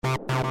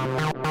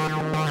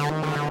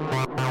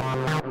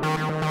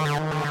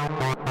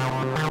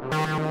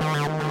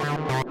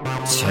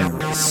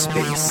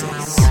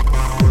TerraSpaces.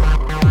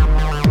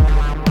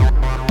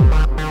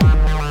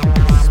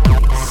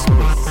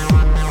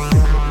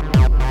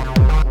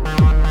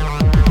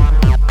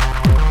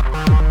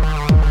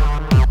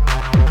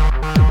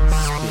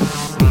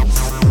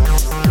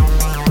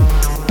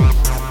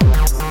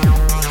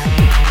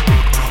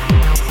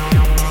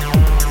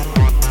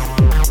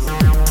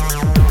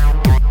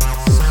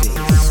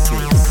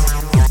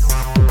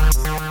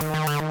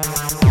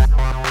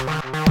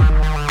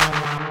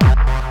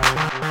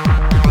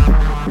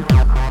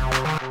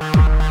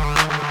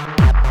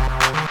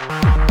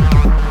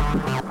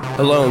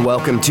 Hello and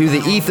welcome to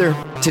The Ether.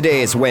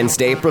 Today is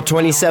Wednesday, April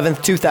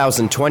 27th,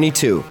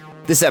 2022.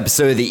 This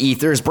episode of The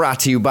Ether is brought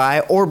to you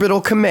by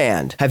Orbital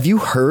Command. Have you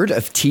heard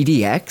of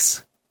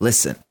TDX?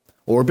 Listen,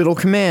 Orbital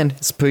Command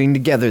is putting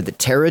together the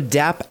Terra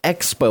DApp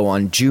Expo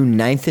on June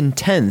 9th and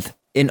 10th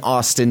in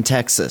Austin,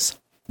 Texas.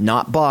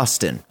 Not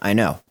Boston. I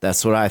know,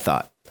 that's what I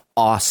thought.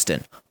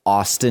 Austin,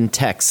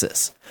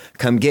 Texas.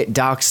 Come get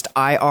doxed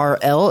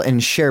IRL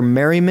and share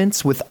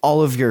merriments with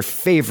all of your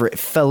favorite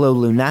fellow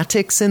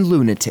lunatics and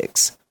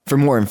lunatics. For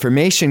more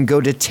information,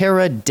 go to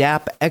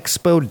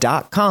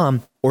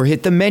terradappexpo.com or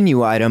hit the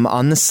menu item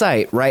on the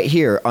site right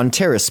here on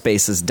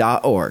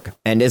terraspaces.org.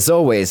 And as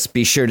always,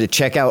 be sure to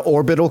check out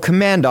Orbital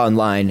Command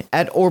online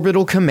at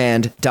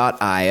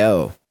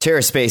orbitalcommand.io.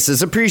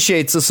 TerraSpaces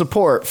appreciates the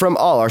support from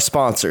all our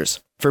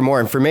sponsors. For more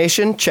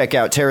information, check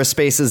out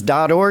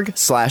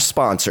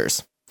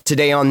terraspaces.org/sponsors.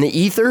 Today on The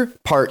Ether,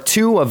 part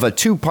 2 of a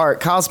 2-part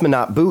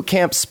Cosmonaut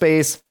Bootcamp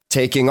space,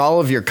 taking all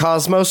of your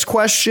Cosmos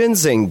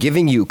questions and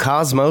giving you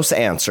Cosmos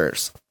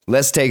answers.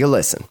 Let's take a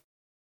listen.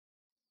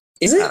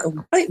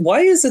 Why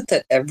is it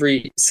that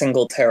every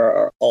single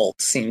Terra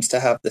alt seems to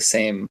have the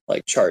same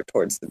chart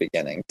towards the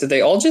beginning? Do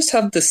they all just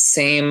have the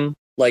same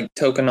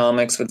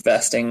tokenomics with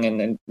vesting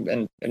and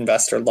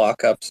investor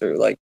lockups,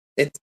 or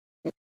it?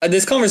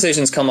 This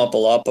conversation's come up a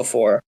lot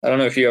before. I don't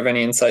know if you have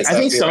any insights. I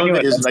think some of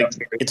it is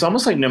it's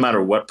almost like no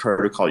matter what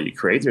protocol you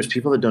create, there's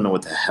people that don't know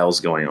what the hell's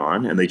going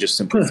on, and they just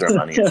simply throw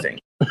money at things,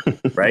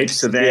 right?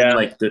 So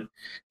then,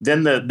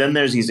 then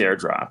there's these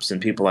airdrops,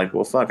 and people are like,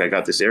 well, fuck, I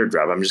got this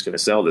airdrop. I'm just going to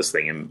sell this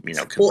thing and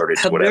convert it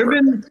to whatever.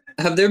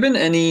 Have there been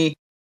any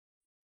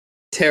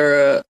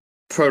Terra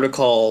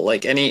protocol,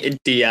 any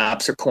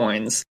DApps or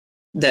coins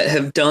that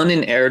have done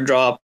an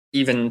airdrop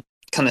even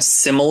kind of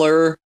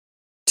similar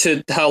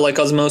to how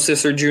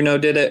Osmosis or Juno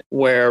did it,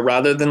 where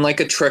rather than a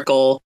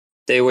trickle,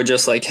 they were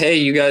just hey,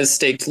 you guys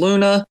staked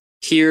Luna,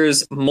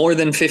 here's more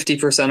than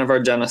 50% of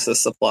our Genesis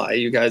supply,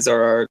 you guys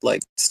are our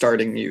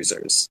starting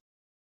users?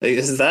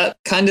 Is that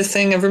kind of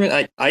thing ever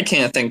been? I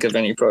can't think of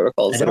any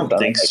protocols. I don't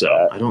think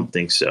so. I don't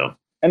think so.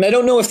 And I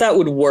don't know if that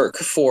would work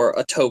for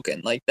a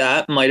token.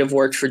 That might have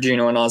worked for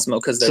Juno and Osmo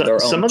because they're their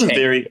own Some of the chain.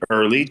 very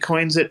early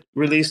coins that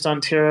released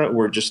on Terra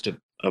were just a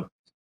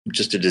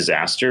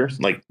disaster.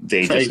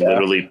 They just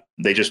literally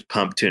they just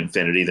pumped to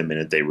infinity the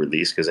minute they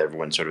released because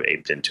everyone sort of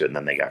aped into it, and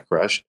then they got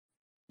crushed.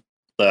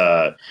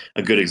 A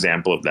good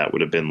example of that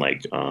would have been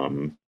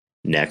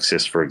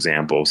Nexus, for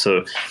example.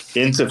 So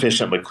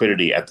insufficient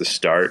liquidity at the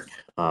start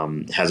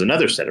has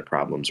another set of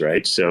problems,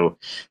 right? So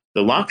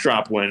the lock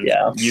drop one,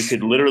 you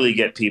could literally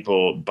get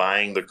people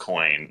buying the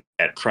coin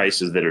at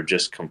prices that are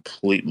just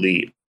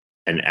completely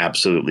and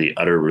absolutely,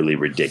 utterly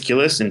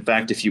ridiculous. In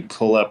fact, if you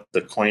pull up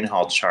the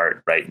CoinHall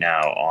chart right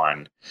now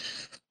on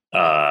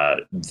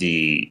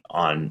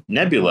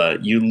Nebula,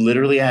 you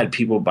literally had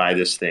people buy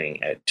this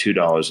thing at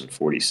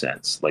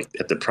 $2.40,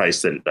 at the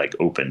price that it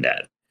opened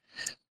at.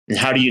 And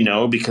how do you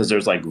know? Because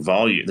there's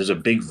volume. There's a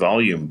big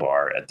volume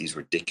bar at these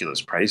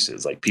ridiculous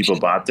prices. People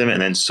bought them and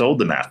then sold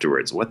them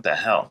afterwards. What the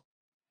hell?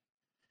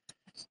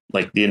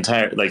 The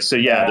entire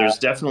there's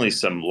definitely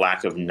some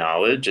lack of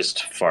knowledge as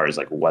far as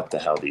what the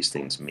hell these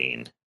things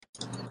mean.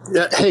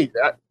 Yeah, hey,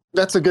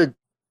 that's a good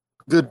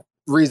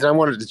reason. I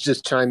wanted to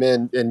just chime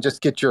in and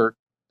just get your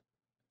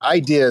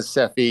ideas,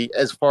 Sephi,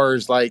 as far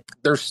as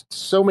there's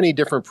so many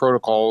different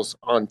protocols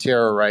on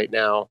Terra right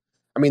now.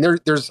 I mean,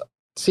 there's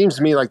seems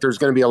to me there's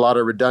going to be a lot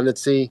of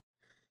redundancy,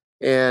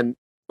 and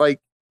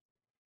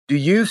do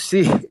you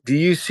see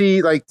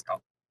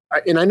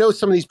and I know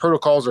some of these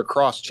protocols are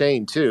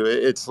cross-chain too.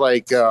 It's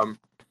I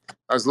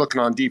was looking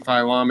on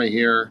DeFi Llama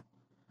here,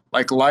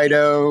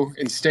 Lido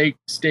and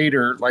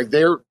Stater,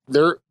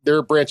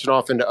 they're branching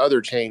off into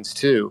other chains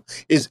too.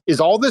 Is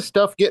all this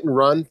stuff getting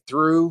run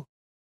through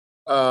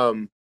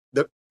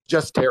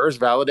just Terra's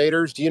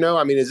validators? Do you know?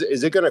 I mean, is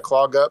it going to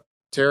clog up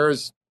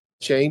Terra's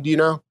chain? Do you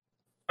know?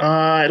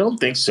 I don't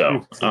think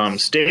so.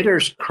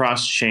 Stater's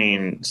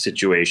cross-chain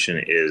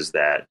situation is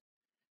that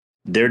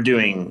they're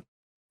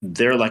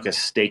like a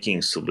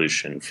staking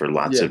solution for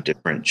lots of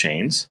different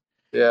chains.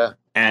 Yeah.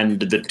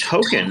 And the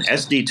token,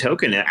 SD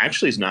token, it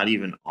actually is not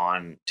even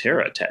on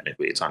Terra,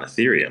 technically. It's on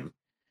Ethereum.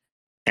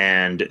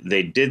 And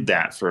they did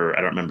that for,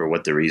 I don't remember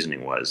what the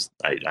reasoning was.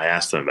 I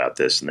asked them about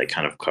this and they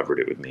kind of covered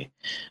it with me.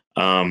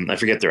 I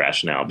forget the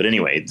rationale, but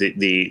anyway,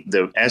 the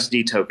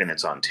SD token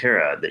that's on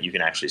Terra that you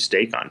can actually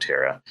stake on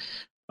Terra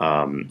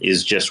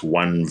is just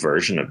one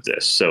version of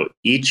this. So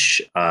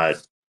each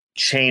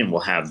chain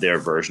will have their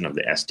version of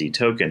the SD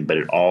token, but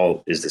it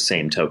all is the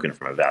same token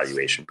from a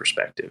valuation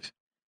perspective.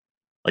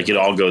 Like it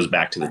all goes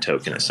back to the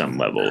token at some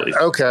level.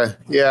 Okay.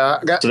 Yeah.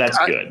 So that's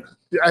good.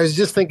 I was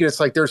just thinking, it's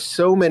like there's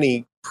so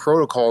many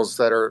protocols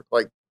that are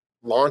like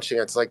launching.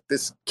 It's like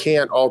this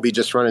can't all be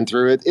just running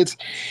through it.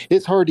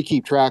 It's hard to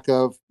keep track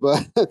of,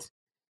 but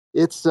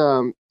it's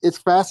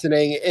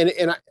fascinating.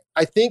 And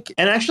I think,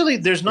 and actually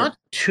there's not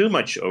too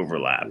much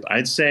overlap.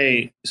 I'd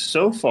say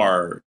so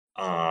far,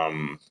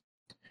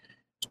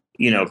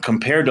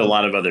 compared to a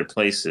lot of other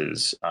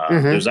places,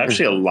 there's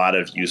actually a lot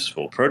of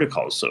useful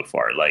protocols so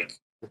far. Like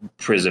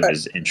Prism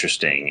is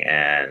interesting,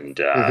 and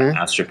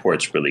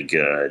Astroport's really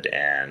good.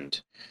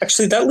 And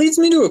actually, that leads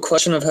me to a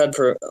question I've had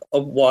for a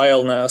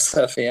while now,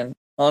 Steffi. And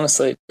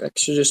honestly, I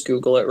should just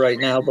Google it right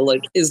now. But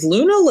like, is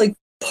Luna like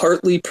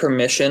partly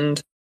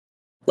permissioned?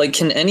 Like,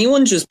 can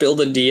anyone just build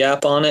a D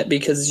app on it?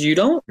 Because you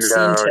don't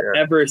seem to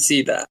ever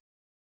see that.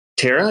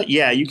 Terra,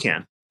 yeah, you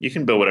can. You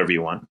can build whatever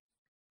you want.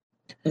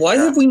 Why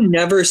have we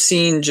never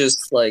seen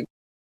just like?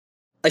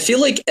 I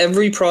feel like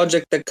every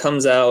project that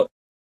comes out,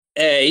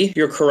 A,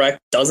 you're correct,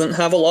 doesn't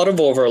have a lot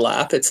of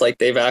overlap. It's like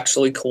they've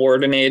actually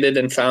coordinated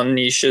and found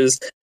niches.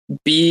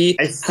 B,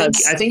 I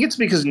think it's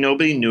because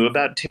nobody knew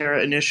about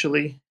Terra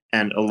initially,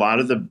 and a lot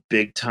of the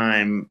big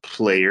time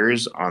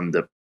players on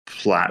the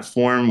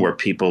platform were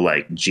people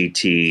like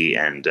GT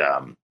and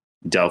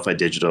Delphi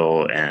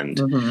Digital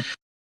and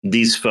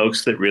these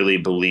folks that really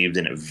believed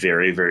in it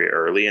very, very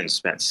early and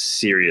spent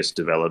serious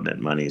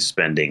development money,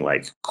 spending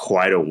like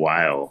quite a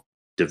while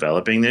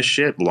developing this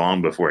shit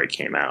long before it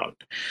came out.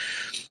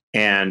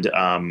 And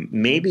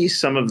maybe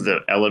some of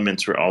the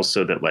elements were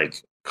also that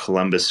like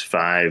Columbus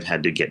 5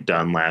 had to get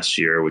done last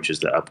year, which is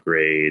the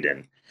upgrade.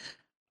 And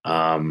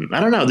I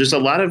don't know. There's a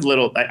lot of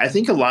I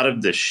think a lot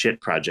of the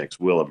shit projects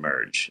will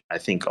emerge. I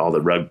think all the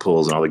rug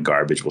pulls and all the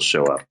garbage will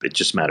show up. It's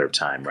just a matter of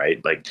time,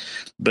 right? Like,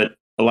 but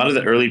a lot of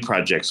the early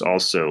projects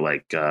also,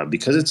 like,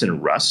 because it's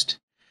in Rust,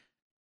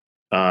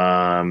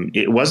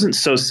 it wasn't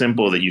so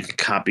simple that you could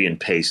copy and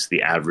paste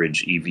the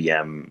average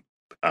EVM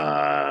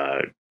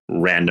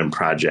random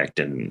project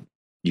and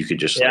you could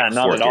just fork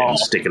it and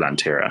stick it on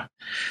Terra.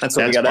 That's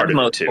what we got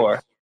Edmos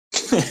for.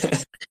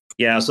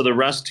 Yeah, so the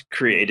Rust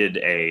created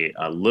a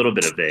little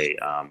bit of a,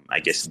 I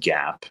guess,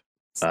 gap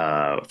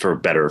for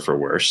better or for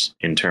worse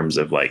in terms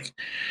of like,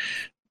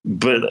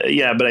 but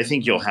I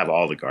think you'll have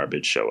all the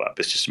garbage show up.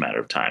 It's just a matter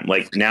of time.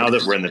 Like now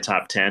that we're in the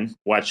top 10,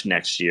 watch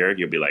next year,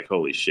 you'll be like,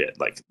 holy shit,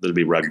 like there'll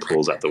be rug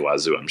pulls at the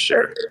wazoo, I'm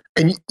sure.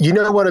 And you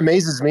know what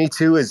amazes me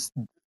too is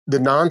the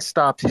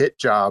nonstop hit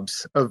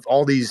jobs of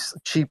all these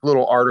cheap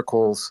little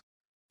articles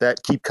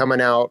that keep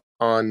coming out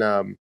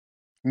on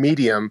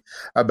Medium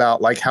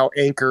about like how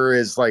Anchor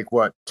is like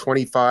what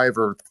 25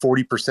 or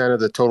 40% of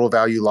the total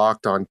value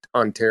locked on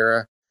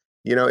Terra.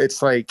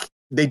 It's like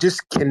they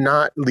just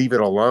cannot leave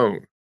it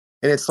alone.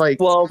 And it's like,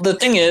 well, the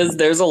thing is,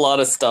 there's a lot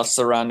of stuff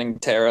surrounding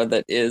Terra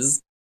that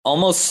is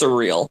almost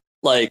surreal.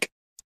 Like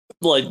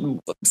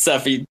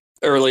Seffi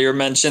earlier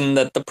mentioned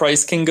that the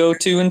price can go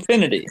to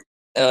infinity,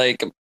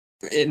 like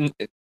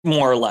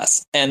more or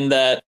less, and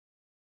that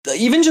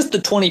even just the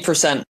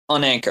 20%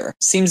 on Anchor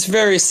seems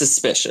very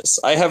suspicious.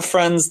 I have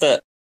friends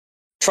that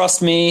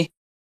trust me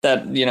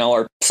that,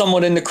 are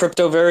somewhat into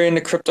crypto, very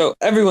into crypto.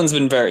 Everyone's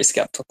been very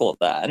skeptical of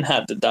that and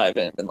had to dive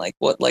in and like,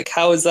 what, like,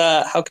 how is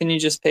that? How can you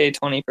just pay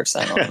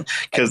 20% on?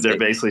 Because they're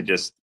basically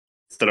just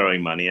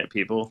throwing money at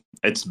people.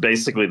 It's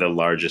basically the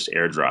largest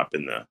airdrop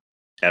in the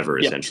ever,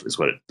 essentially, is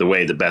what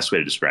the best way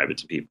to describe it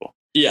to people.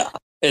 Yeah.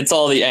 It's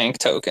all the Ank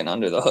token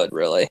under the hood,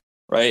 really.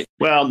 Right.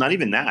 Well, not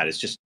even that. It's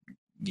just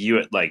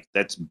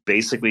that's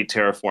basically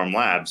Terraform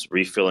Labs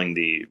refilling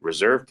the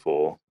reserve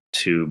pool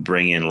to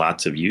bring in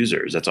lots of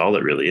users. That's all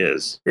it really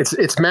is.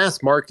 It's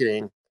mass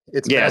marketing.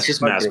 It's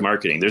just mass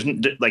marketing. There's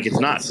like, it's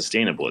not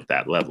sustainable at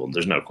that level.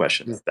 There's no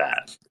question of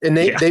that. And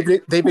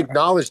they've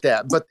acknowledged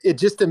that, but it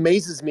just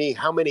amazes me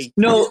how many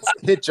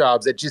hit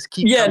jobs that just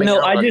keep coming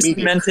out I on just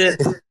Medium. meant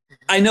it.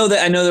 I know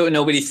that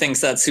nobody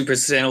thinks that's super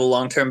sustainable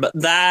long term, but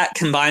that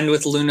combined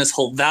with Luna's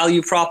whole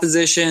value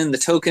proposition, the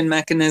token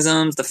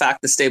mechanisms, the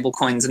fact that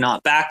stablecoins are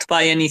not backed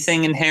by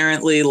anything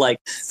inherently, like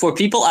for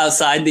people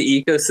outside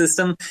the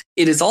ecosystem,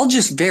 it is all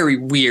just very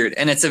weird,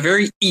 and it's a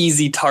very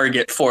easy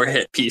target for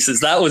hit pieces.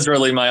 That was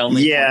really my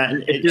only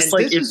point. This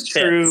is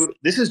true.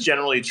 This is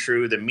generally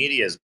true. The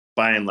media is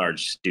by and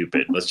large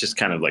stupid. Let's just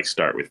kind of like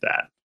start with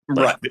that.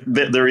 Like,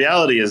 right. The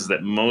reality is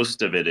that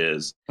most of it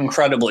is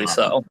incredibly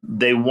so.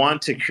 They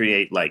want to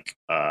create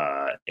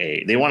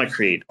they want to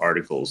create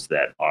articles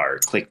that are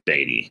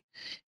clickbaity,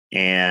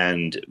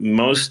 and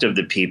most of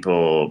the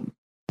people,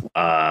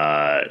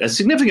 a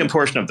significant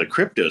portion of the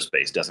crypto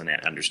space doesn't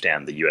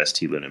understand the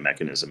UST Luna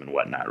mechanism and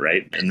whatnot,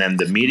 right? And then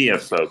the media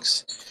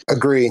folks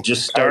agree.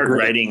 Just start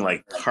writing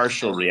like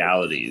partial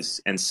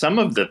realities, and some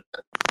of the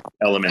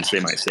elements they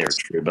might say are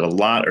true, but a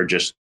lot are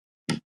just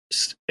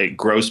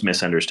gross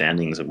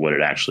misunderstandings of what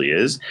it actually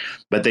is.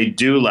 But they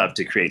do love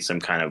to create some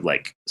kind of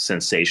like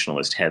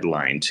sensationalist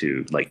headline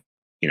to like,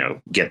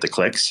 get the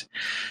clicks.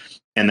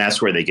 And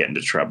that's where they get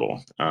into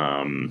trouble.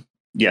 But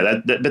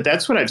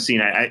that's what I've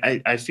seen.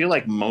 I feel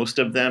like most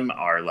of them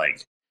are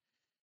like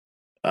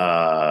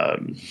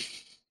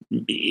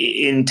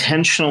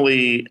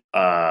intentionally.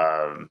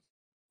 I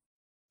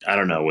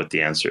don't know what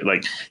the answer.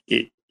 Like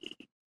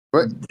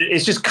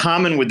it's just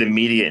common with the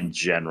media in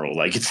general.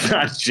 Like it's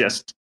not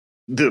just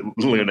the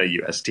Luna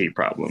UST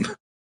problem.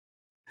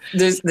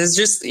 There's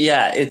just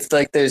it's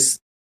like there's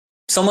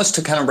so much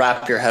to kind of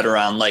wrap your head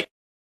around. Like,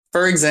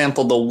 for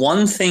example, the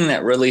one thing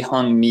that really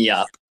hung me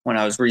up when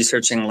I was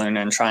researching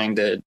Luna and trying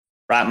to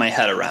wrap my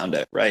head around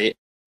it, right?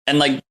 And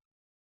like,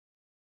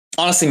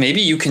 honestly,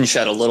 maybe you can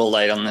shed a little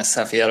light on this,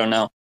 Seffi. I don't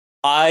know.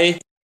 I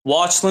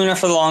watched Luna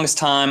for the longest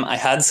time. I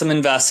had some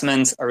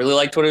investments. I really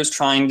liked what it was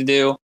trying to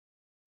do.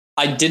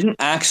 I didn't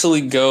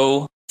actually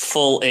go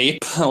full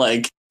ape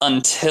like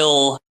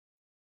until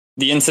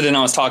the incident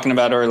I was talking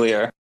about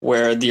earlier,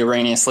 where the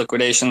Arrhenius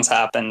liquidations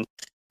happened,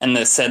 and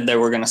they said they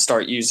were going to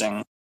start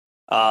using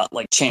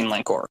like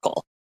Chainlink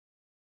Oracle.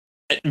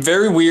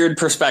 Very weird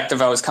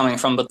perspective I was coming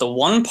from, but the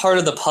one part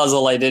of the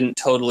puzzle I didn't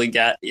totally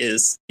get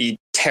is the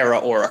Terra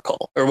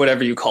Oracle, or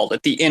whatever you called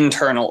it, the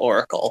internal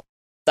Oracle.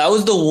 That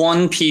was the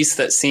one piece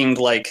that seemed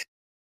like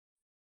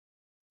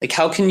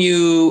how can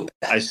you...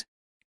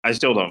 I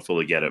still don't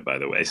fully get it, by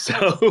the way.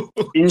 So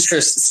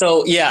interest.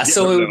 So yeah,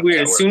 so it was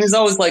weird. As soon as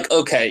I was like,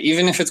 okay,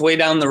 even if it's way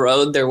down the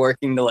road, they're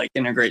working to like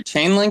integrate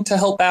Chainlink to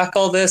help back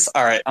all this.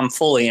 All right, I'm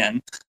fully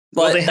in.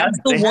 But that's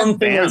the one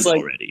thing where it's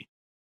like, already.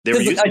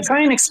 I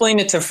try and explain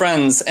it to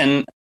friends,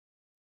 and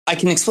I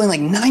can explain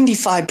like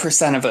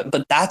 95% of it,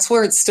 but that's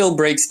where it still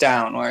breaks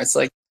down. Where it's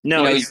like,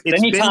 no, it's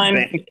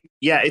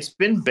it's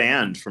been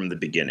banned from the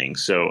beginning.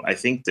 So I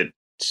think that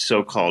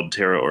so-called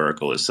Terra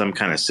Oracle is some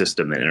kind of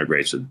system that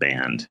integrates with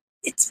Band.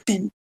 It's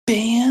been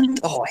banned.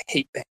 Oh, I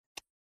hate Band.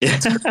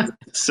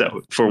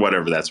 So for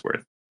whatever that's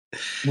worth.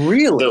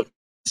 Really?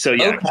 So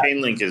yeah, okay.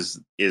 Chainlink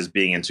is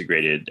being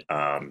integrated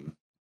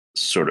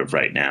sort of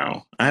right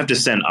now. I have to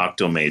send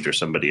Octomage or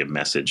somebody a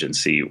message and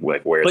see where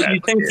but that you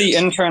think is. The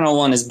internal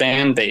one is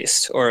band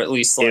based, or at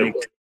least like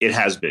it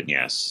has been,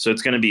 yes. So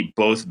it's going to be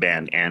both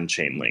Band and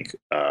Chainlink.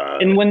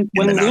 And when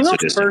Luna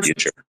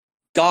first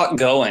got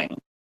going,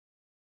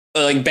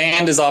 like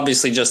Band is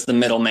obviously just the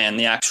middleman,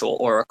 the actual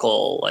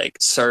Oracle like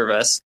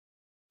service.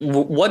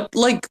 What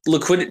like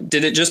liquidity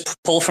did it just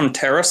pull from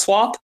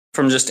TerraSwap,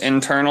 from just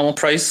internal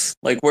price?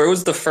 Like where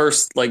was the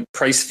first like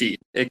price feed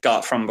it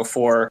got from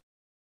before?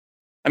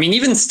 I mean,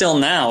 even still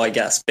now, I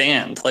guess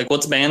Band. Like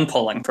what's Band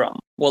pulling from?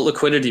 What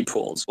liquidity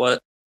pools?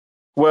 What?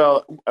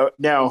 Well,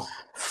 now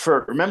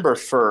for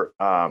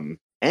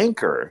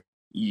Anchor,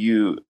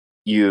 you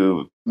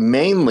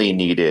mainly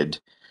needed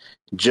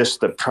just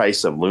the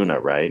price of Luna,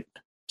 right?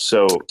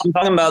 So I'm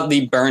talking about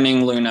the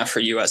burning Luna for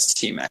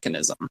UST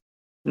mechanism,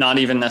 not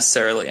even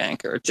necessarily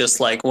Anchor. Just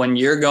like when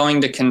you're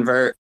going to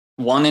convert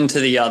one into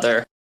the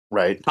other,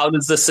 right? How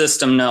does the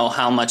system know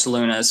how much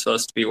Luna is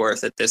supposed to be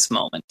worth at this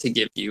moment to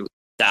give you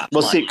that?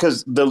 Well, see,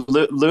 because the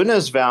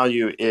Luna's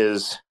value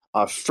is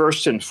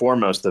first and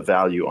foremost the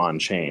value on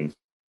chain.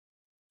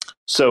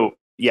 So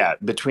yeah,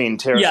 between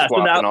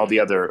TerraSwap and all the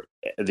other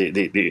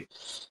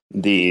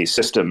the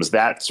systems,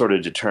 that sort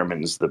of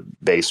determines the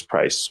base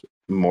price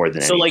more than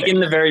anything. So like in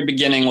the very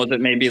beginning, was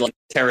it maybe like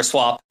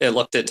TerraSwap? It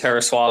looked at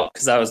TerraSwap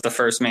because that was the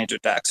first major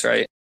DEX,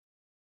 right?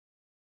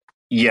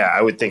 Yeah,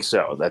 I would think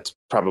so. That's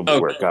probably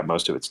where it got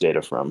most of its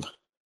data from.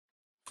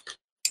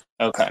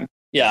 Okay.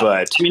 Yeah.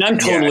 But I mean, I'm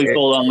totally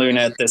sold on Luna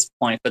at this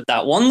point, but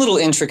that one little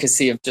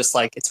intricacy of just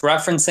like it's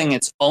referencing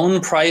its own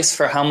price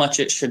for how much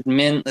it should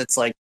mint, it's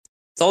like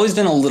it's always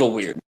been a little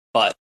weird,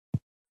 but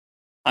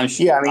I'm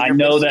sure. Yeah, I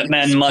know that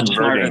men much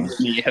smarter than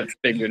me have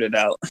figured it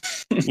out.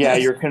 Yeah,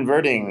 you're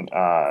converting.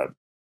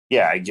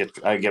 Yeah, I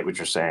get what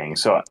you're saying.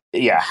 So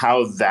yeah,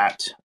 how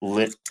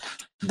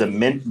the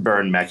mint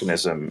burn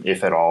mechanism,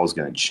 if at all, is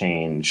going to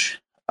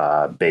change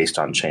based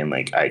on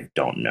Chainlink, I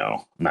don't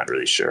know. I'm not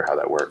really sure how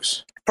that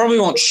works. Probably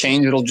won't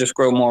change. It'll just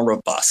grow more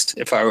robust,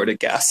 if I were to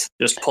guess.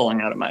 Just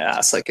pulling out of my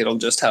ass, like it'll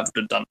just have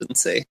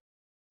redundancy.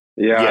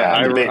 Yeah,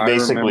 I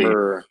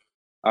remember.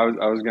 I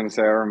was going to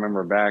say I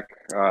remember back.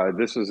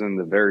 This was in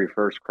the very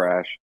first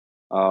crash.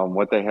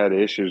 What they had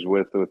issues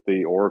with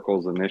the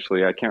oracles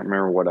initially. I can't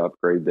remember what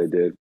upgrade they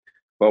did,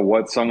 but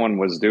what someone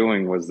was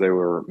doing was they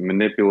were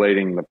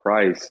manipulating the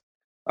price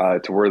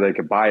to where they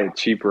could buy it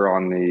cheaper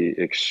on the.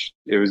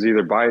 It was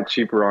either buy it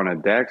cheaper on a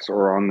DEX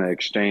or on the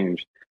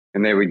exchange,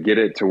 and they would get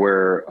it to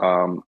where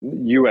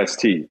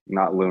UST,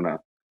 not Luna.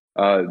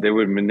 They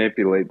would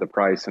manipulate the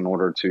price in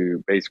order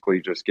to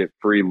basically just get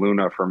free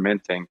Luna for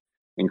minting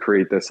and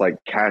create this like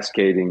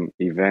cascading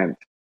event.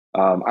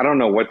 I don't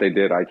know what they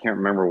did. I can't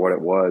remember what it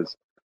was,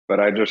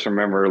 but I just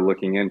remember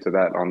looking into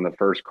that on the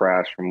first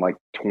crash from like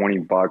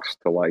 $20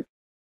 to like,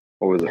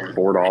 what was it, $4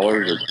 or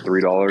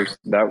 $3?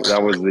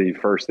 That was the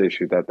first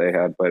issue that they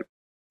had. But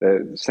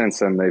since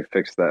then they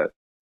fixed that.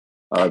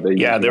 They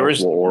use there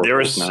was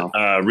oracles now.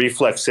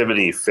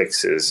 reflexivity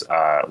fixes,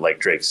 like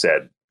Drake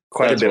said,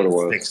 That's a bit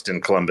what it was. fixed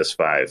in Columbus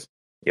 5.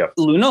 Yep.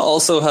 Luna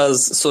also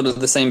has sort of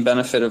the same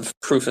benefit of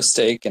proof of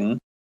stake, and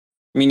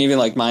I mean even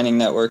like mining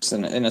networks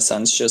in a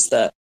sense, just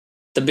that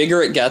the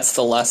bigger it gets,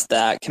 the less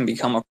that can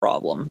become a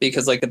problem,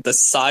 because like at the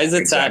size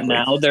it's at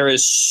now, there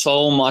is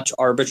so much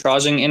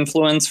arbitraging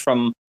influence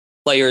from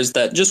players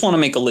that just want to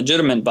make a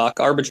legitimate buck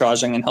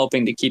arbitraging and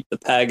helping to keep the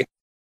peg,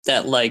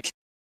 that like,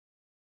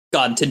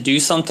 God, to do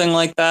something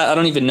like that, I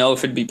don't even know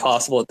if it'd be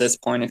possible at this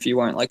point if you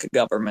weren't like a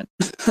government.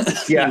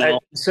 Yeah. You know?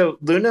 So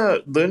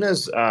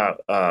Luna's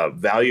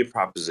value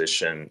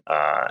proposition,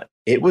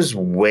 it was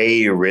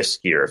way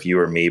riskier if you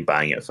were me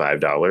buying at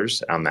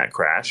 $5 on that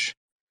crash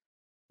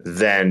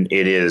than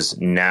it is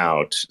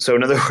now. So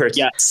in other words,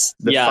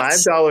 the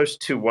 $5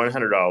 to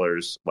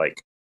 $100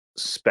 like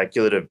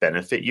speculative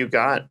benefit you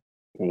got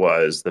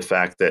was the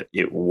fact that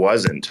it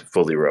wasn't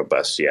fully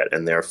robust yet,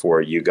 and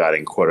therefore you got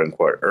in quote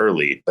unquote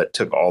early, but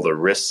took all the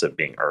risks of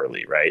being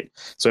early, right?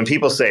 So when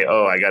people say,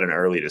 oh, I got an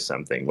early to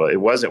something, well,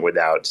 it wasn't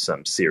without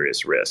some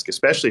serious risk,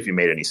 especially if you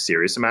made any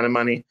serious amount of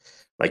money.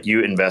 Like you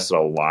invested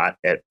a lot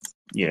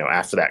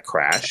after that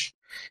crash,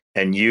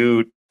 and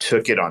you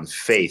took it on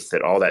faith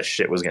that all that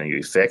shit was going to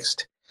be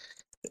fixed,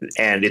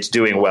 and it's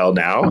doing well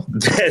now.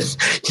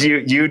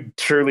 you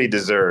truly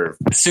deserve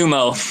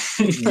sumo.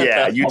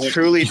 Yeah, you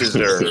truly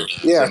deserve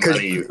the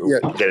money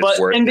that it's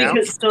worth now.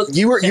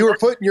 You were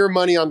putting your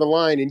money on the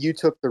line, and you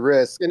took the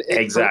risk. And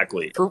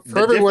exactly. For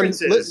everyone,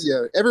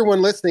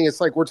 everyone listening, it's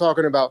like we're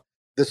talking about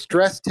the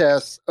stress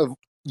tests of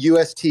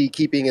UST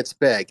keeping its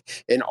peg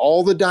and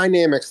all the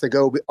dynamics that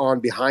go on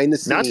behind the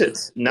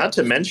scenes. Not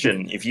to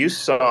mention, if you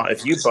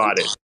bought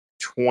it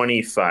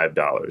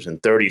 $25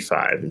 and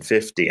 $35 and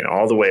 $50 and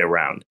all the way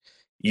around,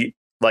 you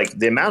like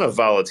the amount of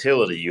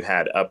volatility you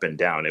had up and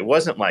down. It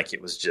wasn't like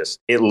it was just,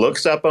 it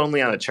looks up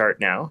only on a chart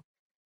now,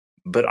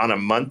 but on a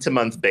month to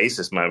month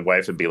basis, my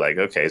wife would be like,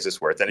 okay, is this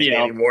worth anything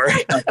anymore?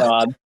 Oh,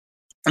 God.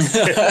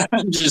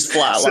 Just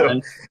flatline.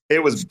 So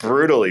it was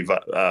brutally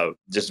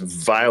just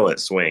violent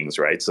swings,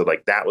 right? So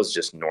like that was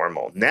just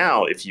normal.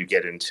 Now, if you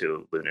get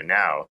into Luna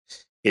now,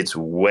 it's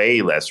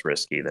way less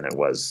risky than it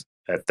was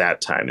at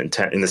that time,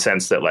 in the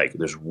sense that like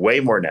there's way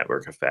more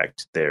network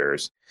effect.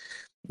 There's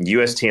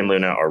UST and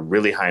Luna are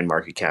really high in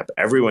market cap.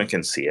 Everyone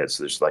can see it.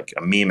 So there's like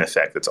a meme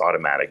effect that's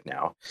automatic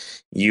now.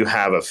 You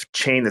have a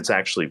chain that's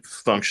actually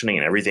functioning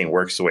and everything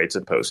works the way it's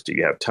supposed to.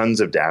 You have tons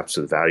of dApps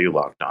with value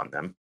locked on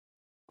them.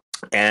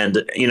 And,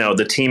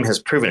 the team has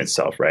proven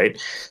itself,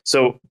 right?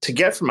 So to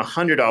get from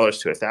 $100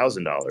 to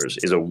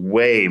 $1,000 is a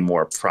way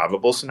more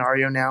probable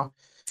scenario now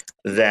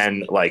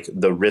than like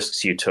the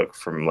risks you took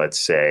from, let's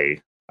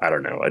say, I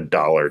don't know,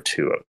 $1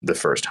 to the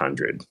first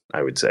 100,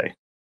 I would say.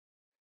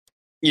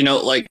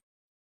 Like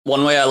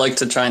one way I like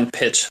to try and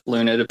pitch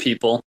Luna to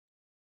people,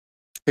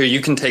 here,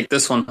 you can take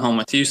this one home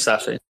with you,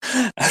 Safi,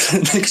 as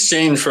an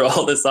exchange for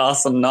all this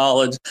awesome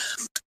knowledge.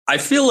 I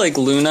feel like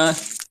Luna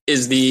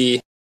is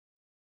the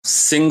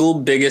single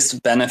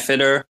biggest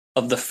benefiter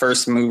of the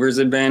first movers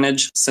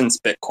advantage since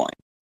Bitcoin.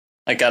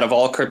 Like out of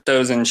all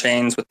cryptos and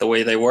chains with the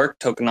way they work,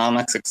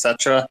 tokenomics,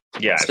 etc.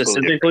 Yeah.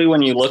 Specifically,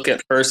 when you look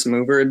at first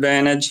mover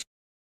advantage,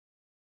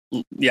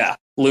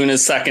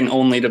 Luna's second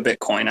only to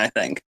Bitcoin, I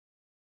think.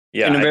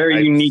 Yeah, in a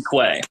very unique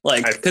way.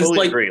 Like I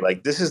fully agree.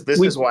 Like this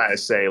is why I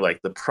say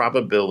like the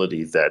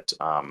probability that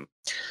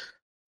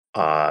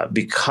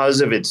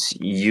because of its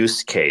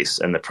use case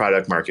and the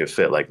product market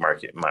fit, like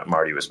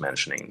Marty was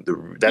mentioning,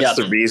 that's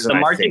the reason the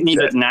market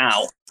needs it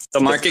now.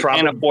 The market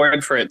can't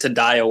afford for it to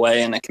die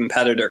away and a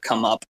competitor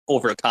come up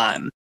over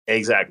time.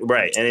 Exactly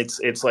right, and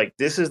it's like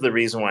this is the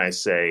reason why I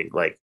say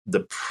like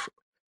the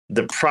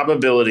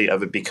probability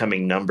of it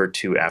becoming number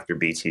 2 after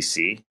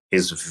BTC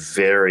is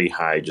very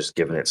high, just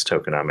given its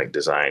tokenomic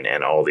design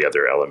and all the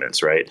other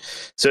elements, right?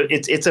 So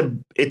it's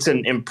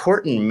an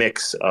important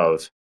mix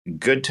of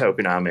good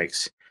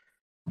tokenomics,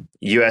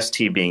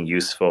 UST being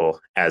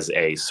useful as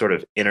a sort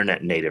of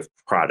internet native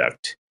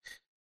product,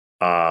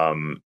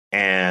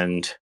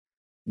 and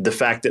the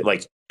fact that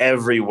like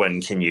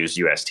everyone can use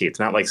UST. It's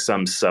not like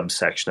some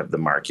subsection of the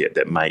market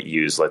that might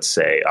use, let's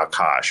say,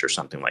 Akash or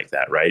something like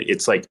that, right?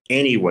 It's like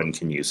anyone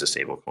can use a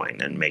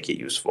stablecoin and make it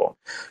useful.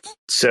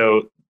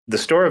 So the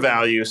store of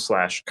value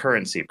 /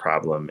 currency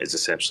problem is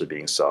essentially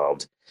being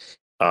solved.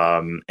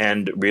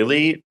 And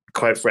really,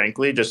 quite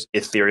frankly, just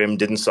Ethereum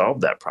didn't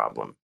solve that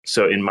problem.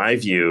 So in my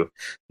view,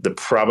 the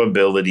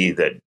probability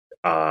that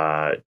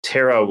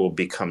Terra will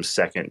become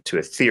second to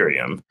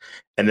Ethereum,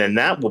 and then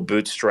that will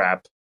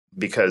bootstrap,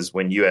 because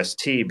when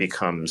UST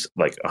becomes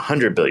like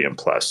 100 billion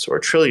plus or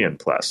trillion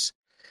plus,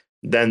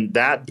 then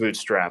that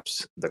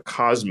bootstraps the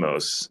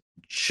Cosmos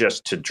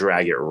just to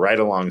drag it right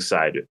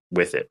alongside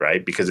with it,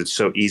 right? Because it's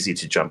so easy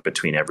to jump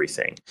between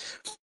everything.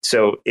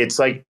 So it's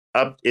like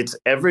it's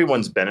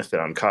everyone's benefit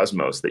on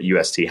Cosmos that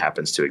UST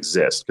happens to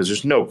exist, because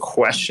there's no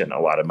question a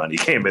lot of money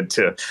came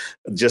into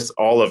just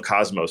all of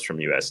Cosmos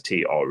from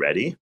UST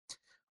already.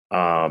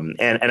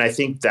 And I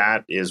think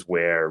that is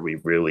where we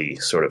really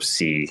sort of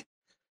see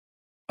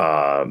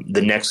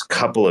the next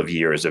couple of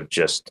years of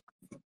just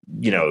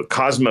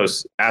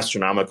Cosmos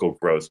astronomical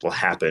growth will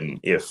happen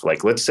if,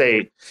 like, let's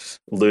say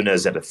Luna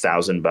is at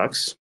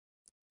 $1,000.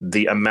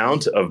 The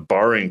amount of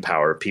borrowing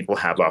power people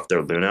have off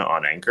their Luna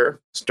on Anchor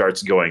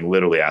starts going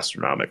literally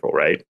astronomical,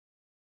 right?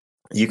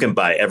 You can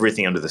buy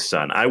everything under the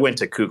sun. I went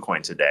to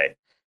KuCoin today,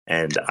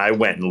 and I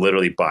went and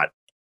literally bought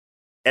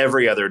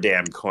every other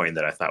damn coin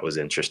that I thought was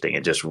interesting,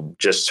 and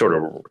just sort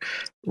of,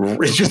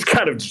 it just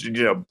kind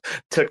of,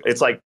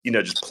 it's like,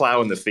 just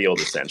plowing the field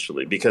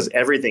essentially, because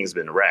everything's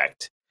been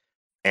wrecked.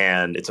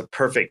 And it's a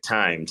perfect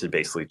time to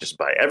basically just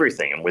buy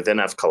everything. And with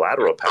enough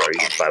collateral power, you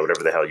can buy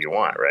whatever the hell you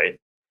want, right?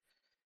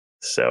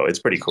 So it's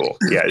pretty cool.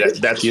 Yeah,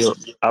 that's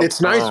it's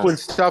nice when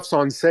stuff's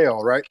on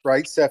sale, right?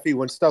 Right, Sephi?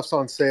 When stuff's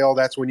on sale,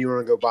 that's when you want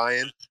to go buy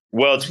in.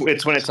 Well, it's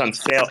when it's on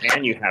sale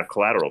and you have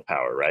collateral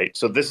power, right?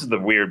 So this is the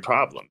weird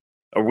problem,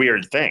 a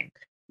weird thing.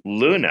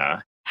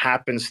 Luna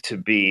happens to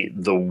be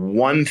the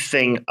one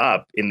thing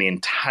up in the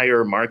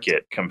entire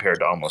market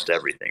compared to almost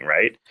everything,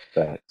 right?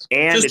 Thanks.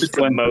 And it's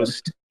the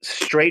most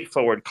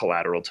straightforward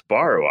collateral to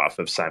borrow off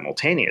of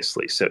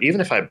simultaneously. So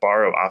even if I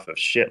borrow off of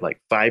shit like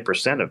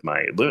 5% of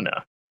my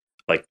Luna,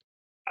 like,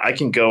 I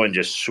can go and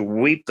just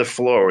sweep the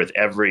floor with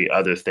every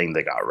other thing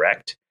that got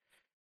wrecked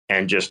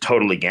and just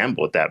totally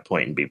gamble at that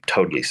point and be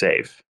totally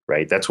safe,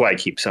 right? That's why I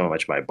keep so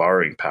much my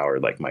borrowing power,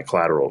 like my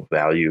collateral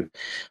value.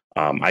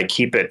 I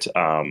keep it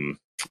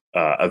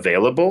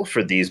available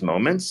for these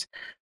moments.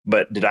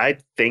 But did I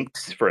think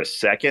for a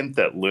second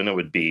that Luna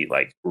would be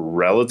like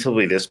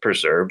relatively this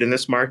preserved in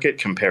this market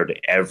compared to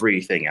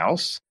everything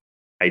else?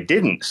 I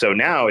didn't. So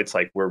now it's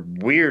like we're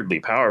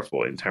weirdly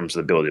powerful in terms of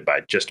the ability to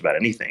buy just about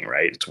anything,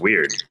 right? It's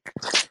weird.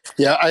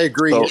 Yeah, I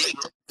agree. So,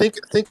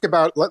 think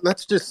about,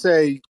 let's just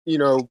say,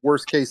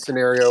 worst case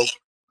scenario,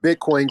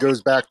 Bitcoin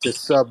goes back to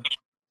sub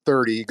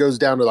 30, goes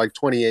down to like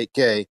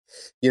 28K.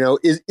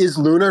 Is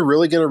Luna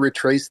really going to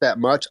retrace that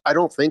much? I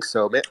don't think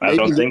so. I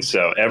don't think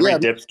so. Every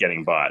dip's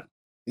getting bought.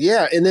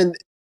 Yeah, and then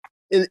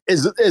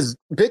as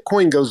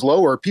Bitcoin goes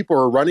lower, people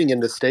are running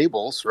into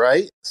stables,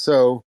 right?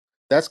 So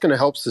that's going to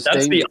help sustain.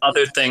 That's the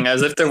other thing,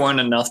 as if there weren't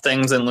enough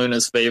things in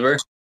Luna's favor.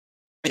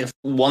 If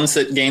once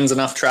it gains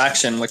enough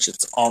traction, which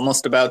it's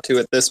almost about to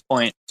at this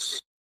point,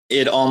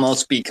 it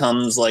almost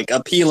becomes like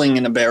appealing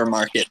in a bear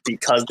market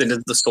because it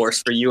is the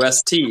source for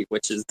UST,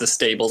 which is the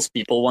stables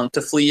people want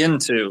to flee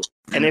into.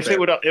 And if it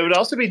would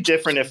also be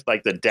different if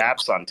like the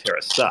dApps on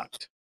Terra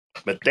sucked,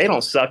 but they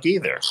don't suck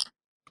either.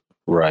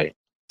 Right.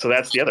 So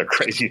that's the other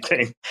crazy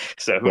thing.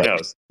 So who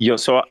knows?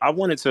 So I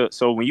wanted to.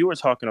 So when you were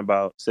talking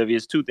about, Sevi,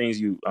 it's two things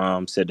you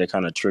said that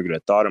kind of triggered a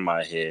thought in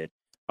my head.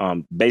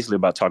 Basically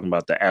about talking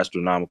about the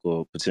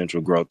astronomical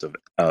potential growth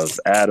of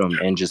Atom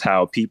and just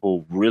how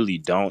people really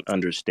don't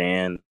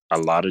understand a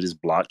lot of this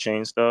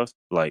blockchain stuff.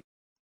 Like,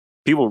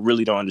 people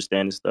really don't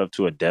understand this stuff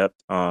to a depth.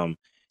 And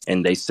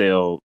they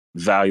sell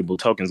valuable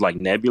tokens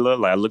like Nebula.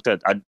 Like,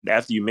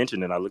 after you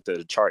mentioned it, I looked at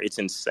the chart. It's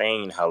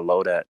insane how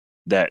low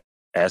that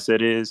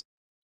asset is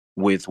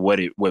with what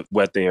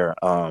they're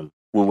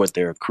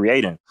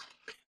creating.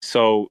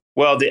 So,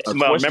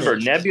 remember,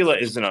 Nebula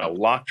is in a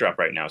lock drop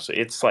right now, so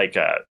it's like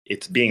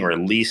it's being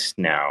released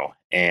now,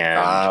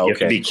 and you have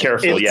to be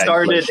careful.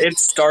 It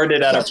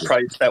started at a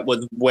price that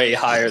was way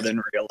higher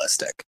than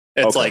realistic.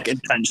 It's like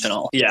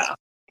intentional. Yeah.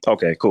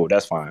 Okay, cool.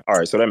 That's fine. All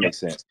right, so that makes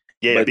sense.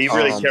 Yeah, but be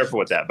really careful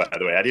with that. By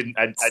the way, I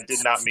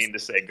did not mean to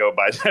say go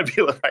buy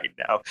Nebula right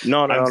now.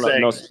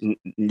 No.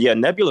 Yeah,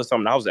 Nebula is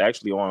something I was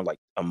actually on like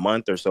a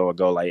month or so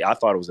ago. Like, I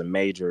thought it was a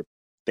major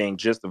thing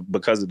just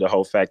because of the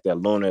whole fact that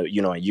Luna, and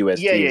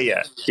USD.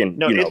 Yeah.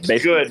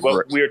 It's good.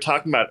 What we were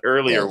talking about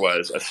earlier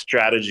was a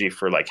strategy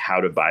for like how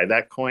to buy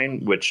that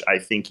coin, which I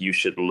think you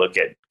should look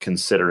at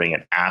considering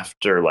it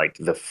after like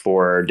the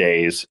 4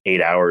 days,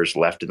 8 hours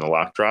left in the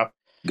lock drop.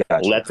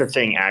 Gotcha. Let the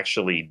thing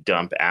actually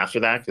dump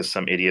after that, because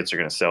some idiots are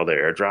going to sell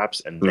their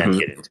airdrops and then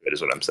get into it,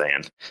 is what I'm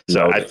saying.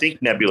 So I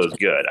think Nebula is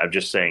good. I'm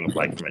just saying,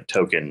 like, from a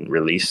token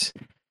release,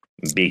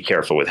 be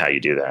careful with how you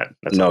do that.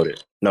 That's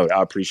Noted.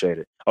 I appreciate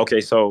it. Okay,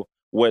 so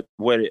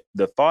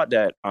the thought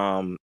that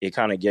it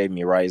kind of gave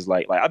me, right, is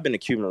like I've been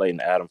accumulating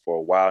Atom for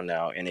a while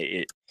now, and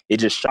it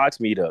just shocks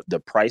me the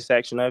price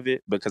action of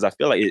it, because I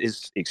feel like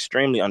it's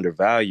extremely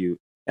undervalued,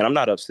 and I'm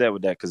not upset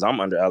with that because I'm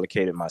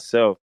underallocated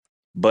myself.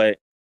 But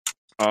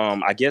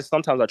I guess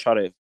sometimes I try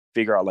to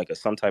figure out like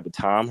some type of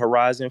time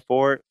horizon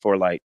for it, for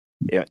like,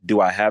 do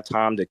I have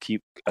time to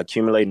keep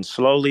accumulating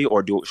slowly,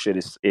 or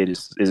is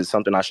it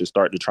something I should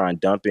start to try and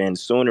dump in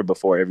sooner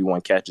before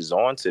everyone catches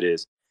on to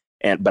this?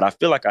 But I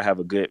feel like I have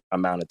a good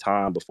amount of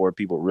time before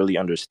people really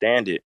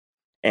understand it.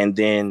 And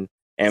then,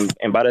 and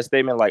by that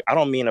statement, like, I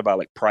don't mean about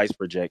like price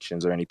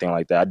projections or anything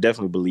like that. I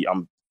definitely believe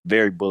I'm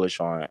very bullish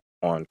on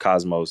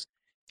Cosmos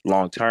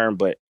long term,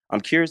 but I'm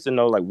curious to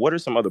know, like, what are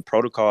some other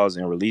protocols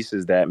and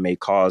releases that may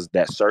cause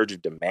that surge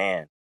of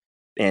demand?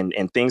 And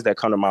things that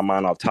come to my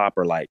mind off top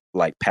are like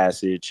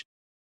Passage,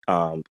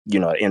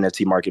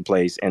 NFT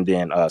marketplace, and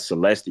then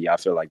Celestia. I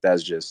feel like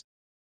that's just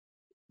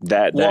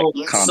that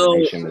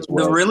combination as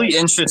well. The really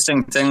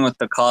interesting thing with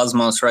the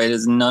Cosmos, right,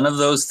 is none of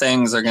those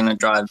things are going to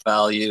drive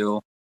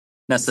value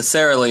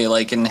necessarily,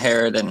 like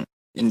inherent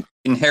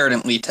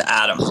inherently to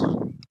Atom.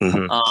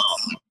 Mm-hmm.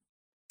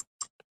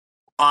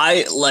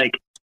 I like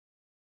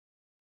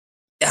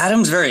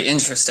Atom's very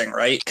interesting,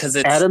 right? Because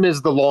Atom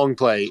is the long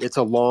play. It's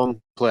a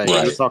long play.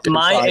 Right.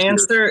 My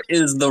answer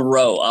is the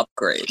row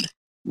upgrade.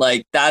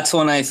 Like, that's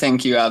when I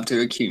think you have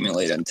to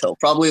accumulate until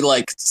probably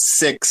like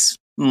 6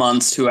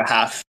 months to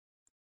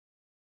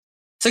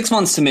 6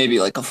 months to maybe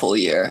like a full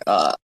year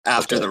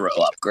after the row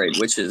upgrade,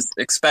 which is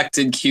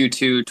expected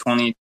Q2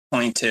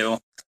 2022.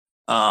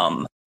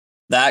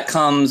 That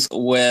comes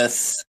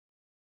with,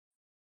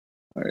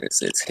 where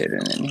is it? It's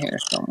hidden in here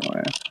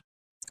somewhere.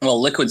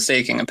 Well, liquid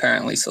staking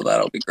apparently, so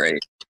that'll be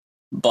great.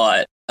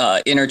 But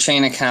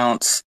interchain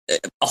accounts,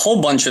 a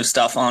whole bunch of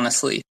stuff,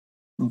 honestly.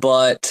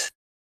 But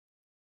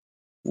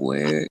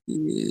where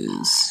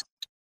is...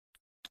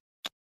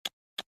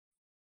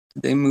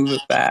 Did they move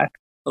it back?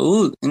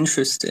 Oh,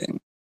 interesting.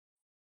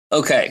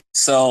 Okay,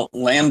 so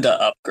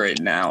Lambda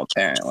upgrade now,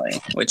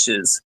 apparently, which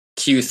is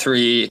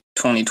Q3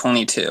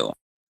 2022,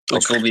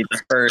 which will be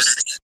the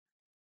first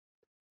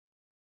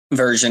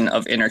version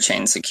of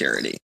interchain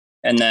security.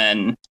 And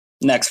then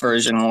next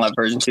version will have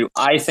version 2.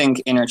 I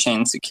think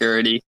interchain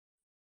security,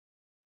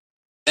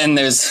 and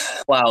there's,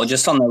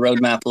 just on the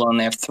roadmap alone,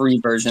 they have 3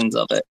 versions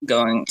of it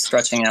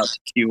stretching out to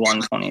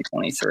Q1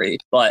 2023.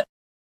 But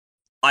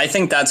I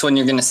think that's when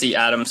you're going to see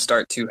Atom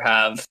start to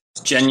have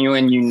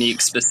genuine,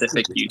 unique,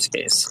 specific use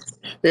case.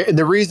 And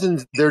the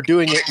reason they're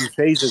doing it in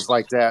phases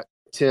like that,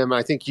 Tim,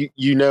 I think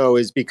you know,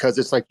 is because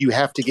it's like you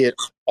have to get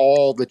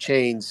all the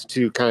chains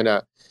to kind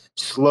of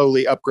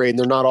slowly upgrade, and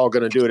they're not all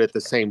going to do it at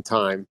the same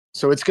time.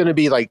 So it's going to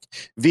be like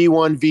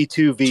V1,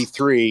 V2,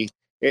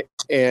 V3,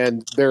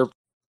 and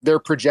they're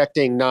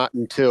projecting not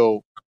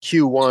until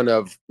Q1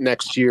 of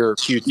next year,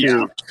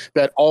 Q2,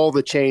 that all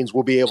the chains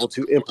will be able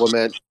to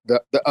implement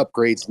the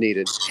upgrades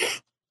needed.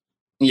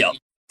 Yeah.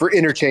 For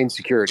interchain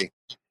security.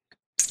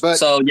 But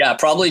so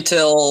probably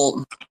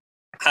till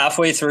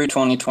halfway through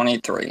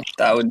 2023.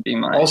 That would be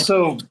my...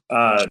 Also,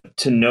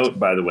 to note,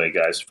 by the way,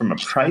 guys, from a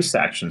price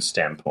action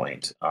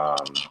standpoint,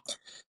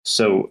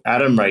 so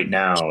Atom right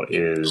now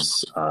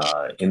is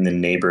in the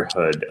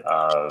neighborhood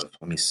of,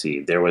 let me see,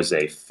 there was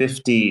a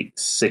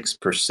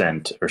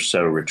 56% or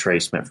so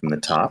retracement from the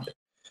top.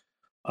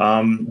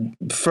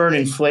 For an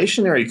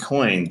inflationary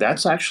coin,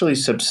 that's actually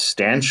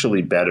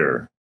substantially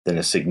better than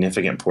a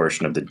significant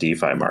portion of the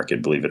DeFi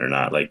market, believe it or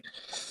not. Like,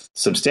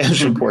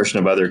 substantial portion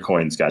of other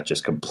coins got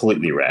just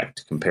completely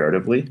wrecked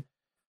comparatively.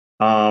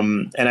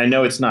 And I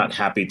know it's not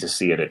happy to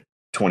see it at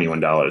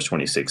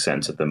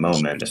 $21.26 at the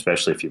moment,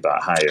 especially if you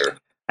bought higher.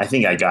 I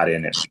think I got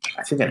in at,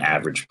 an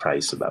average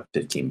price about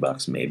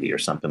 $15 maybe or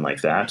something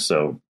like that.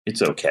 So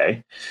it's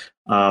okay.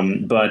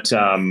 But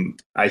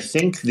I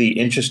think the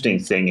interesting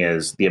thing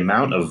is the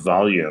amount of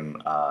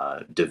volume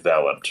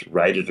developed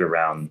right at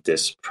around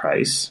this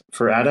price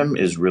for Atom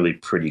is really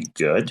pretty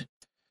good.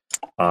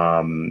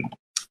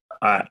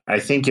 I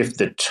think if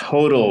the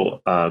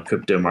total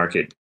crypto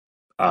market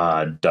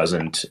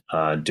doesn't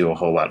do a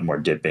whole lot more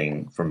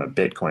dipping from a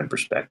Bitcoin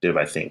perspective,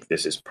 I think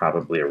this is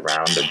probably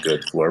around a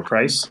good floor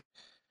price.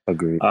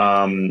 Agreed.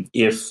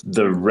 If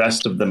the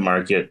rest of the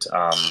market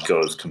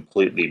goes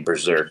completely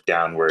berserk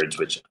downwards,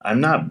 which I'm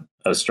not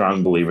a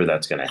strong believer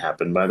that's going to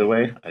happen, by the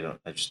way,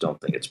 I just don't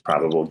think it's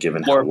probable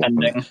given how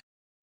long.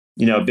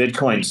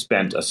 Bitcoin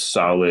spent a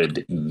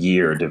solid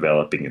year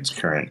developing its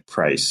current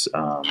price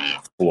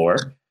floor.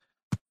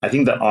 I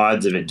think the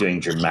odds of it doing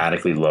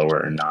dramatically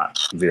lower are not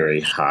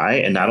very high.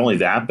 And not only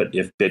that, but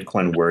if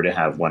Bitcoin were to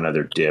have one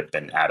other dip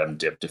and Atom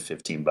dip to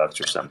 $15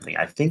 or something,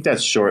 I think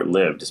that's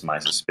short-lived is my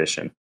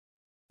suspicion.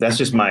 That's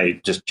just my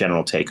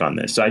general take on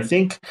this. So I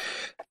think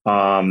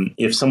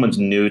if someone's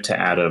new to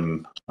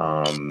Atom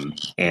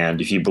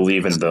and if you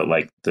believe in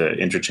the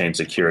interchain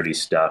security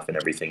stuff and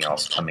everything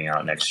else coming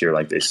out next year,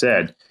 like they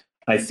said,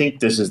 I think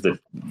this is the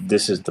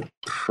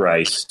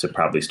price to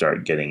probably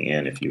start getting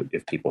in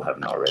if people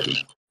haven't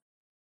already.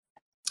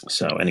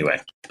 So anyway,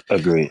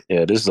 agree.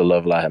 Yeah, this is a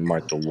level I had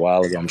marked a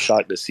while ago. I'm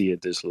shocked to see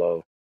it this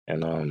low,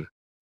 and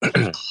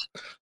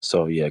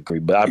so agree.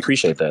 But I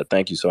appreciate that.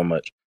 Thank you so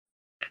much.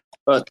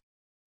 But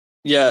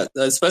yeah,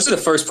 especially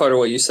the first part of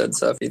what you said,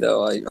 Sefi.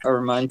 Though I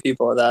remind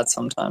people of that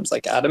sometimes.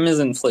 Like Atom is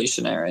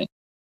inflationary,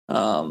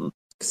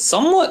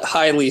 somewhat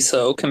highly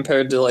so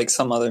compared to like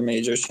some other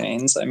major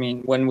chains. I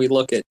mean, when we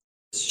look at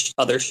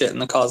other shit in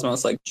the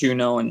Cosmos like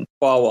Juno and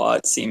Wawa,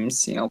 it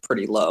seems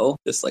pretty low,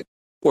 just like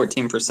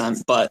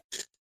 14%, but.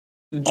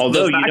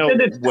 Although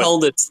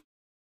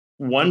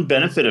one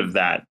benefit of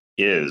that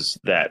is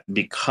that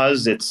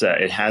because it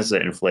has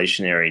an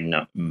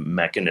inflationary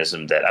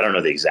mechanism that I don't know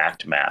the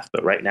exact math,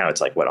 but right now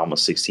it's like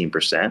almost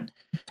 16%.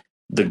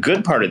 The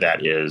good part of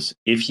that is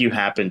if you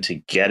happen to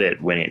get it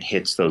when it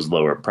hits those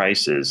lower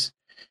prices,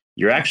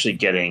 you're actually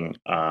getting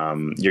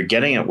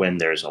it when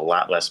there's a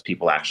lot less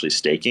people actually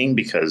staking,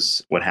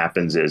 because what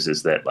happens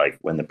is that like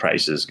when the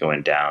price is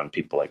going down,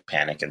 people like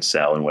panic and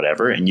sell and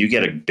whatever, and you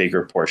get a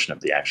bigger portion of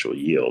the actual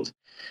yield,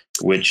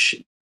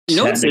 which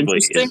what's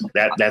interesting?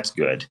 That's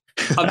good.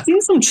 I've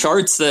seen some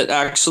charts that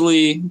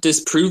actually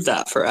disprove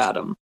that for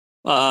Atom.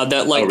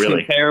 that like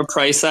compare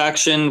price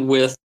action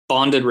with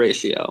bonded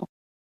ratio.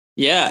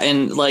 Yeah,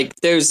 and like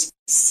there's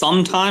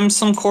sometimes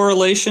some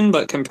correlation,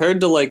 but compared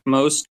to like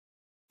most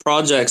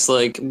projects,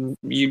 like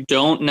you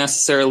don't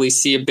necessarily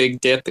see a big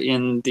dip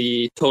in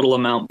the total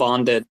amount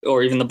bonded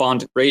or even the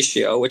bonded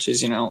ratio, which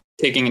is,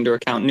 taking into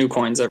account new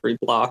coins every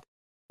block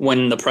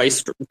when the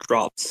price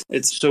drops.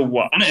 It's so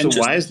why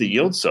is the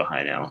yield so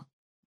high now?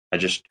 I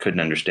just couldn't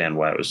understand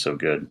why it was so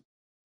good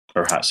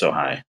or so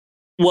high.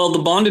 Well, the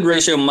bonded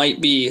ratio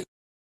might be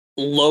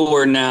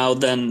lower now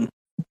than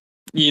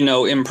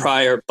in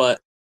prior, but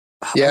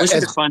yeah, I wish I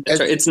could find it.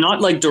 It's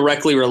not like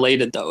directly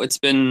related though. It's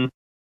been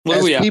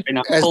as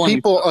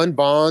people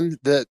unbond,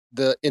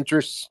 the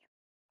interest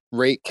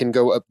rate can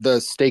go up. The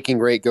staking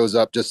rate goes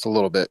up just a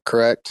little bit.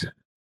 Correct?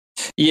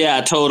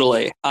 Yeah,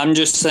 totally. I'm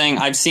just saying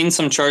I've seen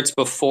some charts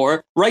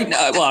before. Right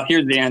now, well,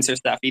 here's the answer,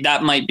 Steffi.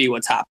 That might be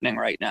what's happening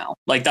right now.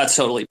 Like, that's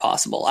totally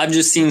possible. I've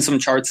just seen some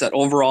charts that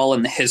overall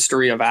in the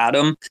history of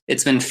Atom,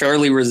 it's been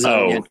fairly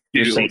resilient. Oh,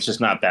 you're saying it's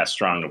just not that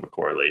strong of a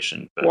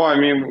correlation. But... Well, I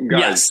mean, guys,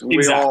 yes,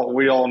 exactly.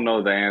 we all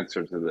know the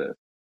answer to this.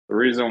 The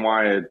reason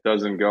why it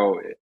doesn't go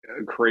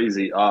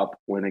crazy up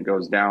when it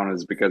goes down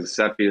is because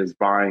Cephii is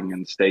buying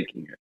and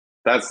staking it.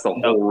 That's the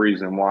whole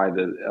reason why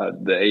the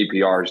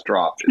APRs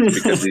dropped. It's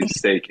because he's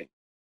staking.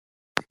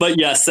 But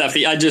yes,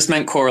 Cephii, I just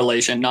meant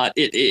correlation. Not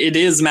it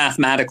is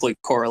mathematically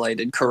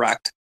correlated,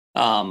 correct?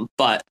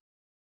 But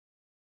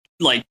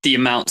like the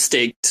amount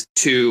staked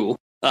to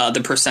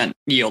the percent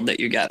yield that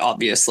you get,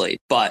 obviously.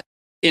 But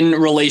in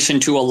relation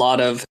to a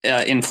lot of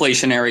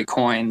inflationary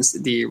coins,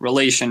 the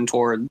relation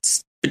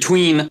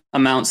between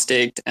amount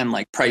staked and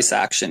like price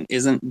action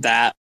isn't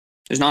that.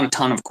 There's not a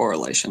ton of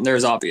correlation.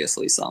 There's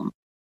obviously some.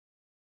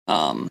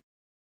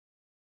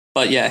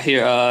 But yeah,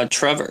 here,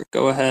 Trevor,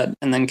 go ahead,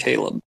 and then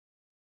Caleb.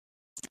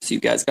 So you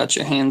guys got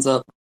your hands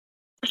up.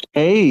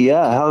 Hey,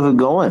 yeah, how's it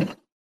going?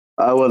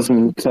 I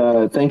wasn't.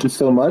 Thank you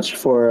so much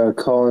for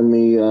calling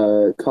me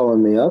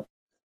up.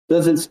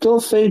 Does it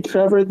still say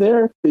Trevor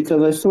there?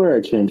 Because I swear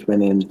I changed my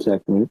name to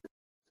Technique.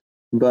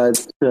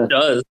 But it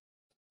does.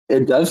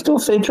 It does still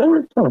say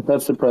Trevor? Oh,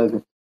 that's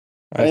surprising.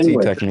 I see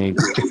Technique.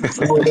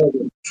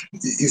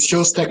 It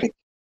shows Technique.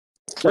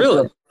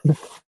 Really?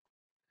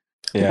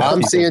 Yeah,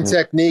 I'm seeing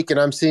Technique, and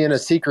I'm seeing a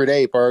Secret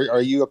Ape.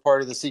 Are you a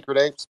part of the Secret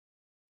Apes?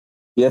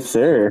 Yes,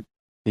 sir.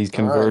 He's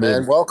converted. Right,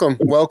 man.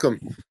 Welcome.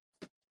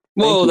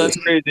 Whoa, that's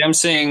crazy. I'm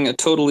seeing a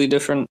totally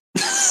different.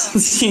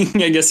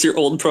 Seeing, I guess, your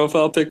old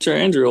profile picture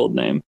and your old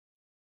name.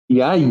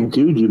 Yeah, you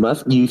do.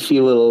 You see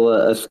a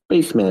little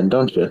spaceman,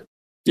 don't you?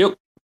 Yep.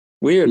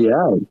 Weird.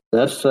 Yeah,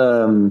 that's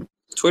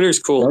Twitter's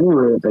cool.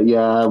 Anyway,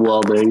 yeah,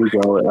 well, there you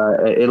go.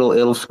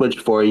 It'll switch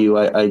for you.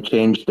 I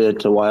changed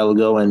it a while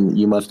ago, and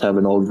you must have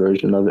an old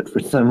version of it for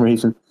some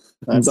reason.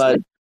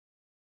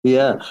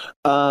 Yeah,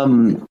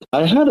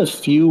 I had a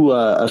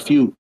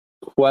few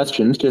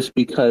questions just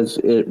because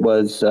it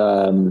was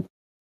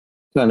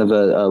kind of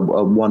a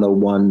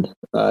 101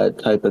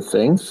 type of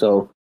thing.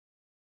 So,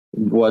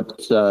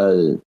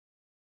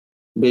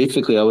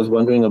 basically, I was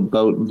wondering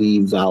about the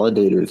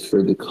validators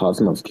for the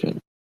Cosmos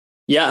chain.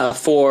 Yeah,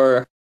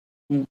 for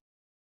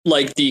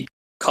like the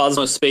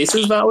Cosmos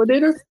Spaces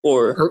validator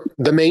or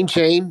the main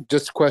chain.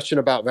 Just a question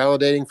about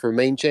validating for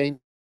main chain.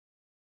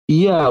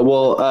 Yeah,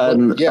 well, I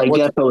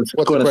guess I was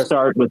going to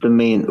start with the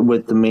main.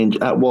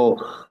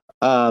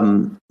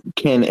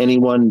 Can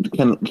anyone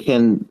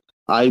can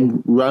I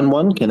run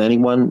one? Can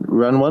anyone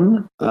run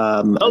one?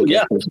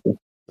 Yeah.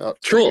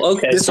 Cool.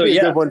 Okay, this would be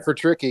a good one for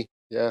Tricky.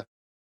 Yeah.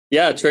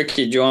 Yeah,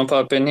 Tricky. Do you want to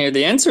pop in here?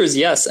 The answer is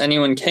yes.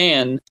 Anyone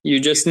can. You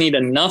just need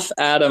enough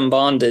atom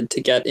bonded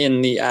to get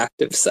in the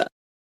active set.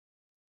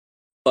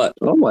 But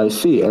I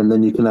see. And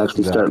then you can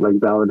actually start like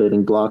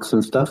validating blocks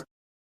and stuff.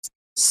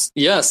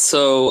 Yes.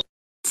 So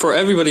for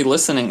everybody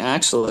listening,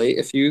 actually,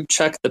 if you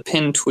check the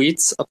pinned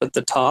tweets up at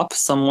the top,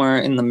 somewhere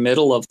in the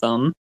middle of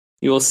them,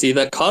 you will see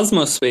that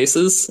Cosmos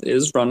Spaces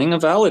is running a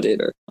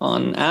validator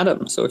on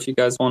Atom. So if you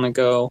guys want to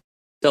go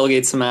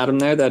delegate some Atom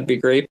there, that'd be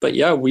great. But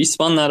yeah, we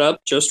spun that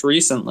up just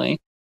recently.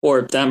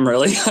 Or them,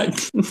 really.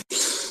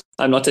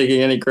 I'm not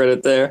taking any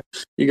credit there.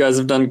 You guys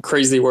have done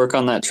crazy work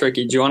on that,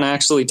 Tricky. Do you want to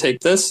actually take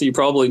this? You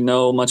probably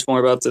know much more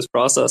about this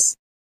process.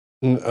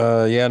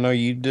 Yeah, no,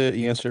 you did.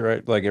 You answered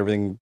right, like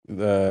everything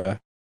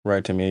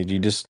right to me. You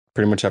just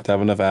pretty much have to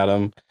have enough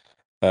Atom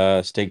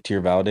staked to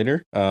your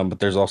validator. But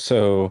there's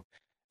also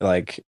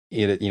like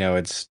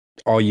it's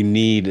all you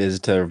need is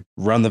to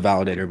run the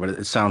validator, but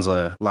it sounds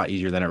a lot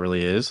easier than it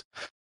really is.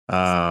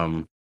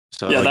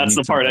 So yeah, that's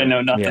the part I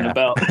know nothing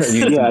about. I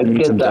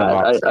get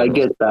that. I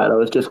get that. I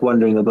was just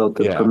wondering about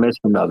the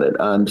permission of it.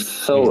 I'm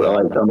so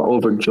I'm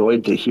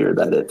overjoyed to hear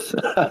that it's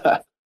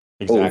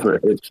over.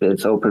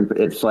 It's open.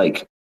 It's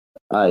like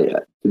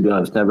to be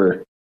honest,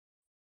 never.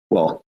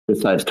 Well,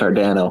 besides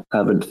Cardano,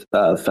 haven't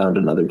found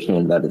another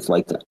chain that is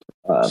like that.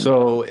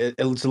 So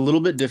it's a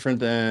little bit different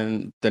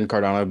than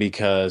Cardano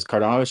because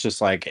Cardano is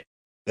just like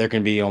there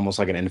can be almost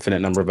like an infinite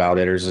number of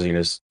validators, and you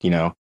just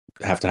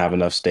have to have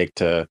enough stake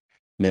to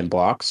mint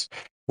blocks.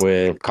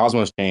 With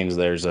Cosmos chains,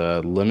 there's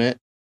a limit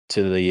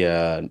to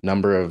the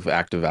number of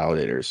active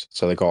validators.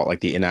 So they call it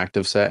like the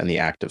inactive set and the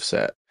active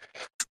set.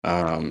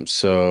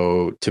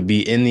 So to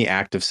be in the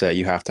active set,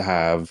 you have to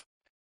have,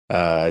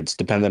 it's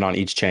dependent on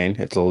each chain.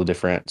 It's a little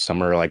different.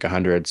 Some are like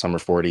 100, some are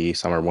 40,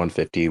 some are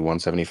 150,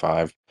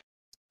 175.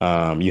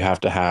 You have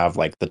to have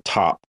like the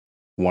top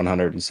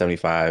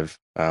 175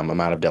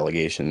 amount of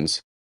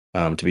delegations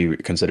to be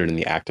considered in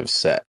the active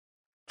set.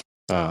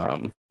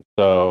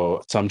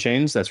 So some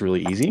chains, that's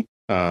really easy.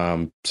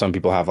 Some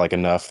people have like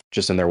enough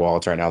just in their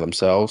wallets right now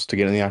themselves to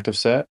get in the active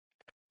set.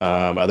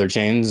 Other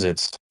chains,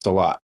 it's a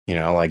lot,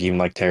 like even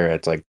like Terra,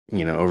 it's like,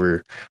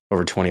 over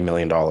 $20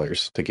 million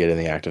to get in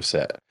the active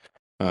set.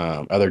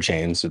 Other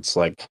chains, it's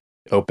like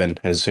open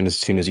as soon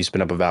as you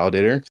spin up a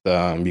validator,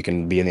 you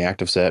can be in the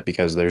active set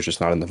because there's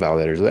just not enough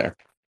validators there.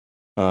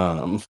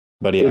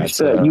 But yeah,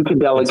 you can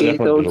delegate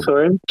those.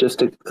 Sorry, just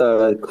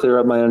to clear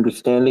up my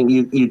understanding,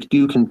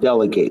 you can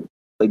delegate.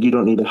 Like you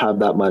don't need to have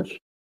that much.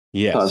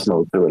 Yes,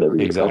 Cosmos or whatever.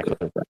 Exactly.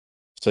 Okay.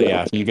 So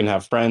yeah, you can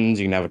have friends,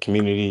 you can have a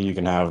community, you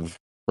can have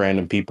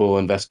random people,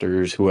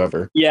 investors,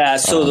 whoever. Yeah,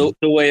 so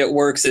the way it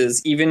works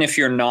is even if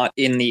you're not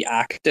in the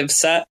active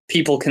set,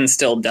 people can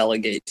still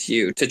delegate to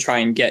you to try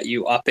and get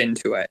you up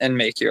into it and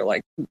make your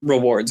like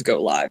rewards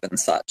go live and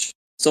such.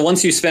 So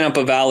once you spin up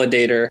a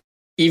validator,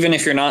 even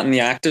if you're not in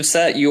the active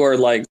set, you are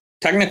like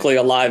technically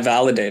a live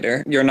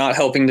validator. You're not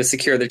helping to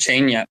secure the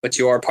chain yet, but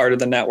you are part of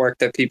the network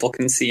that people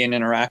can see and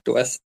interact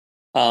with.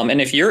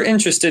 And if you're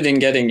interested in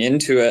getting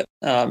into it,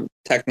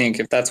 Technique,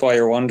 if that's why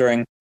you're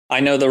wondering, I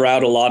know the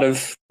route a lot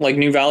of like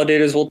new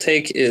validators will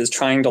take is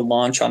trying to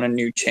launch on a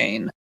new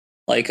chain.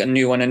 Like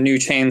when a new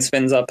chain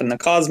spins up in the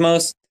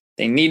Cosmos,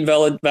 they need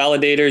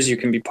validators. You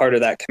can be part of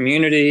that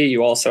community.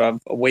 You also have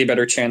a way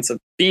better chance of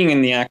being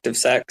in the active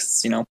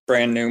sex,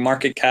 brand new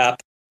market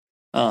cap.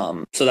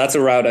 So that's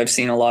a route I've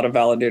seen a lot of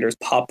validators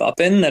pop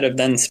up in that have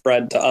then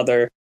spread to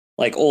other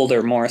like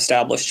older, more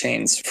established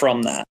chains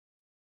from that.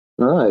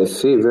 Oh, I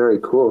see. Very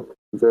cool.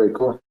 Very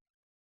cool.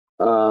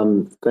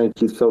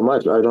 Thank you so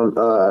much. I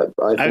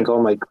think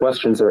all my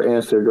questions are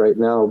answered right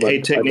now. But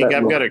hey, Technique,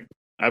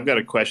 I've got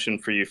a question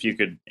for you. If you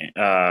could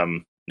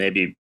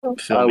maybe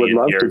fill I me would in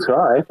love here. to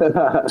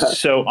try.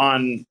 So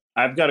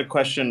I've got a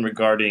question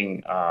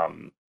regarding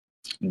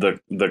the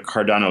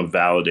Cardano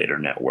validator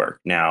network.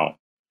 Now,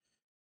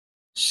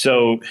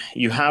 so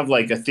you have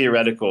like a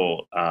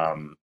theoretical,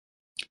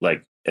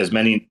 like as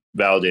many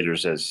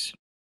validators as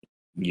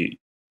you.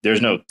 There's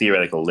no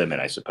theoretical limit,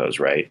 I suppose,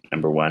 right?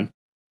 Number one.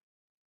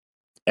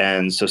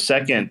 And so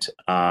second,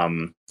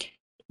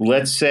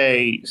 let's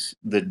say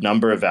the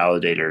number of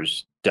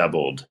validators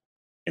doubled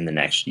in the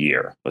next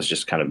year. Let's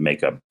just kind of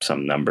make up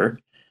some number.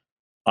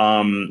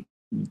 Do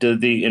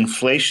the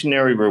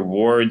inflationary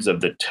rewards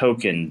of the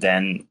token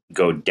then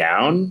go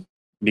down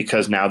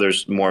because now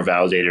there's more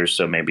validators?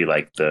 So maybe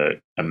like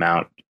the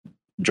amount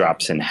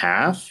drops in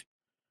half?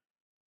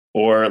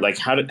 Or like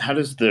how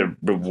does the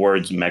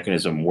rewards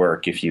mechanism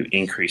work if you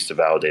increase the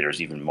validators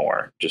even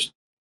more?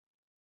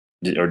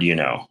 Or do you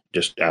know?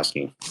 Just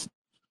asking.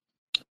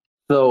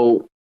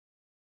 So,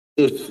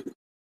 if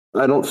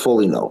I don't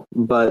fully know,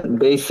 but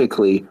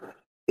basically,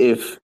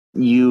 if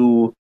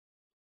you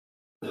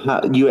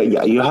have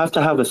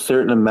to have a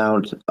certain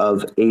amount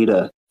of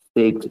ADA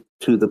staked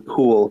to the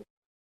pool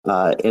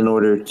in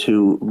order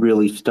to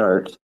really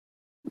start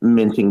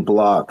minting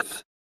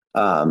blocks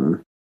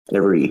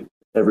every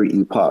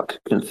epoch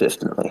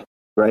consistently,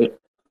 right?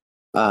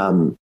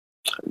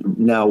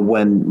 Now,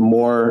 when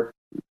more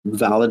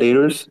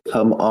validators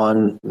come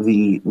on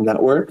the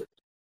network,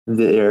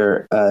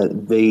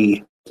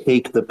 they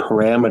take the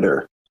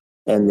parameter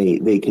and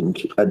they can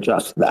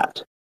adjust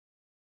that.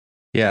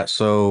 Yeah,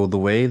 so the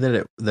way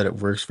that it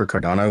works for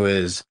Cardano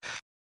is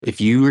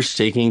if you are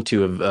staking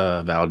to a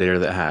validator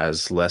that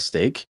has less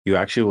stake, you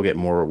actually will get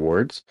more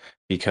rewards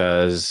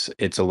because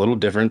it's a little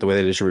different the way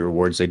they distribute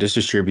rewards. They just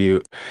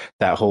distribute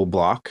that whole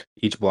block.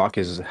 Each block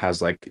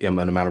has like an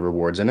amount of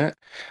rewards in it.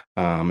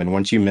 And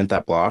once you mint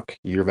that block,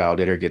 your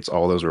validator gets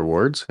all those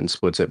rewards and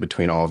splits it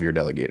between all of your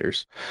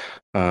delegators.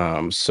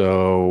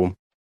 So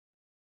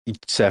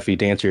Cephii,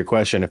 to answer your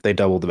question, if they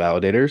double the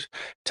validators,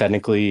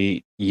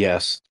 technically,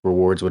 yes,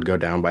 rewards would go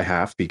down by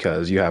half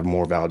because you have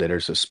more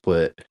validators to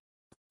split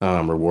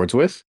rewards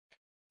with.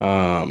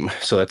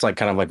 So that's like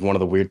kind of like one of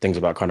the weird things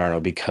about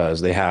Cardano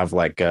because they have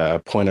like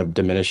a point of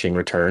diminishing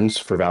returns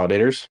for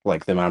validators,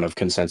 like the amount of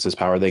consensus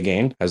power they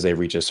gain as they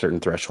reach a certain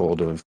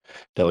threshold of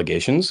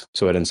delegations.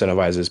 So it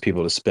incentivizes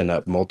people to spin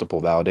up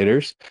multiple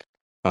validators.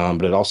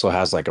 But it also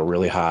has like a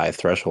really high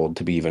threshold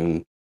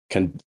to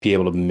can be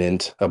able to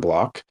mint a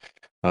block.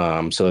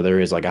 So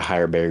there is like a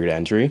higher barrier to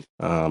entry.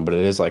 But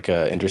it is like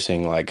a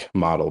interesting like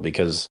model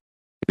because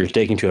if you're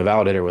staking to a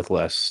validator with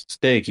less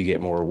stake, you get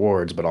more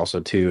rewards, but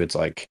also too, it's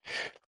like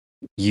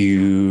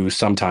you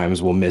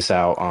sometimes will miss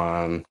out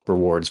on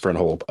rewards for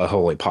a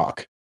whole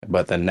epoch.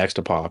 But then next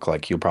epoch,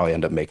 like you'll probably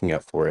end up making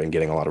up for it and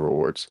getting a lot of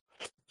rewards.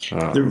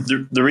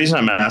 The reason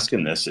I'm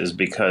asking this is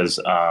because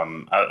I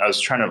was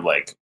trying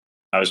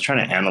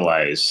to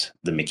analyze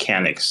the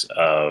mechanics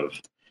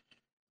of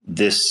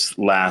this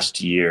last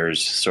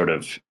year's sort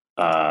of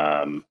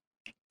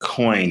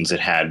coins that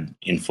had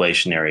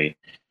inflationary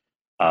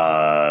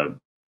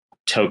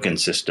token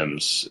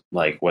systems,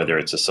 like whether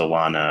it's a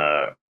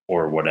Solana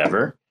or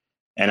whatever.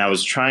 And I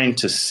was trying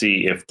to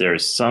see if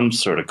there's some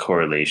sort of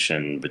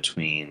correlation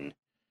between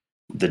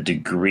the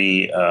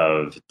degree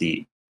of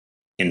the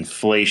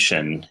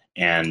inflation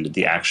and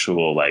the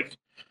actual, like,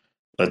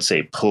 let's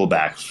say,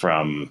 pullback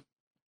from,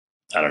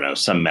 I don't know,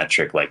 some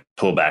metric like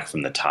pullback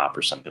from the top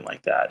or something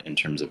like that in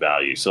terms of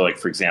value. So, like,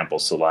 for example,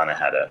 Solana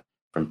had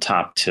from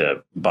top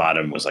to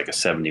bottom was like a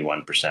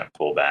 71%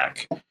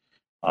 pullback.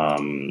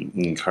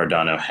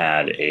 Cardano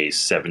had a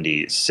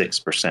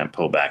 76%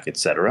 pullback,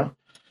 etc.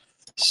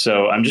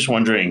 So I'm just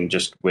wondering,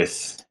 just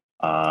with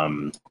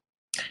inflationary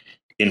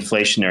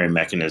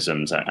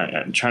mechanisms,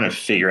 I'm trying to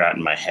figure out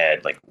in my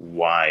head, like,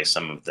 why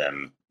some of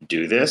them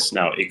do this.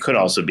 Now, it could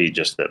also be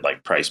just that,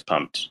 like, price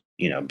pumped,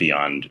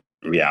 beyond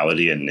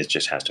reality, and it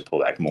just has to pull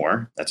back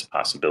more. That's a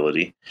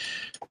possibility.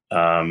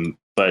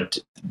 But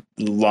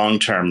long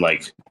term,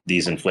 like,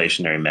 these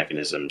inflationary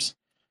mechanisms,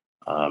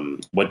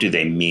 what do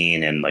they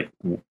mean, and, like,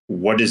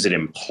 what does it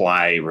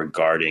imply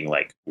regarding,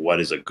 like, what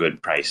is a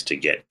good price to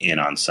get in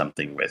on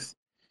something with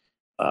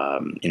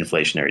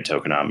inflationary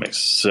tokenomics?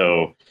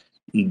 So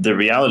the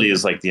reality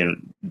is, like,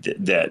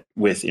 that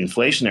with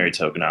inflationary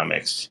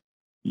tokenomics,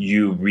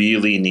 you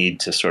really need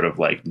to sort of,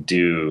 like,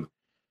 do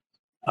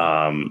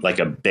like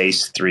a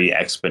base 3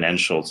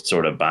 exponential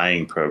sort of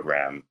buying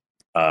program.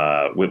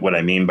 What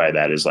I mean by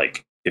that is,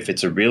 like, if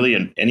it's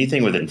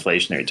anything with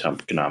inflationary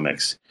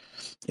tokenomics,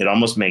 it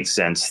almost makes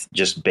sense,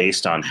 just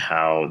based on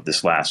how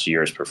this last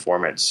year's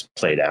performance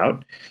played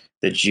out,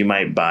 that you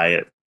might buy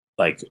it,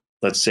 like,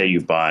 let's say you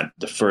bought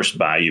the first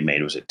buy you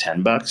made was at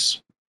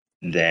 $10,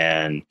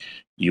 then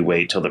you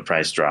wait till the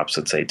price drops,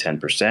 let's say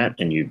 10%,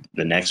 and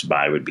the next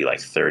buy would be like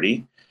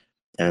 30,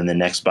 and the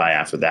next buy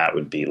after that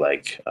would be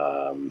like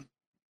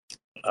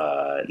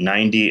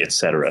 90,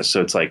 etc.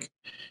 So it's like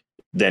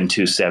then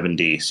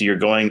 270. So you're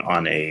going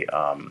on a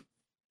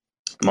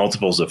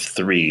multiples of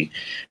 3.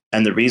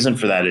 And the reason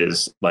for that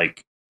is,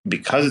 like,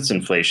 because it's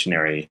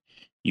inflationary,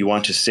 you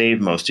want to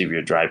save most of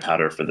your dry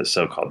powder for the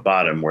so-called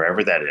bottom,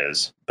 wherever that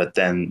is. But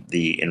then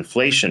the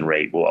inflation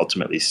rate will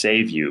ultimately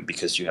save you,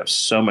 because you have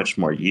so much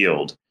more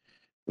yield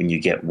when you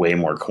get way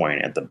more coin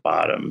at the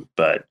bottom.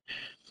 But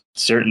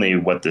certainly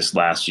what this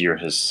last year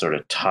has sort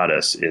of taught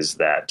us is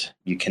that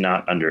you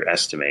cannot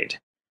underestimate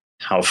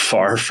how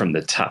far from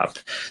the top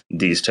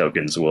these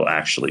tokens will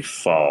actually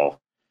fall.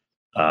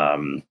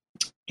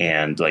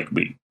 And, like,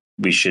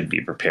 we should be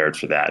prepared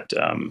for that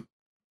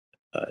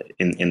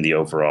in the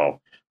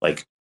overall,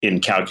 like, in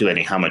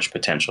calculating how much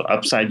potential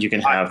upside you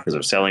can have because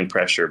of selling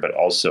pressure, but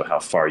also how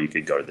far you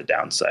could go to the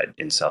downside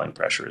in selling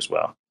pressure as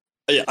well.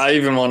 I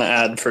even want to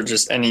add, for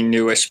just any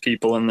newish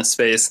people in the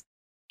space,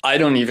 I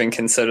don't even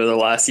consider the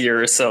last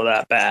year or so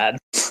that bad.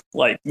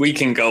 Like, we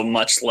can go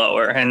much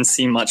lower and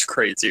see much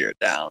crazier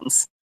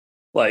downs.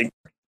 Like,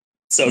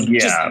 so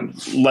yeah,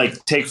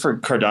 like, take for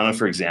Cardano,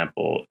 for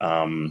example.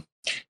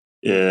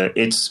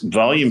 Its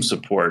volume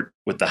support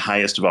with the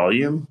highest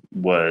volume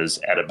was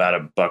at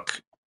about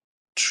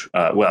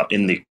 $1. Well,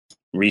 in the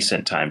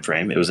recent time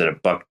frame, it was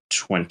at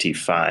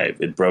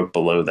 $1.25. It broke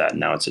below that.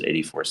 Now it's at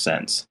 84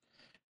 cents.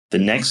 The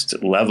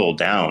next level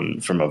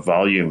down from a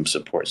volume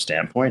support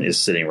standpoint is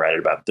sitting right at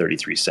about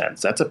 33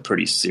 cents. That's a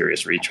pretty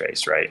serious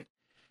retrace, right?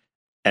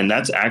 And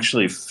that's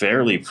actually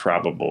fairly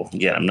probable.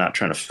 Again, I'm not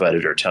trying to FUD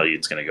it or tell you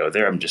it's going to go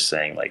there. I'm just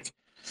saying, like,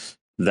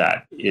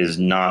 that is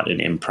not an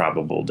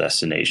improbable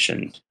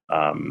destination.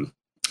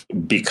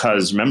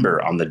 Because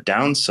remember, on the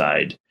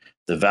downside,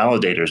 the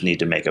validators need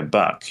to make a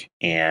buck,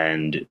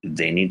 and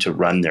they need to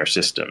run their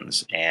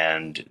systems.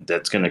 And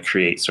that's going to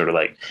create sort of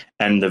like,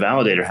 and the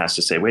validator has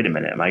to say, wait a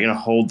minute, am I going to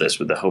hold this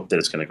with the hope that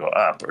it's going to go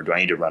up, or do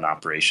I need to run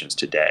operations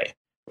today?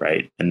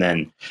 Right. And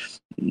then,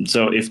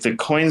 so if the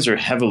coins are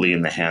heavily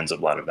in the hands of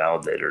a lot of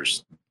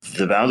validators,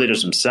 the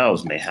validators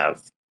themselves may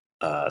have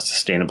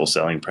sustainable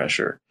selling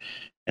pressure,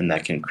 and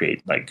that can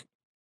create, like,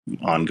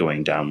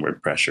 ongoing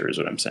downward pressure, is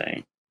what I'm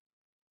saying.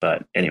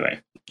 But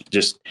anyway,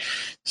 just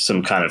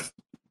some kind of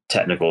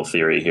technical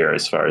theory here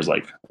as far as,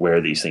 like,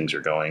 where these things are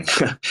going.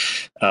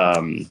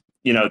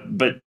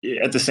 But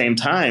at the same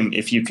time,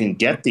 if you can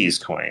get these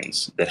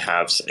coins that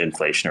have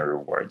inflationary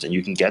rewards, and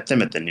you can get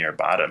them at the near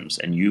bottoms,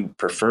 and you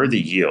prefer the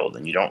yield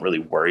and you don't really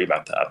worry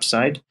about the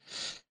upside,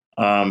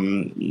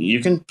 you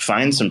can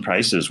find some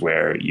prices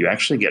where you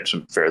actually get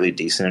some fairly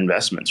decent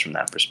investments from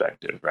that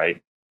perspective,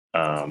 right?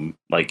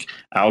 Like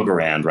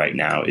Algorand right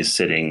now is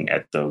sitting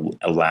at the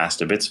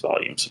last of its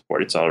volume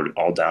support. It's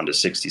all down to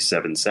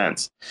 67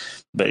 cents,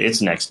 but its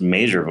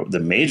the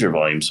major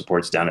volume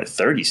support's down at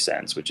 30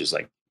 cents, which is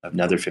like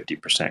another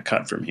 50%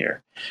 cut from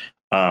here.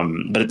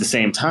 But at the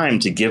same time,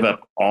 to give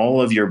up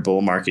all of your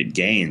bull market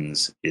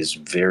gains is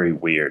very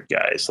weird,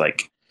 guys.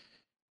 Like,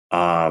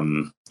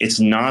 it's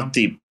not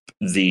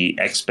the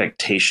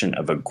expectation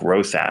of a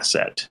growth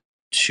asset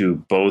to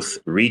both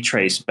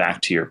retrace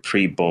back to your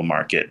pre-bull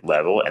market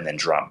level and then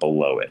drop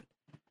below it.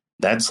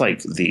 That's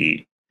like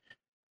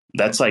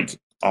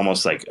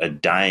almost like a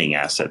dying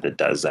asset that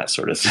does that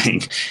sort of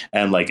thing.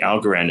 And like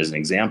Algorand as an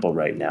example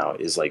right now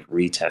is like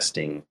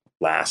retesting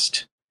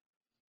last,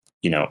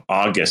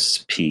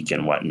 August's peak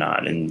and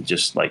whatnot. And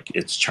just like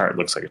its chart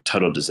looks like a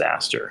total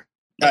disaster.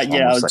 I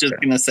was just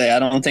going to say, I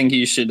don't think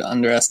you should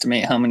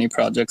underestimate how many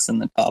projects in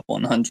the top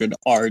 100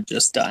 are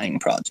just dying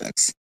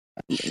projects.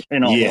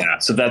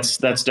 So that's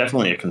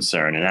definitely a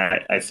concern. And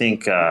I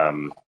think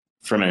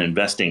from an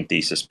investing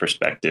thesis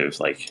perspective,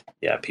 like,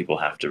 people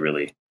have to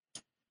really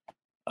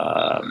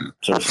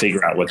sort of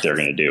figure out what they're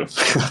going to do.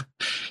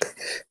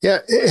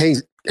 Hey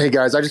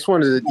guys, I just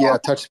wanted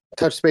to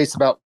touch space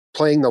about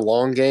playing the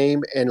long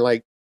game, and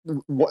like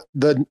what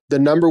the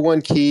number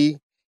one key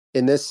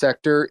in this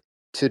sector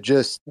to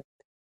just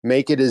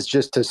make it is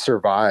just to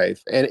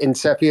survive. And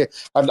Sepia,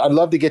 I'd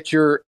love to get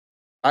your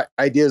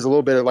ideas a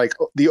little bit of like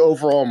the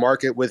overall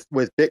market with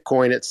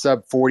Bitcoin at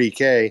sub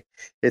 40K.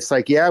 It's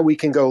like, we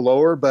can go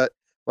lower, but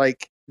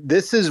like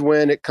this is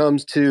when it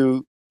comes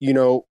to,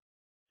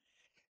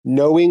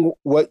 knowing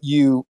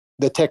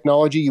the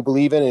technology you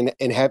believe in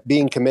and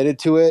being committed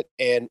to it.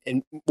 And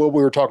what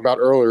we were talking about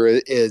earlier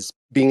is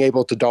being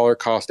able to dollar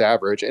cost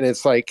average. And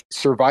it's like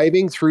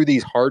surviving through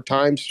these hard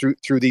times,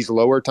 through these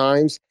lower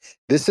times.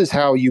 This is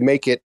how you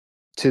make it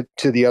to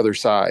the other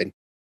side.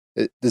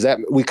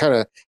 We kind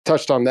of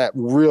touched on that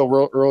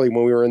real early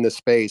when we were in this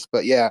space,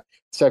 but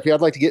Stephanie,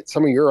 I'd like to get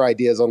some of your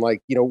ideas on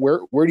like,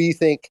 where do you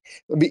think,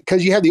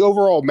 because you have the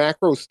overall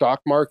macro stock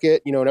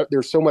market,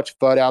 there's so much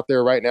FUD out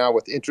there right now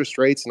with interest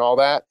rates and all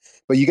that,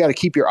 but you got to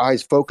keep your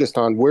eyes focused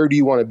on where do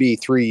you want to be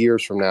 3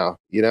 years from now,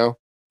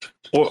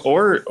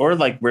 Or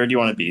like, where do you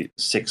want to be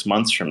 6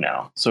 months from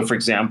now? So for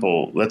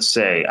example, let's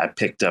say I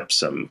picked up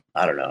some,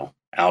 I don't know,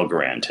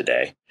 Algorand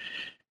today.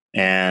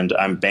 And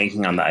I'm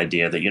banking on the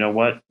idea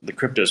that, the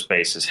crypto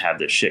space has had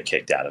this shit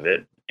kicked out of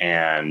it.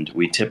 And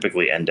we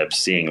typically end up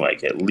seeing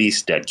like at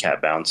least dead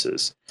cat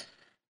bounces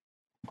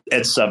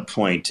at some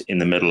point in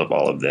the middle of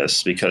all of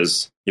this,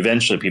 because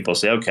eventually people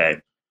say, okay,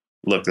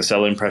 look, the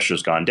selling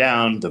pressure's gone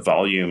down. The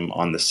volume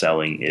on the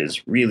selling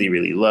is really,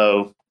 really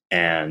low.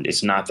 And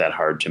it's not that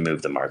hard to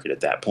move the market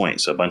at that point.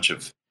 So a bunch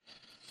of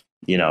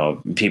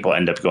people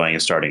end up going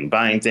and starting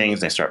buying things.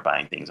 They start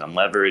buying things on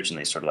leverage, and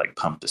they sort of like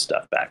pump the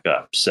stuff back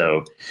up.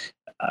 So,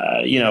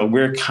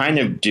 we're kind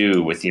of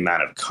due with the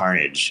amount of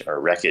carnage or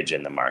wreckage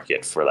in the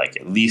market for like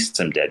at least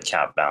some dead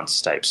cat bounce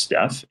type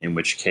stuff, in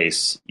which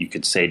case you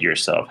could say to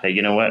yourself, hey,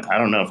 you know what? I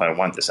don't know if I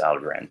want this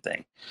Algorand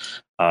thing.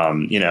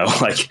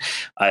 Like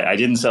I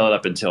didn't sell it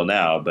up until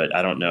now, but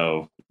I don't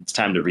know. It's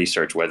time to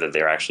research whether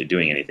they're actually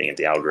doing anything at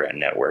the Algorand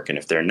network. And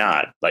if they're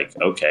not, like,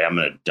 okay, I'm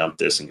going to dump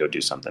this and go do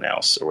something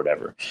else or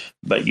whatever.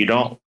 But you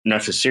don't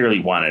necessarily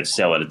want to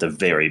sell it at the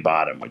very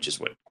bottom, which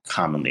is what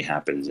commonly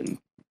happens in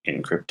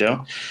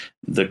crypto.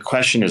 The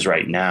question is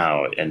right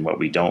now, and what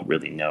we don't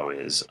really know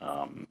is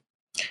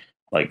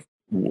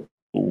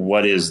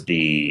what is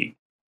the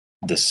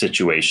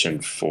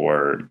situation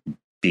for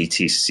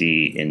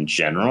BTC in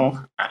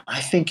general? I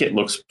think it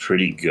looks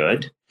pretty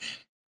good.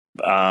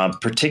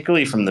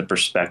 Particularly from the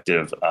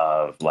perspective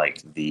of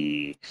like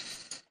it's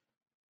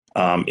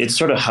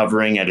sort of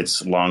hovering at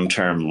its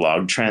long-term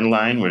log trend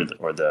line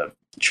or the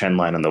trend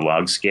line on the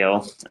log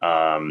scale.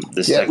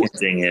 Second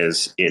thing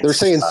is they're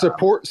saying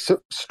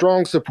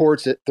strong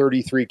supports at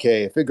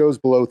 33K. If it goes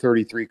below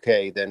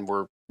 33K, then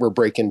we're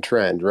breaking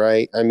trend,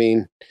 right? I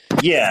mean,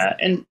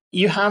 and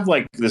you have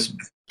like this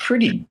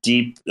pretty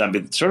deep,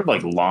 sort of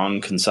like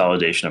long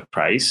consolidation of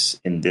price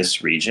in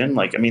this region.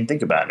 Like, I mean,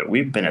 think about it.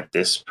 We've been at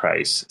this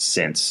price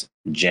since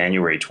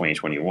January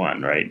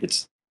 2021,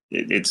 right?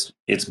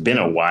 It's been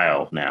a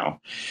while now.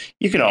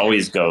 You can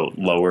always go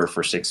lower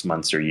for 6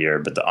 months or a year,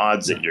 but the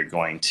odds that you're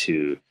going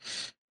to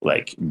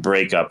like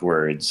break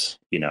upwards,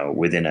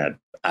 within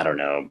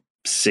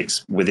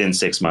within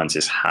 6 months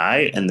is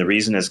high. And the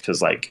reason is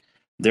because like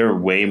there are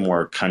way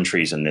more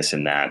countries in this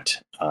and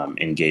that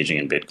engaging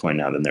in Bitcoin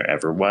now than there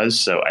ever was.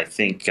 So I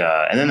think,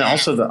 and then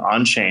also the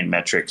on-chain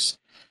metrics,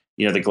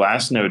 the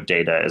Glassnode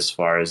data as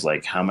far as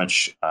like how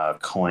much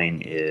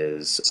coin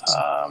is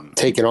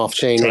taken off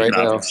chain right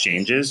now,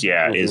 exchanges,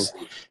 is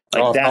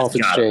like that's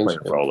got to play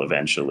a role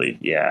eventually.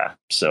 Yeah.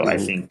 So I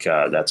think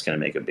that's going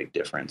to make a big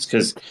difference,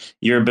 because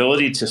your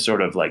ability to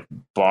sort of like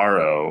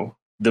borrow,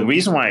 the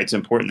reason why it's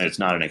important that it's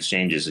not an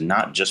exchange is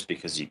not just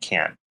because you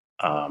can't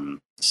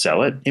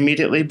sell it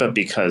immediately, but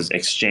because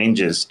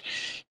exchanges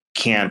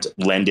can't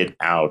lend it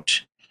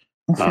out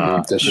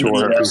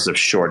the risk of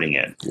shorting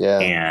it.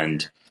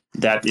 And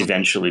that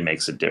eventually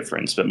makes a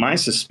difference. But my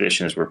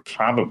suspicion is we're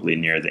probably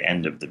near the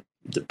end of the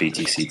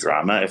BTC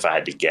drama, if I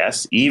had to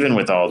guess, even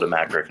with all the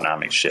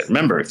macroeconomic shit.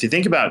 Remember, if you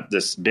think about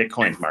this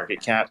Bitcoin's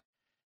market cap,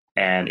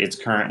 and it's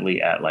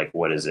currently at like,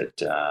 what is it?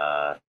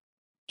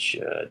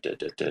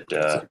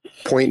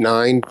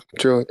 0.9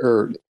 trillion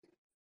or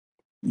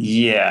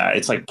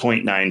it's like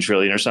 0.9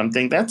 trillion or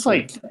something. That's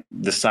like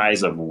the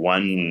size of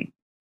one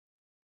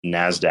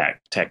NASDAQ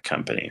tech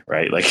company,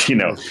 right? Like,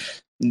 some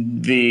of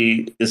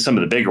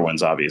the bigger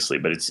ones, obviously,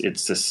 but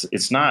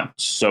it's not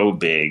so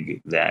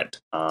big that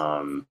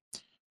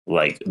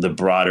like the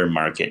broader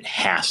market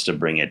has to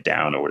bring it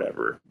down or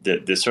whatever.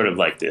 This sort of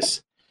like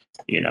this,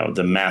 the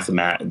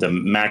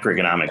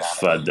macroeconomic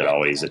FUD that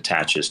always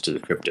attaches to the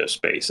crypto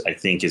space, I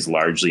think is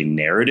largely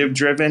narrative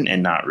driven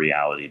and not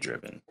reality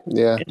driven.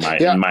 Yeah.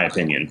 In my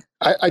opinion.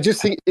 I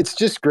just think it's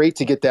just great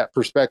to get that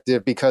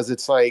perspective, because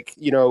it's like,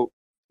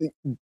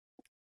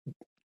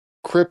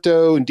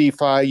 crypto and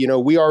DeFi,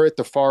 we are at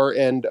the far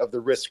end of the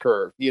risk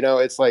curve.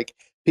 It's like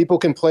people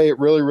can play it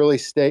really, really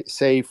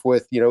safe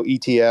with,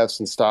 ETFs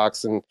and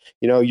stocks. And,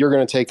 you're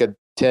going to take a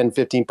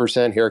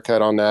 10-15%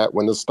 haircut on that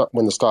when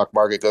the stock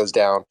market goes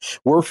down.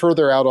 We're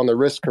further out on the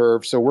risk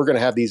curve, so we're going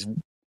to have these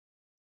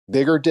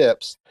bigger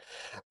dips.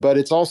 But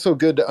it's also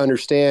good to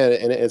understand,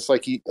 and it's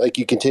like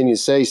you continue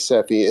to say,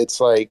 Seppi, it's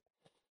like,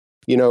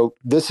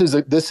 this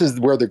is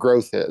where the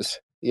growth is,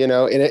 and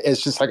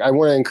it's just like, I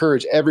want to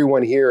encourage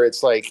everyone here.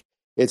 It's like,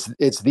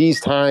 it's these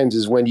times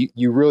is when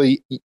you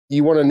really,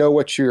 you want to know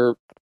what your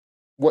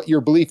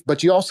belief,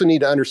 but you also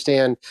need to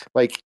understand,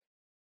 like,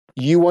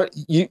 you want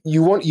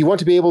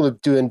to be able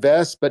to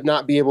invest, but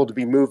not be able to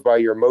be moved by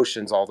your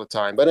emotions all the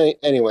time. But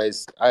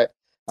anyways, I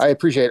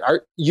appreciate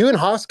it. You and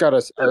Haas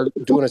are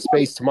doing a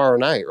space tomorrow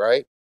night,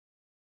 right?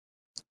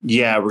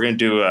 Yeah, we're going to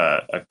do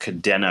a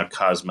Cadena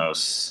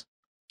Cosmos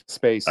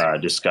space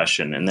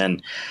discussion. And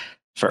then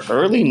for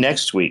early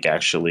next week,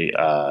 actually,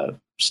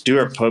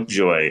 Stuart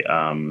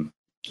Popejoy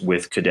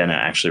with Cadena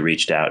actually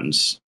reached out and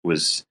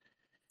was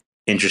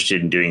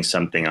interested in doing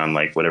something on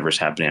like whatever's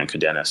happening on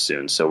Cadena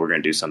soon. So we're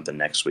going to do something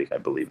next week, I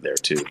believe, there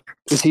too.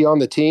 Is he on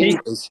the team?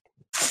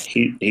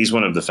 He's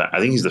one of the, I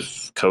think he's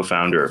the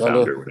co-founder or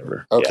founder or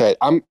whatever. Okay.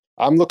 Yeah.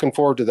 I'm looking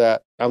forward to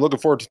that. I'm looking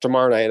forward to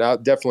tomorrow night, and I'll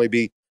definitely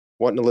be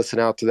wanting to listen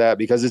out to that,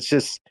 because it's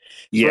just,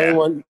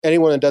 for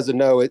anyone that doesn't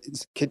know,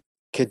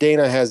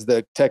 Cadena has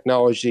the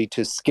technology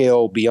to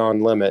scale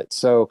beyond limit.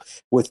 So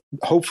with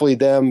hopefully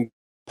them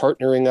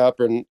partnering up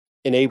and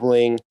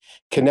enabling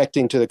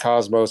connecting to the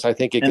Cosmos, I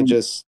think it could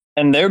just...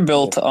 And they're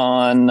built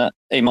on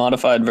a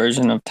modified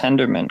version of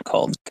Tendermint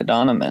called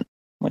Cardano Mint,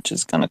 which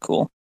is kind of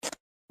cool.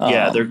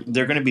 Yeah,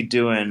 they're going to be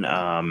doing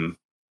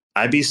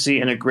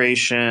IBC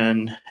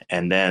integration,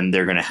 and then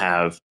they're going to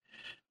have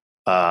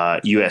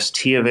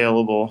UST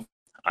available.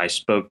 I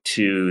spoke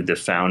to the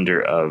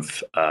founder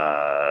of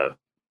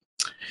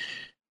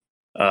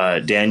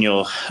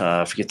Daniel,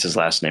 forgets his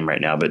last name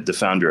right now, but the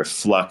founder of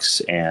Flux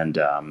and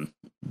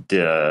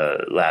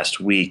the last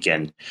week,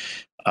 and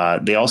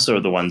they also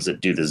are the ones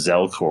that do the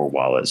Zelcore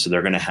wallet. So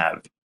they're going to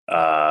have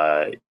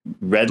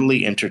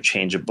readily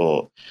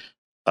interchangeable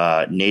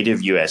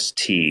native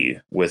UST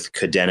with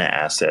Cadena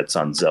assets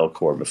on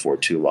Zelcore before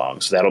too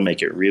long. So that'll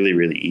make it really,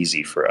 really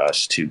easy for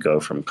us to go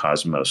from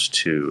Cosmos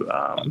to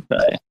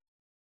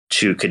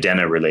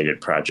Cadena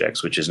related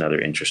projects, which is another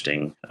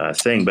interesting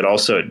thing. But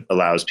also it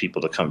allows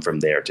people to come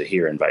from there to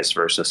here and vice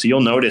versa. So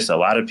you'll notice a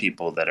lot of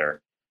people that are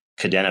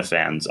Cadena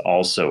fans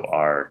also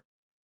are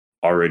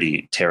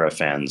already Terra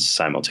fans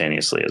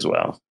simultaneously as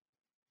well,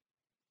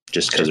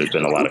 just because there's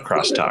been a lot of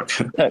crosstalk.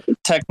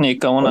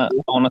 Technique, I wanna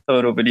throw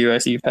it over to you. I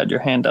see you've had your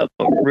hand up,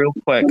 but real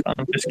quick,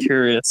 I'm just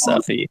curious,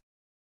 Seppi,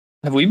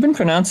 have we been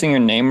pronouncing your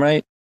name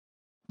right?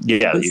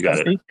 Yeah, you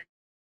got it.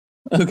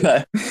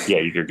 Okay. Yeah,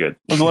 you're good.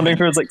 I was wondering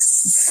if it was like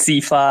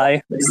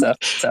Cephi,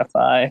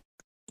 Cephi.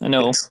 I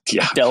know,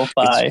 yeah.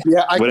 Delphi.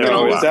 Yeah, I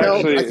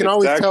can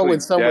always tell when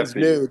someone's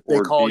new. They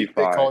call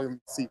him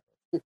Cephi.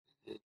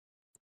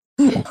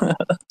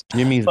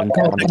 Jimmy's been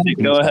calling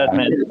it. Go ahead,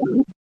 man.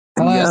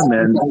 Yeah,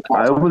 man.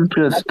 I was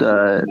just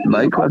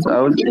likewise. I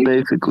was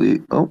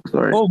basically. Oh,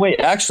 sorry. Oh, wait.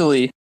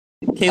 Actually,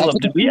 Caleb,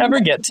 did we ever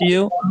get to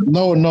you?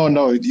 No.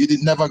 You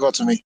never got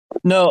to me.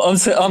 No,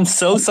 I'm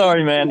so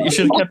sorry, man. You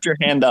should have kept your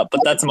hand up, but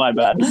that's my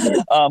bad.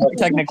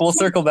 Technic, we'll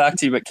circle back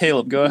to you, but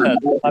Caleb, go ahead.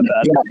 My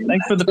bad.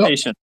 Thanks for the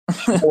patience.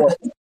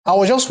 I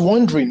was just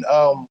wondering,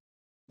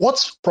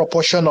 what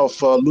proportion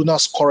of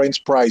Luna's current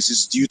price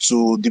is due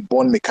to the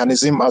bond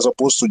mechanism as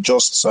opposed to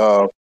just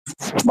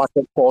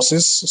market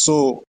forces?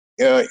 So,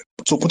 to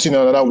put it in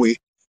another way,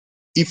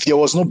 if there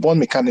was no bond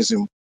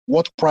mechanism,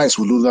 what price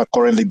would Luna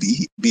currently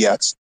be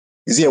at?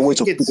 Is there a way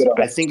to figure it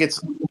out? I think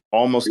it's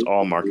almost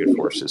all market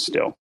forces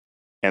still.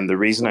 And the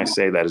reason I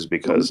say that is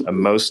because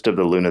most of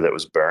the Luna that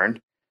was burned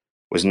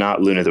was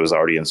not Luna that was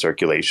already in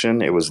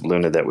circulation. It was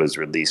Luna that was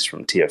released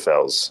from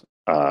TFL's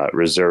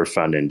reserve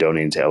fund and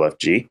donated to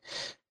LFG.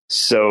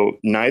 So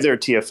neither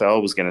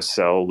TFL was going to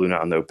sell Luna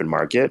on the open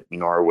market,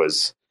 nor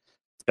was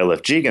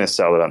LFG going to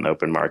sell it on the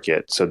open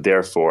market. So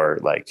therefore,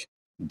 like,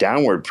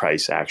 downward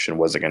price action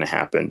wasn't going to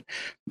happen.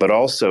 But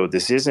also,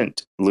 this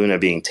isn't Luna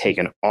being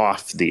taken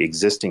off the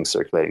existing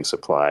circulating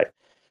supply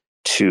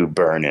to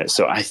burn it.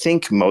 So I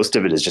think most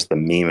of it is just the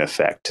meme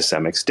effect to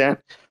some extent.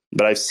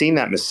 But I've seen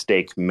that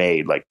mistake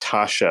made, like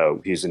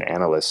Tasha, who's an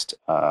analyst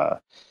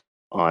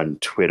on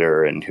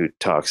Twitter and who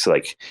talks,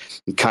 like,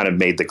 kind of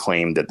made the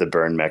claim that the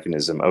burn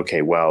mechanism,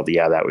 okay, well,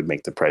 yeah, that would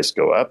make the price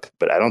go up.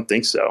 But I don't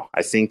think so.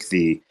 I think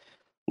the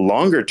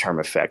longer term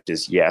effect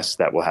is, yes,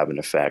 that will have an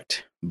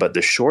effect. But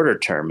the shorter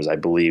term is, I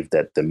believe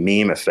that the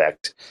meme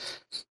effect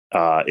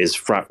is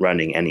front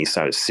running any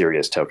sort of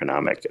serious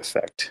tokenomic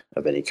effect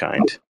of any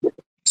kind.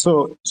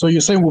 So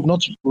you're saying we've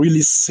not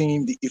really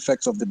seen the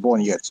effects of the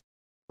bond yet?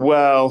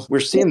 Well,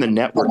 we're seeing the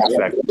network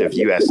effect of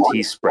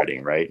UST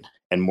spreading, right?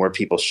 And more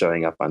people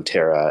showing up on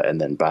Terra and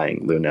then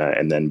buying Luna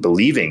and then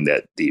believing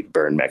that the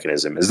burn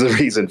mechanism is the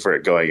reason for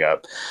it going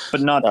up.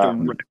 But not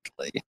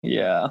directly.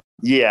 Yeah.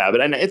 Yeah,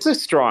 but it's a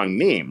strong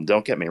meme.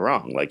 Don't get me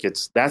wrong. Like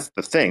that's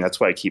the thing. That's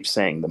why I keep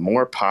saying the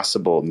more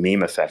possible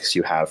meme effects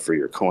you have for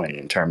your coin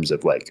in terms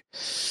of like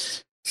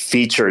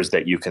features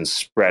that you can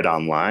spread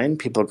online,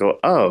 people go,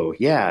 oh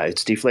yeah,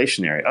 it's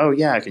deflationary. Oh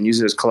yeah, I can use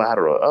it as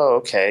collateral. Oh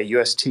okay,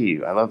 UST,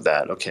 I love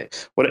that. Okay,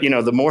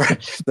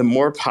 the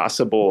more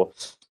possible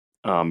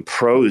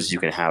pros you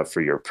can have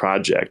for your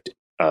project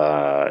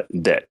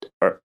that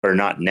are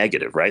not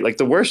negative, right? Like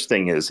the worst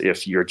thing is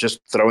if you're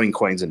just throwing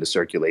coins into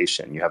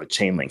circulation, you have a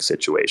chain link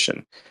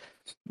situation,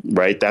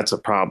 right? That's a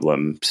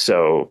problem.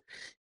 So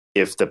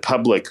if the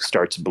public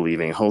starts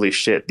believing, holy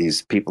shit,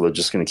 these people are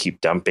just going to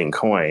keep dumping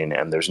coin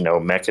and there's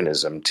no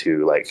mechanism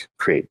to like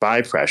create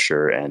buy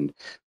pressure and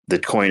the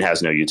coin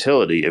has no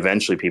utility,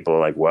 eventually people are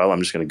like, well,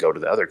 I'm just going to go to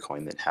the other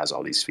coin that has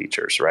all these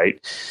features, right?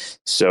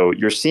 So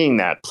you're seeing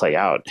that play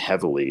out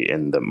heavily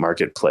in the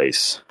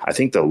marketplace. I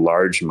think the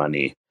large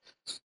money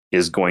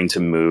is going to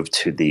move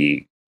to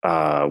the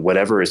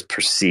whatever is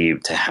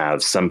perceived to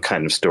have some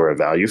kind of store of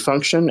value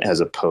function as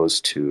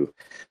opposed to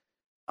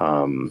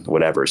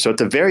whatever. So at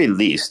the very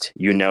least,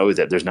 you know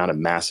that there's not a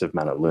massive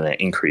amount of Luna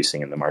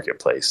increasing in the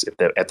marketplace.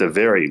 At the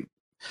very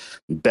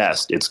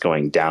best, it's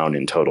going down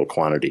in total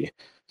quantity.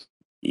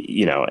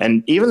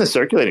 And even the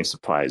circulating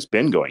supply has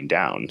been going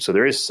down. So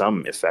there is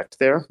some effect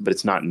there, but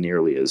it's not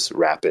nearly as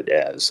rapid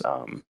as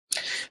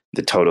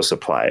the total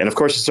supply. And of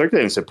course, the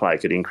circulating supply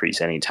could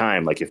increase any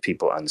time, like if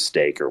people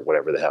unstake or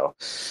whatever the hell.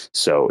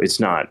 So it's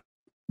not.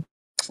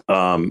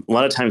 A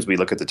lot of times we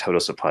look at the total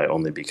supply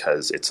only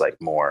because it's like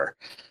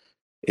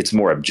it's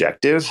more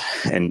objective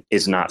and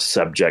is not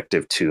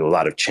subjective to a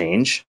lot of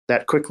change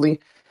that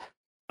quickly.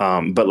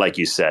 But like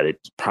you said, it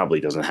probably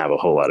doesn't have a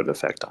whole lot of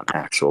effect on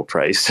actual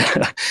price.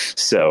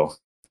 So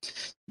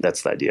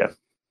that's the idea.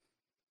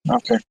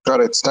 Okay, got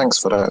it. Thanks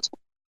for that.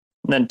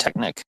 And then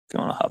Technic, if you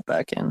want to hop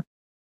back in.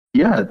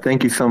 Yeah,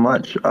 thank you so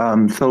much.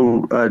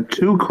 So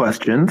two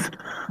questions.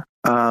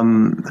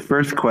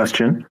 First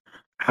question,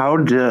 how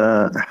did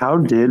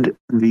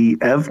the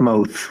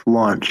Evmos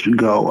launch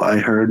go? I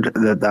heard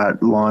that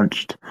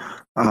launched,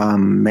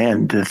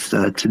 just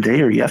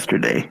today or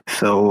yesterday.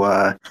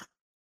 So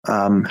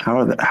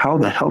how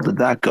the hell did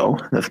that go?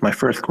 That's my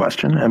first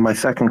question. And my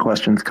second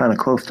question is kind of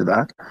close to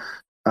that.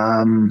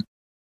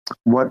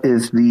 What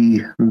is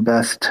the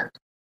best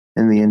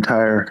in the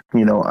entire,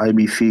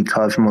 IBC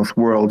Cosmos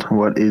world?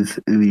 What is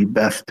the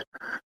best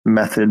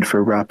method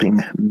for wrapping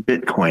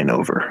Bitcoin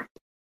over?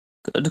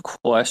 Good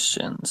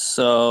question.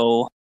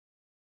 So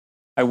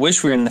I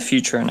wish we were in the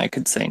future and I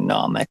could say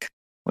Nomic.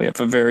 We have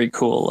a very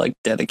cool,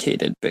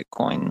 dedicated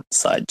Bitcoin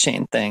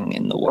sidechain thing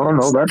in the works. Oh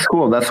no, that's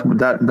cool.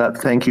 That.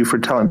 Thank you for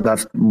telling.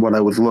 That's what I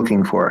was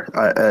looking for.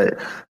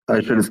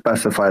 I should have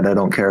specified. I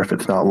don't care if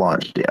it's not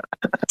launched yet.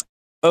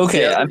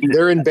 Okay, yeah,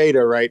 they're in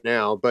beta right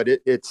now, but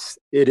it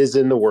is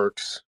in the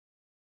works.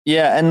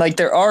 Yeah, and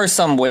there are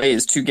some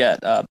ways to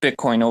get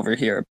Bitcoin over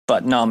here,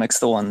 but Nomic's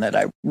the one that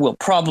I will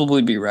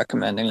probably be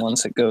recommending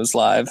once it goes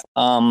live.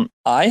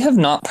 I have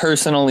not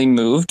personally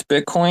moved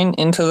Bitcoin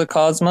into the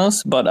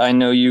Cosmos, but I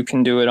know you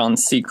can do it on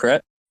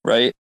Secret,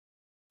 right?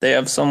 They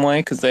have some way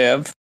because they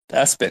have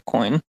S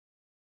Bitcoin.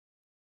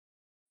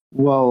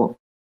 Well,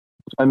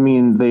 I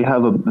mean, they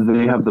have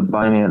the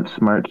Binance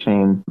Smart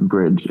Chain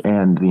bridge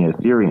and the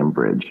Ethereum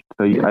bridge.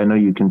 So I know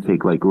you can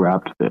take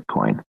wrapped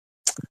Bitcoin.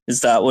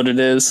 Is that what it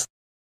is?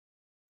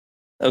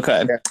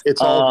 Okay. Yeah,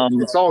 it's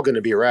all going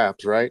to be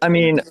wrapped, right? I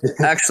mean,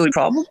 actually,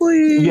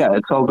 probably. Yeah,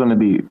 it's all going to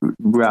be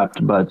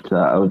wrapped, but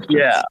I was just...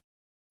 Yeah.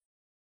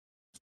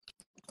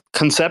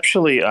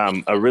 Conceptually,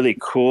 a really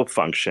cool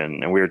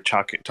function, and we were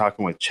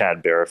talking with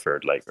Chad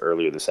Barraford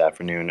earlier this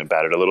afternoon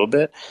about it a little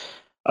bit.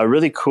 A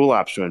really cool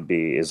option would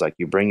be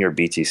you bring your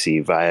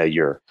BTC via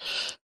your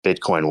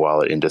Bitcoin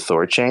wallet into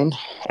Thorchain,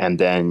 and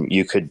then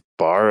you could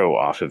borrow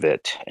off of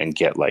it and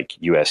get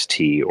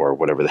UST or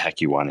whatever the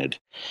heck you wanted.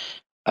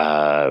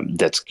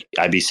 That's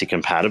IBC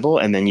compatible,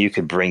 and then you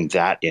could bring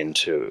that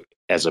into,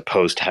 as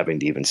opposed to having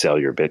to even sell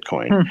your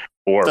Bitcoin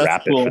or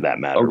wrap it for that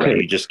matter. Okay.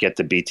 Right? You just get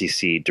the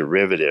BTC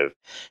derivative,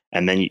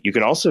 and then you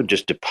can also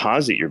just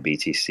deposit your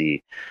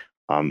BTC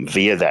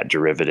via that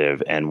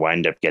derivative and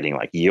wind up getting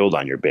yield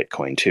on your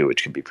Bitcoin too,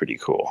 which could be pretty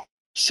cool.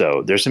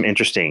 So there's some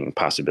interesting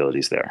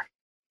possibilities there.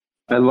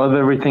 I love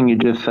everything you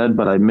just said,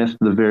 but I missed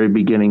the very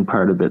beginning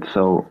part of it.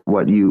 So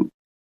what you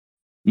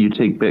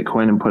take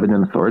Bitcoin and put it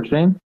in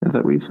Thorchain? Is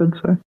that what you said,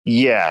 sir?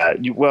 Yeah.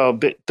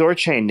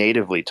 Thorchain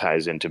natively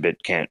ties into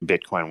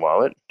Bitcoin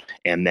wallet,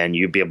 and then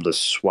you'd be able to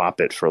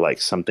swap it for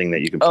something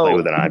that you can play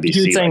with an IBC.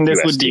 You're saying this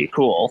UST would be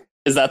cool.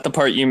 Is that the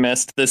part you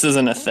missed? This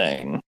isn't a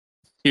thing.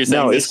 You're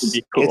saying No, this would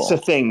be cool. it's a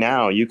thing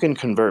now. You can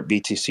convert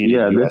BTC to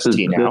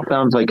USD now. This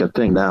sounds like a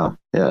thing now.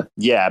 Yeah.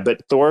 Yeah,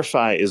 but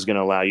ThorFi is going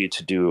to allow you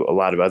to do a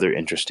lot of other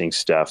interesting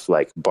stuff,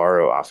 like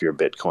borrow off your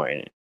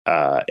Bitcoin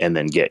and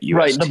then get USD.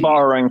 Right, the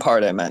borrowing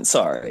part I meant.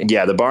 Sorry.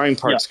 Yeah, the borrowing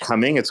part's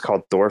coming. It's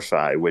called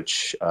ThorFi,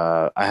 which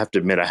I have to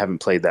admit I haven't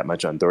played that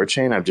much on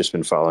ThorChain. I've just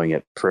been following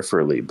it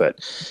peripherally, but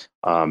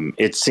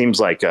it seems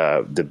like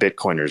the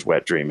Bitcoiner's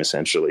wet dream,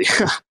 essentially,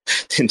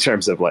 in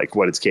terms of like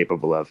what it's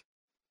capable of.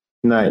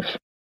 Nice.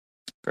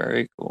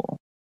 Very cool.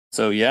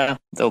 So yeah,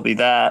 there'll be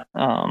that.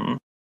 And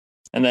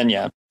then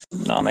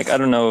Nomic, I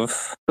don't know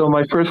if. So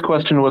my first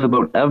question was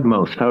about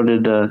Evmos. How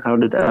did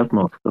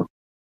Evmos go?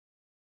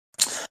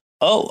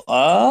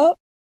 Oh,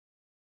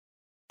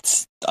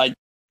 I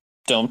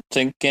don't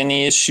think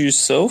any issues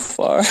so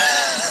far.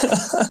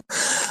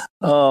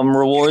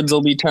 Rewards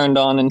will be turned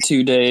on in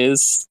 2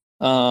 days.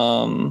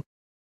 Have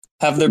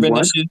there been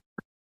issues?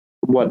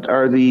 What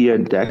are the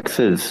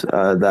dexes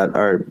that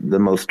are the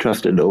most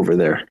trusted over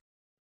there?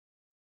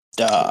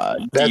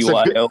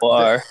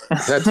 DYOR.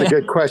 That's a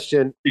good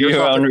question.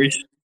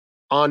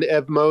 On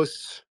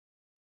Evmos,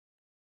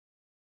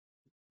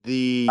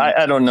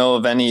 I don't know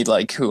of any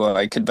like who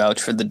I could vouch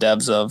for the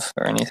devs of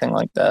or anything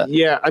like that.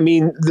 Yeah, I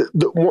mean,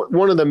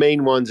 one of the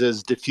main ones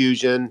is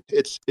Diffusion.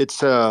 It's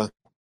a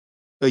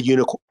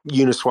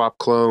Uniswap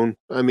clone.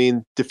 I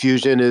mean,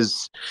 Diffusion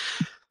is.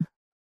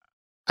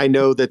 I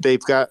know that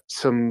they've got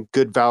some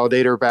good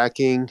validator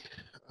backing,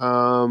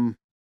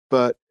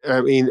 but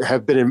I mean,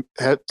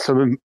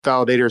 some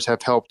validators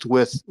have helped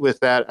with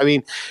that. I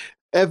mean,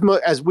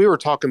 Evmos, as we were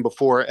talking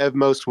before,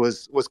 Evmos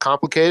was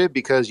complicated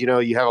because you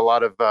have a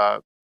lot of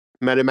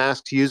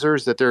MetaMask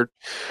users that they're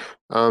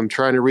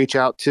trying to reach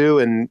out to,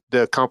 and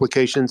the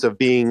complications of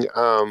being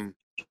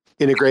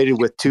integrated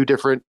with two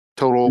different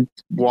total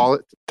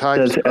wallet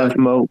types. Does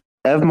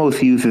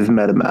Evmos uses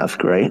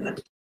MetaMask, right?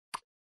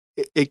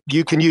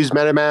 You can use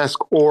MetaMask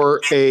or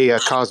a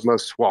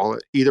Cosmos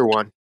wallet, either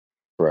one.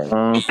 Right.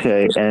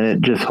 Okay, and it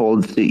just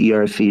holds the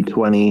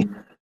ERC20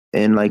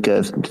 in like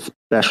a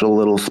special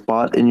little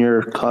spot in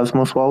your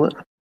Cosmos wallet?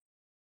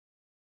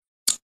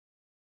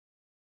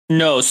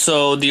 No,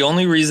 so the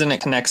only reason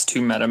it connects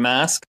to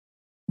MetaMask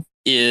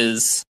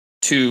is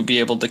to be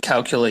able to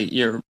calculate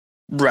your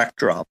rec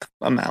drop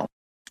amount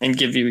and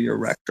give you your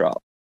rec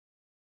drop.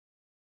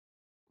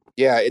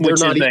 Yeah, they're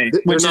not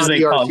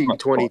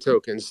ERC20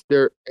 tokens.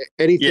 They're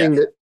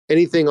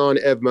anything on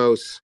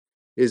Evmos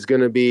is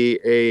going to be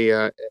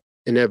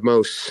an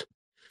Evmos.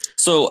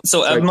 So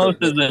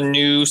Evmos is a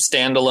new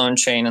standalone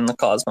chain in the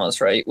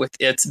Cosmos, right? With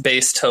its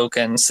base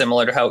token,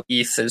 similar to how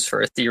ETH is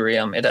for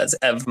Ethereum, it has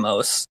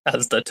Evmos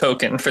as the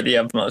token for the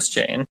Evmos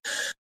chain.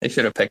 They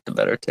should have picked a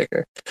better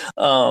ticker.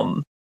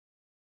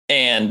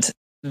 And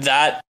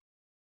that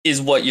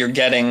is what you're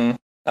getting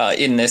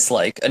in this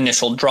like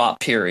initial drop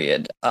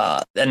period.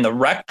 And the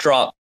rec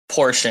drop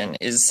portion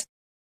is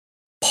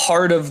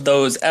part of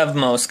those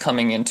Evmos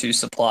coming into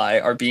supply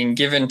are being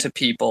given to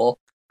people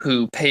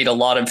who paid a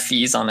lot of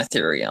fees on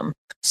Ethereum.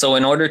 So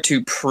in order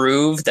to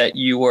prove that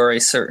you were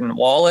a certain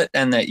wallet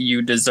and that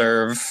you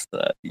deserve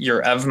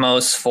your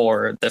Evmos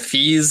for the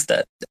fees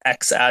that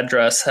X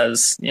address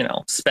has,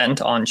 spent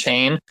on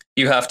chain,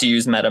 you have to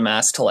use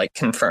MetaMask to like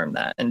confirm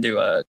that and do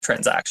a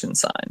transaction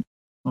sign.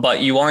 But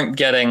you aren't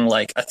getting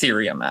like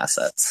Ethereum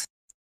assets.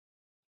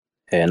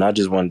 And I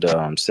just wanted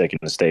to second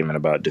the statement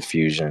about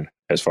diffusion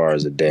as far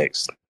as the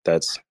DEX.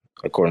 That's,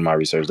 according to my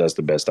research, that's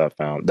the best I've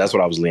found. That's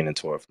what I was leaning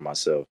toward for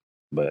myself.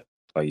 But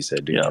like you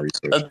said, do your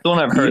research. That's the one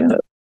I've heard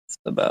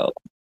about.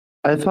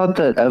 I thought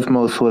that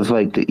Evmos was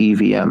like the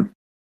EVM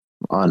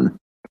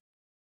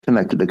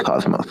connected to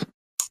Cosmos.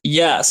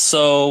 Yeah,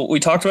 so we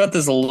talked about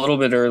this a little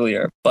bit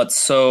earlier, but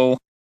so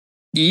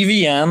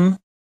EVM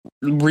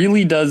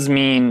really does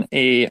mean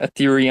a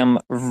Ethereum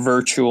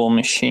virtual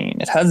machine.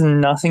 It has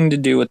nothing to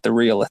do with the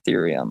real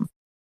Ethereum.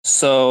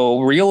 So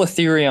real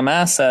Ethereum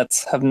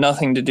assets have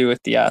nothing to do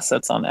with the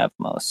assets on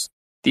Evmos.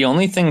 The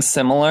only thing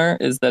similar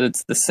is that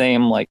it's the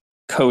same like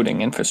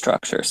coding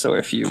infrastructure. So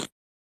if you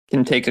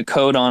can take a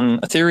code on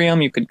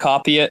Ethereum, you could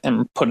copy it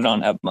and put it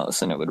on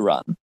Evmos and it would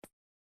run.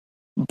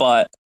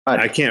 But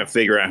I can't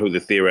figure out who the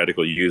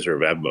theoretical user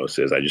of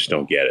Evmos is. I just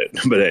don't get it.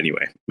 But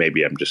anyway,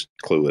 maybe I'm just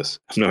clueless.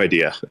 I have no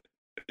idea.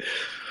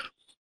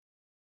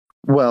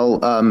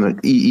 Well, I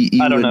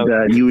don't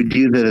know. You would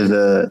use it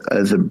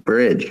as a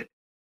bridge,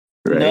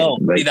 right? No,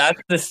 see,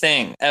 that's the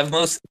thing.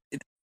 Evmos,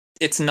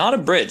 it's not a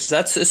bridge.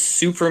 That's a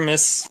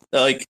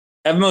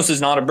Evmos is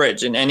not a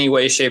bridge in any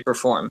way, shape, or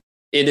form.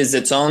 It is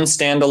its own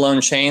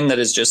standalone chain that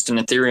is just an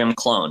Ethereum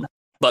clone,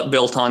 but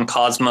built on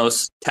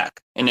Cosmos tech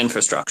and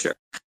infrastructure.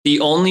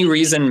 The only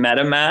reason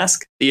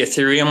MetaMask, the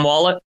Ethereum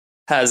wallet,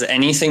 has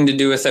anything to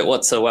do with it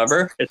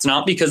whatsoever, it's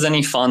not because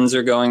any funds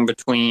are going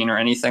between or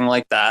anything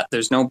like that.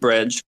 There's no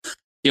bridge.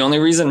 The only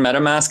reason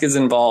MetaMask is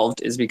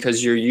involved is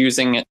because you're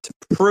using it to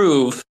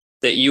prove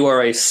that you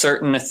are a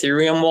certain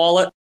Ethereum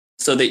wallet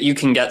so that you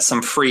can get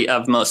some free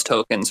Evmos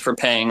tokens for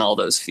paying all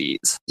those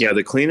fees. Yeah,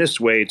 the cleanest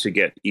way to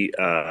get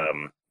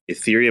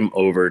Ethereum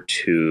over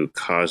to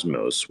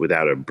Cosmos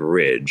without a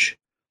bridge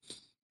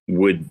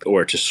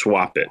or to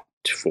swap it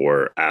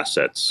for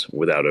assets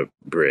without a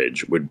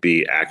bridge would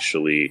be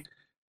actually,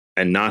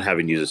 and not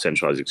having to use a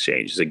centralized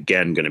exchange, is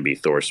again going to be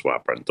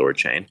ThorSwap on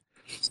ThorChain.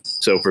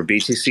 So for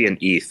BTC and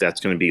ETH,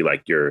 that's going to be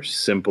like your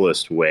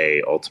simplest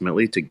way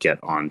ultimately to get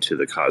onto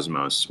the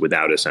Cosmos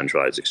without a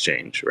centralized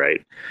exchange,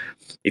 right?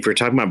 If you're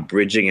talking about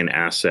bridging an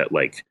asset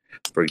like,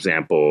 for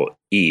example,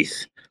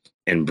 ETH,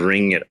 and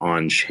bring it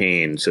on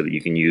chain so that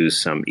you can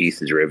use some ETH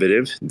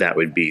derivative, that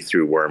would be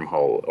through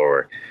Wormhole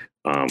or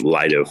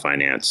Lido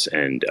Finance,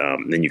 and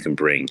then you can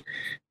bring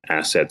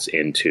assets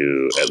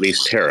into at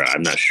least Terra.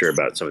 I'm not sure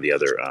about some of the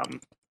other.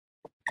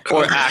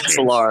 Or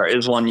Axelar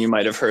is one you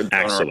might have heard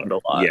thrown around a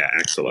lot. Yeah,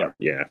 Axelar.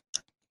 Yeah,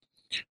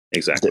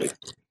 exactly.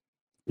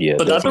 Yeah,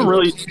 but that's a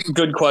really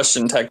good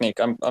question, Technique.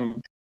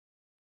 I'm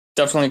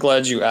definitely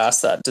glad you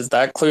asked that. Does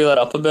that clear that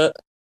up a bit?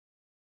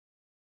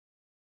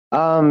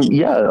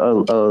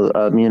 Yeah,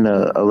 I mean,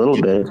 a little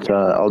bit.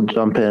 I'll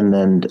jump in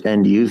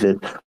and use it.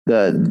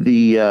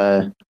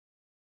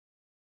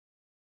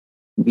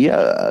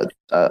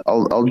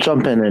 I'll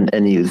jump in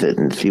and use it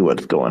and see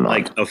what's going on.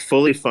 Like a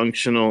fully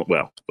functional,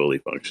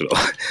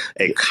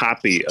 a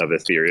copy of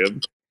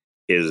Ethereum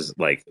is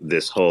like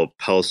this whole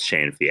Pulse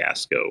chain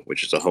fiasco,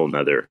 which is a whole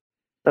nother.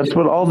 That's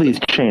what all these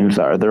chains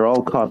are. They're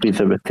all copies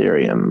of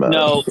Ethereum.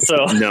 No.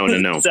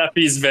 No.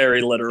 Zephy's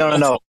very literal.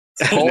 No.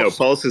 No,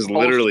 Pulse is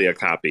literally a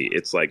copy.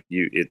 It's like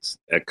it's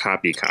a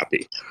copy.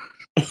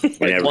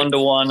 Like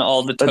 1-to-1,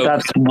 all the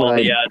tokens, all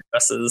the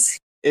addresses.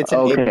 It's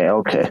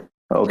okay.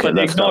 But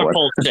ignore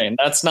Pulse chain.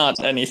 That's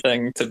not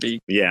anything to be.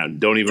 Yeah,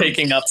 don't even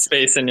taking up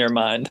space in your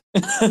mind.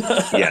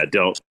 Yeah,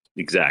 don't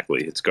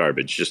exactly. It's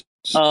garbage. Just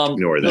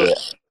ignore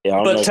that.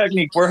 Yeah, but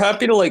Technique, we're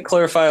happy to like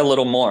clarify a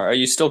little more. Are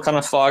you still kind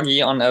of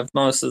foggy on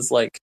Evmos as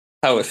like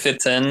how it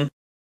fits in?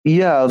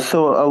 Yeah,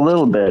 so a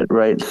little bit,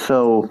 right?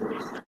 So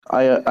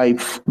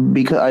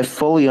because I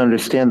fully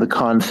understand the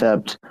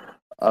concept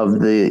of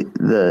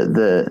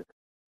the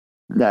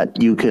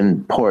that you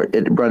can port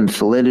it runs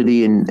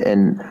Solidity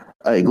and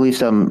at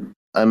least I'm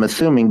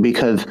assuming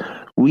because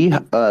we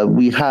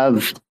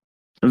have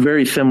a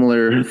very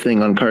similar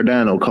thing on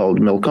Cardano called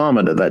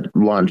Milkomeda that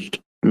launched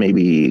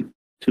maybe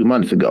 2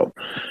 months ago,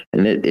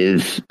 and it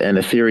is an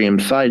Ethereum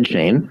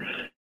sidechain,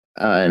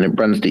 and it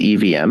runs the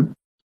EVM,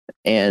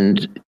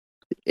 and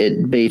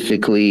it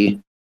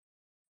basically,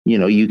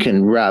 you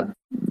can wrap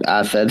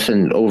assets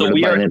and over to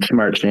Binance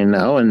Smart Chain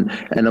now, and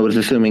I was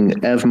assuming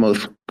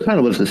Evmos kind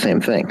of was the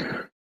same thing.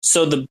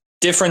 So the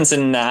difference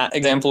in that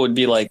example would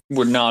be like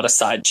we're not a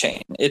side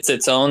chain; it's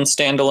its own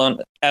standalone.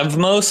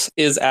 Evmos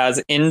is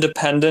as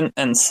independent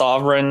and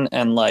sovereign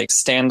and like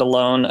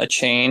standalone a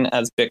chain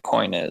as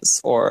Bitcoin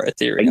is or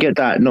Ethereum. I get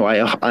that. No, I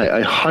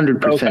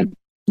 100%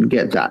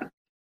 get that.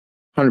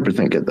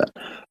 100% get that.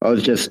 I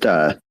was just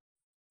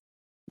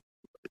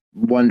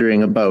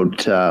wondering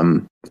about.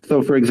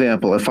 So, for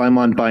example, if I'm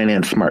on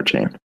Binance Smart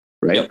Chain,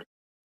 right? Yep.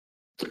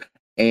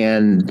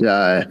 And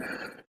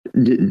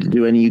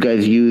do any of you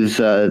guys use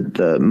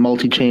the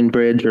multi-chain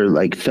bridge or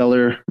like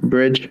Stellar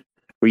bridge,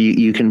 where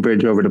you can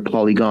bridge over to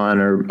Polygon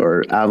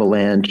or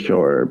Avalanche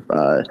or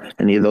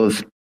any of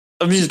those?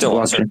 I've used it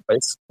once or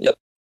twice. Yep.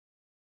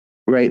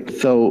 Right.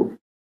 So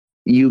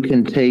you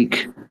can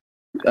take.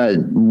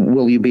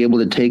 Will you be able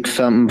to take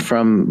some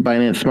from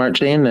Binance Smart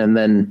Chain and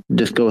then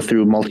just go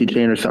through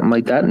multi-chain or something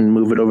like that and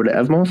move it over to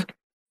Evmos?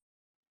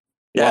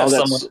 Yeah,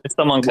 if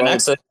someone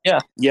connects it, yeah.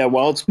 Yeah,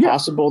 while it's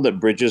possible that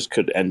bridges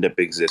could end up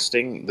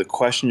existing, the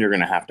question you're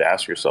going to have to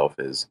ask yourself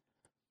is,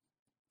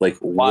 like,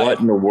 what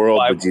in the world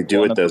would you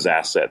do with those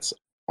assets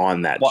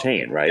on that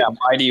chain, right? Yeah,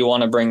 why do you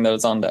want to bring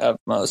those onto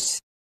Evmos?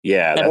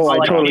 Yeah,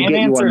 I totally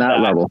get you on that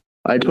level.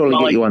 I totally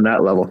get you on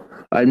that level.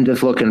 I'm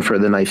just looking for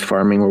the nice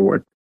farming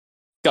reward.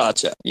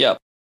 Gotcha. Yep.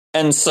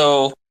 And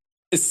so,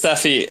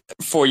 Steffi,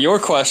 for your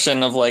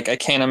question of like, I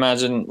can't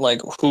imagine like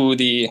who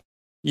the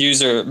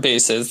user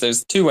base is,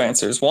 there's two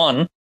answers.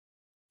 One,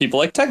 people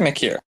like Technic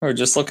here who are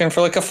just looking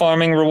for like a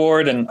farming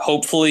reward and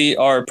hopefully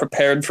are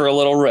prepared for a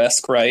little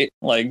risk, right?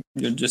 Like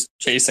you're just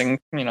chasing,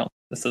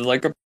 this is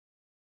like a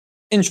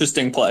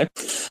interesting play.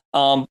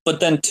 But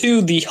then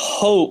two, the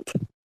hope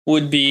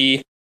would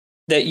be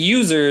that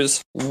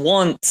users,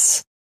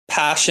 once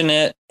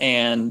passionate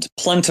and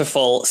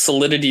plentiful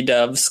Solidity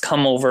devs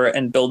come over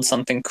and build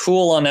something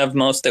cool on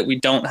Evmos that we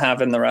don't have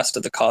in the rest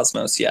of the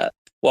Cosmos yet,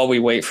 while we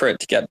wait for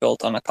it to get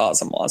built on a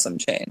Cosmwasm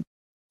chain.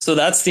 So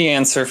that's the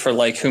answer for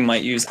like who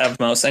might use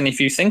Evmos. And if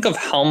you think of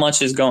how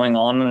much is going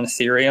on in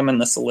Ethereum and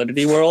the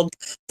Solidity world,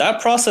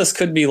 that process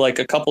could be like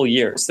a couple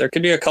years. There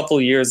could be a couple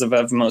years of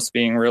Evmos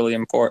being really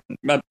important,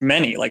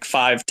 many, like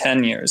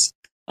 5-10 years,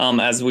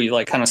 as we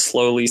like kind of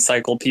slowly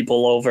cycle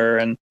people over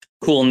and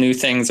cool new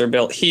things are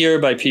built here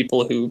by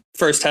people who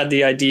first had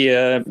the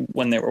idea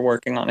when they were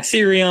working on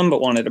Ethereum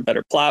but wanted a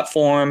better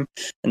platform.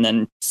 And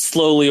then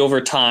slowly over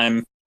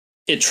time,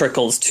 it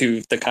trickles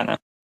to the kind of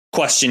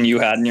question you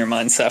had in your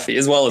mind, Sefi,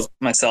 as well as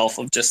myself,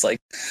 of just like,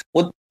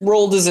 what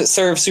role does it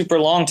serve super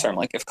long term?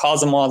 Like if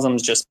Cosmwasm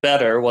is just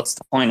better, what's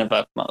the point of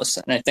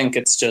Evmos? And I think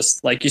it's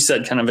just, like you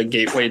said, kind of a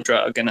gateway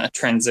drug and a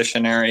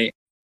transitionary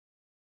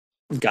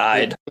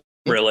guide.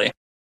 really.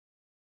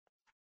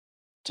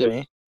 To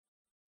me.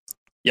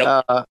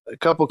 Yep. A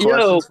couple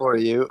questions for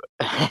you.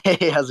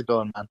 Hey, how's it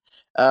going, man?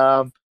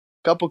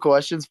 Couple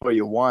questions for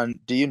you. One,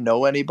 do you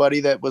know anybody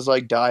that was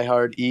like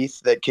diehard ETH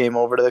that came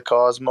over to the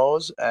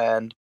Cosmos?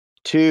 And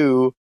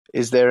two,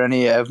 is there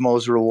any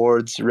Evmos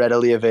rewards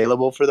readily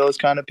available for those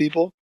kind of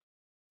people?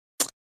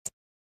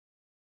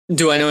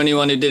 Do I know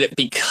anyone who did it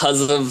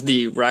because of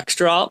the Rex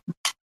drop?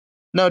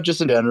 No,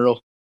 just in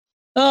general.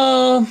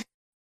 No,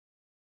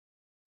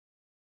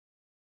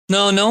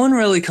 no one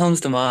really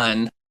comes to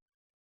mind.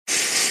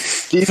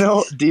 Do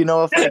you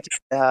know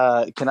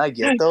if can I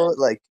get though?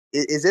 Like,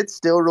 is it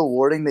still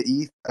rewarding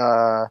the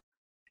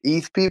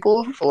ETH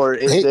people, or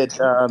is it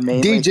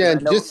mainly?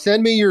 DGen, just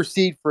send me your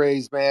seed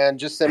phrase, man.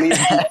 Just send me your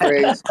seed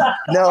phrase.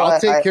 No, I'll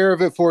take care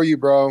of it for you,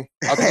 bro.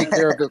 I'll take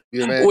care of it for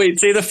you, man. Wait,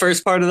 say the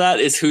first part of that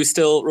is who's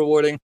still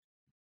rewarding?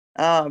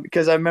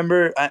 Because I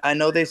remember, I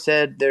know they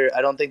said I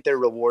don't think they're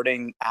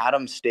rewarding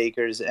Atom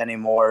stakers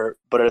anymore,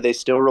 but are they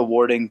still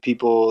rewarding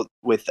people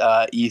with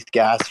ETH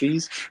gas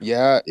fees?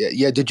 Yeah.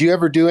 Did you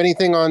ever do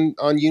anything on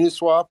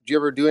Uniswap? Did you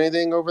ever do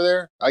anything over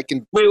there?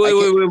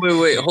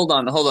 Wait. Hold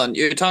on.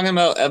 You're talking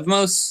about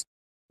Evmos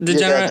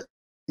Degenerate?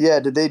 Yeah.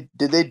 Did they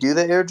do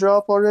the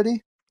airdrop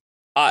already?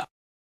 I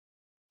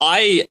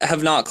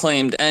have not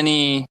claimed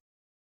any.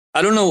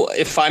 I don't know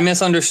if I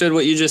misunderstood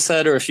what you just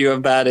said or if you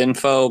have bad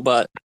info,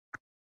 but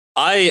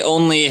I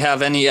only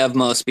have any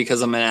Evmos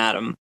because I'm an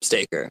Atom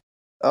staker.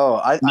 Oh,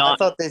 I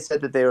thought they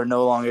said that they were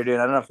no longer doing.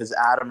 I don't know if it's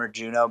Atom or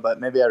Juno, but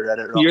maybe I read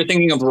it wrong. You're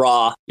thinking of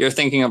Raw.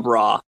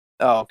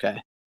 Oh,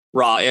 okay.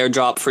 Raw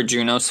airdrop for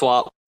Juno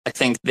swap. I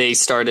think they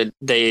decided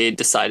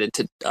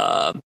to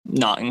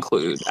not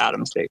include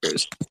Atom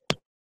stakers.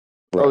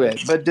 Okay,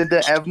 but did the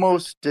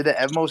Evmos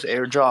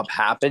airdrop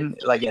happen?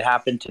 Like it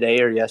happened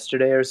today or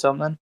yesterday or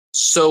something?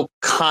 So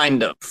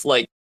kind of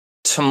like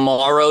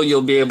tomorrow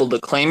you'll be able to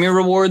claim your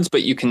rewards,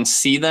 but you can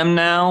see them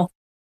now.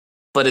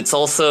 But it's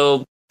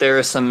also there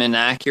are some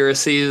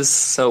inaccuracies,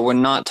 so we're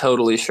not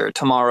totally sure.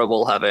 Tomorrow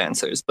we'll have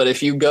answers. But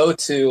if you go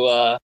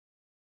to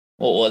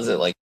what was it,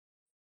 like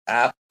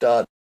app.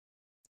 What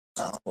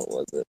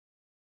was it?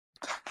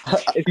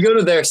 If you go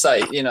to their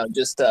site,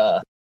 just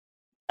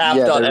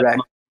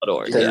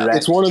app.evmos.org.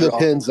 It's one of the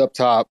pins up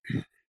top.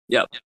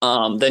 Yep.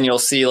 Then you'll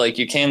see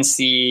you can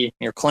see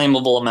your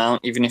claimable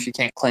amount even if you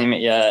can't claim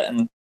it yet,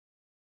 and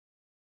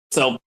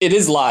so it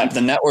is live.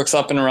 The network's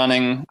up and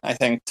running. I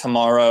think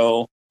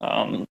tomorrow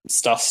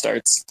stuff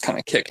starts kind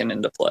of kicking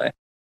into play.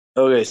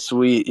 Okay,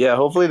 sweet. Yeah,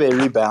 hopefully they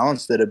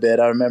rebalanced it a bit.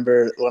 I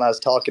remember when I was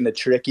talking to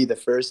Tricky the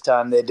first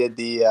time they did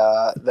the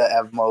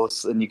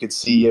Evmos, and you could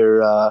see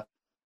your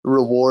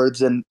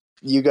rewards, and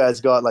you guys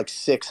got like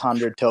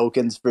 600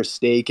 tokens for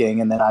staking,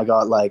 and then I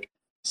got like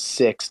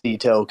 60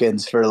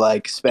 tokens for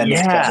like spending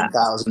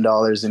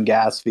 $7,000 in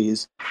gas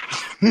fees.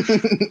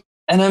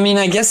 And I mean,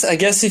 I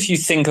guess if you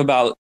think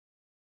about,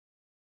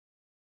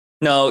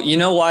 no, you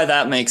know why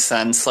that makes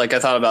sense. Like I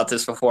thought about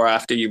this before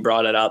after you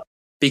brought it up,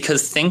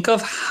 because think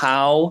of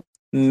how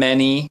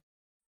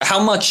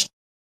much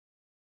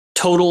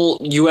total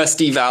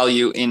USD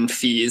value in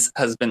fees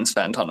has been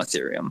spent on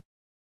Ethereum.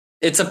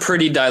 It's a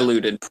pretty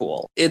diluted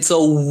pool. It's a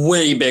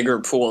way bigger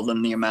pool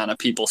than the amount of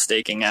people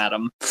staking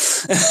Atom.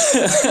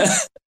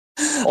 And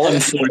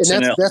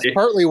that's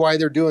partly why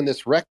they're doing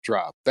this rec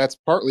drop. That's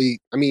partly,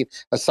 I mean,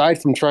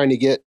 aside from trying to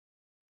get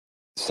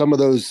some of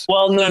those.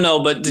 Well,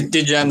 no, but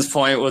Degen's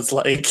point was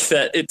like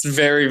that it's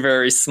very,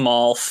 very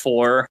small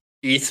for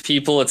ETH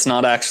people. It's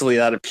not actually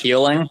that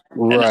appealing.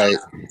 Right. And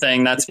I'm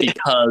saying that's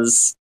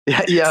because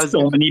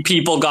so many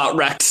people got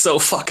wrecked so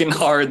fucking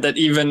hard that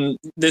even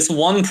this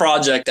one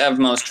project,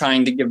 Evmos,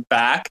 trying to give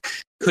back,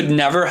 could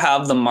never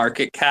have the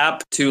market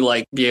cap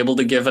to be able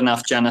to give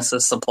enough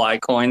Genesis supply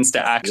coins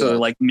to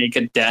actually make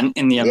a dent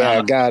in the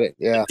amount of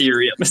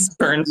Ethereum is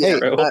burned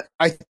through.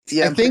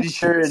 I'm pretty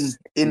sure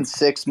in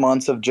 6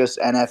 months of just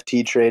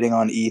NFT trading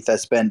on ETH, I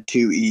spent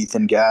 2 ETH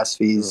in gas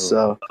fees.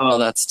 So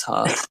that's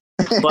tough.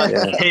 But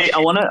hey, I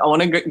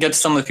want to get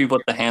some of the people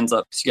with the hands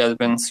up because you guys have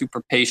been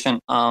super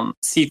patient.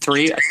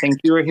 C3, I think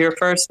you were here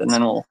first, and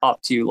then we'll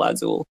hop to you,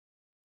 Lazuli.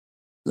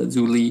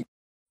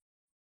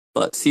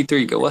 But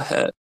C3, go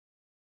ahead.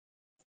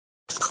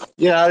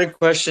 Yeah, I had a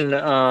question.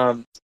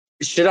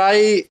 Should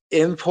I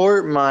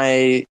import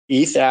my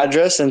ETH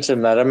address into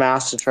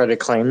MetaMask to try to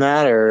claim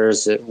that, or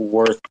is it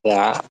worth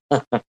that?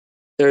 Or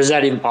is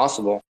that even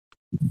possible?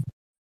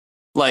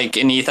 Like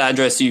an ETH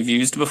address you've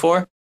used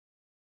before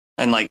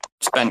and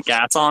spent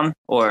gas on,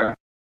 or?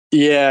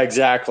 Yeah,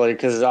 exactly.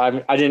 Because I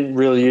didn't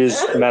really use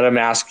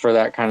MetaMask for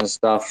that kind of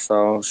stuff.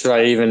 So should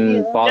I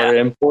even bother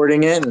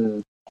importing it?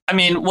 And I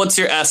mean, what's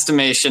your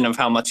estimation of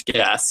how much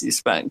gas you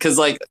spent? Because,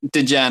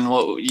 Degen,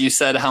 what you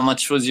said, how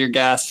much was your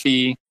gas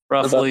fee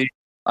roughly?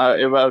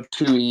 About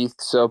 2 ETH.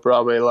 So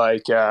probably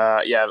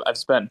I've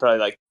spent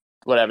probably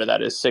whatever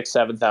that is,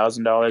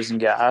 $6,000-$7,000 in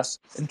gas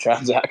and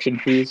transaction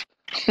fees.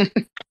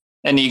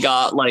 And you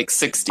got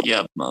 60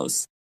 of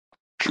most.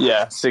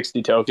 Yeah,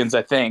 60 tokens.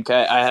 I think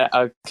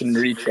I can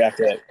recheck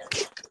it.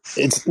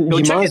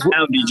 Go check it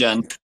now,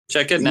 Degen.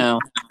 Check it now.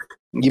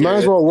 You might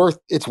as well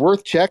it's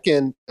worth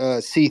checking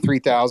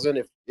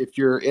C3000 if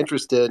you're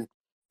interested.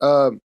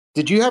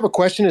 Did you have a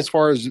question as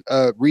far as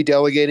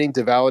redelegating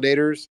to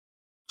validators?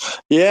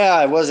 Yeah,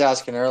 I was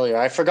asking earlier.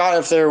 I forgot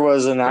if there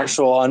was an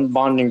actual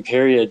unbonding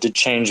period to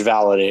change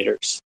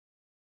validators.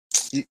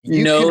 You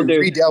can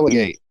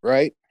redelegate,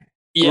 right?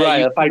 Yeah,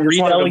 right. If I just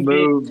wanted to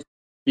move,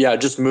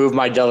 just move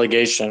my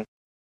delegation.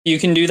 You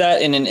can do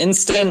that in an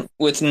instant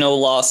with no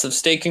loss of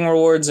staking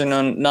rewards or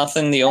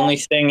nothing. The only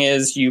thing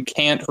is you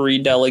can't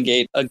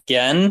redelegate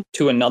again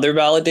to another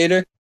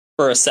validator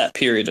for a set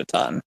period of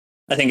time.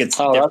 I think it's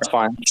that's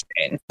fine.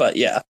 But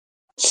yeah,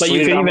 Sweet,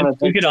 but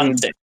you could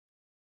unstake.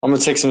 I'm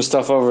gonna take some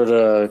stuff over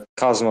to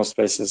Cosmos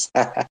Spaces.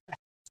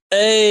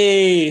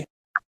 Hey,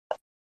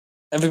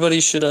 everybody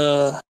should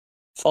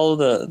follow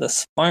the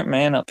smart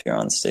man up here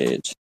on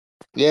stage.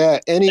 Yeah,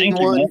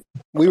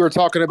 we were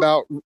talking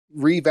about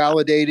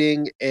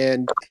revalidating,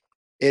 and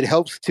it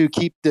helps to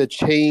keep the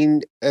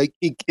chain.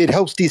 It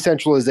helps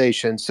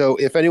decentralization. So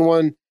if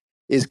anyone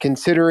is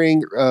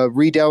considering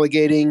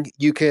redelegating,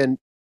 you can,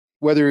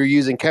 whether you're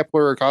using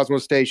Kepler or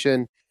Cosmos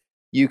Station,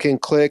 you can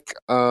click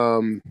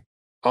on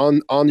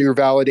your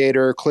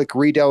validator, click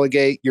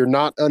redelegate. You're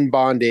not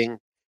unbonding.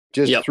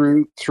 Just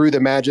through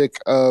the magic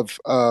of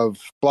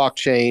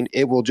blockchain,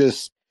 it will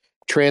just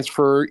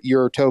transfer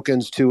your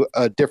tokens to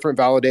a different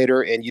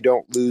validator, and you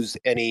don't lose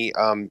any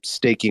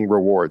staking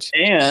rewards.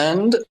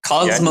 And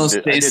Cosmos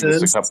Spaces, I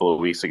did this a couple of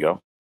weeks ago.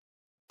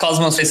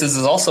 Cosmos Spaces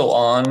is also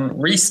on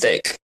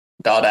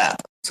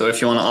restake.app. So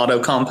if you want to auto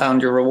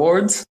compound your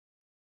rewards,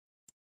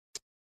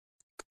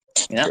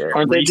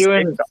 aren't they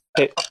doing?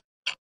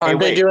 Aren't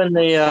they doing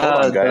the?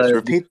 Hold on, guys.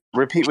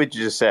 Repeat what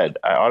you just said.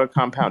 I auto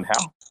compound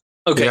how?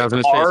 Okay, I was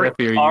going to say,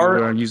 Sephi,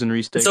 are you using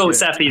restake? So,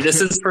 Sephi,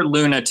 this is for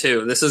Luna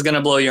too. This is going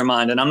to blow your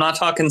mind, and I'm not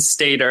talking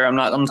stater.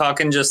 I'm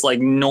talking just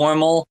like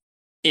normal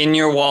in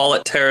your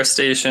wallet Terra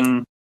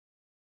Station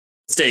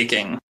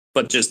staking,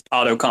 but just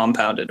auto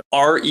compounded.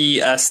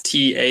 RESTAKE.app.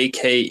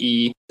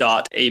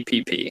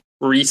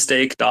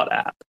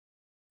 Restake.app.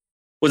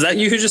 Was that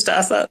you who just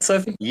asked that,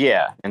 Sephi?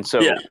 Yeah. And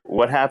so,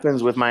 what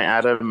happens with my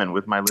Atom and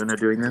with my Luna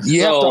doing this?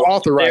 You have to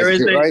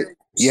authorize it, right?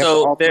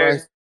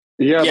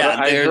 Yeah, but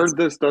I heard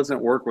this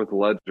doesn't work with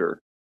Ledger.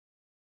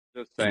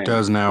 Just saying. It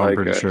does now, I'm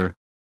pretty sure.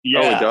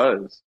 Yeah. Oh, it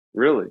does?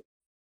 Really?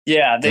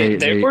 Yeah,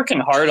 they're working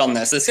hard on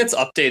this. This gets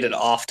updated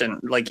often.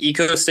 Like,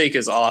 EcoStake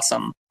is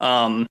awesome.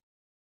 But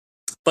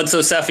so,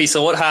 Sephi,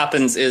 so what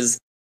happens is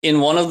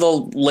in one of the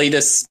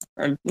latest,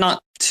 or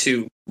not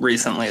too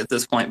recently at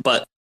this point,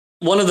 but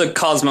one of the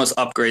Cosmos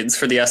upgrades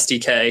for the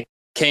SDK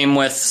came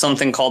with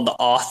something called the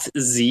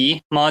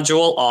auth-z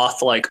module,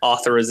 auth like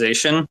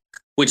authorization,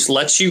 which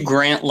lets you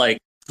grant like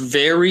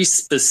very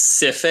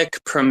specific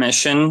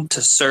permission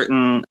to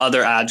certain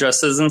other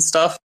addresses and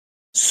stuff.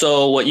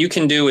 So what you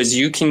can do is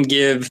you can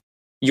give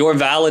your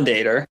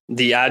validator,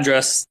 the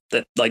address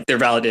that like their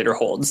validator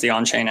holds, the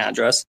on-chain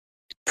address,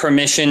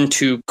 permission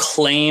to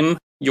claim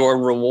your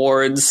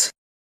rewards,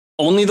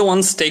 only the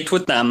ones staked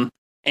with them,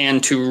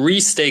 and to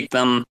restake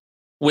them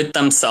with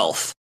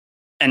themselves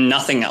and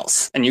nothing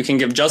else. And you can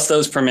give just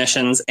those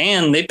permissions,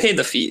 and they pay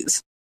the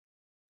fees.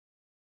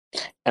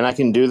 And I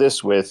can do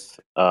this with,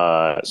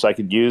 so I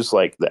could use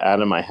like the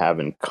Atom I have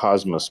in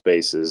Cosmos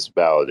Spaces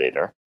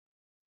validator.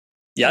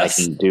 Yes.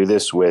 I can do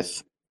this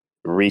with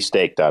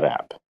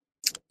restake.app.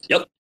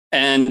 Yep.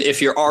 And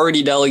if you're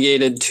already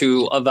delegated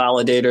to a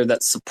validator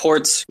that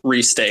supports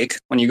restake,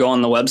 when you go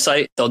on the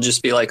website, there'll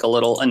just be like a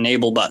little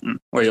enable button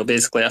where you'll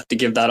basically have to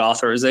give that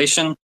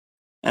authorization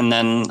and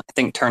then I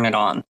think turn it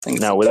on.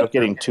 Now, without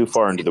getting too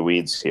far into the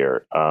weeds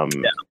here,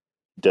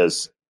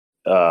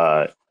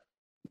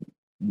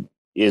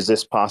 is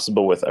this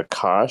possible with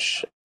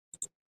Akash?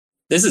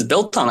 This is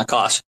built on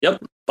Akash.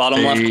 Yep.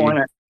 Bottom left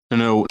corner.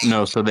 No.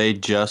 So they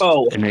just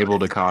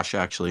enabled Akash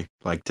actually,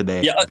 like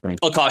today. Yeah,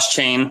 Akash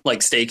chain,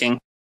 like staking.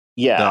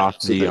 Yeah. The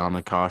auth-z on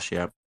Akash,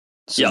 yep.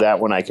 So that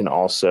one I can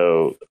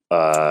also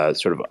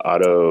sort of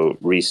auto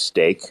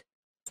restake.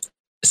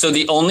 So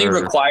the only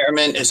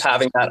requirement is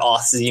having that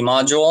auth-z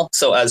module.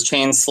 So as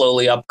chains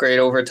slowly upgrade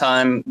over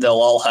time, they'll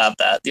all have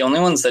that. The only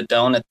ones that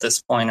don't at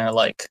this point are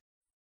like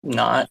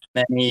not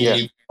many.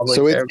 Yeah.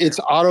 So it's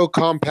auto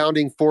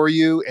compounding for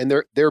you, and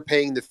they're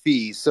paying the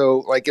fee. So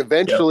like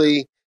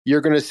eventually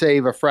you're going to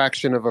save a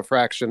fraction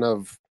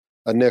of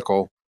a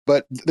nickel.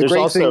 But the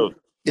great thing,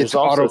 it's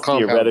auto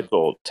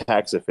theoretical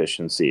tax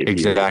efficiency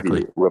if you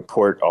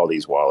report all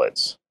these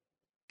wallets.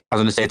 I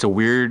was going to say it's a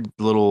weird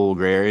little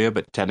gray area,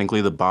 but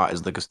technically the bot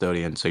is the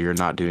custodian, so you're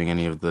not doing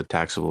any of the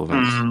taxable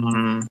events.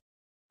 Mm-hmm.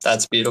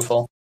 That's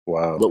beautiful.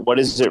 Wow. But what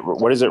is it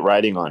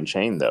writing on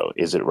chain though?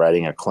 Is it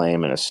writing a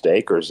claim and a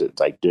stake, or is it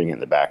like doing it in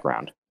the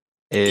background?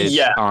 It's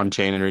on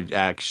chain and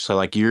act. So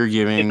like you're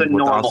giving what the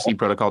auth-z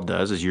protocol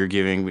does is you're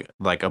giving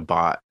like a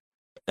bot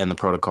and the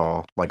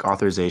protocol like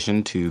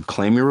authorization to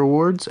claim your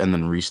rewards and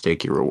then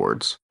restake your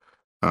rewards.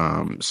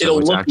 So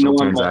it's actual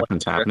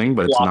transactions happening,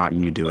 but it's not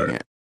you doing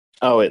it.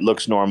 Oh, it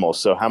looks normal.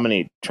 So how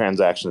many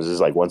transactions is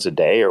like once a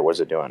day, or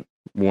was it doing?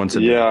 Once a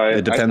day.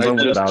 It depends on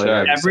what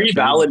validator. Every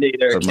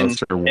validator can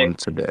most are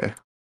once a day.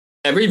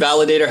 Every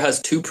validator has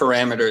 2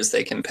 parameters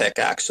they can pick,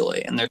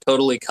 actually, and they're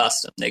totally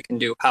custom. They can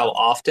do how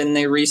often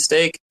they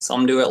restake.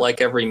 Some do it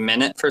like every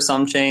minute for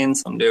some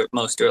chains.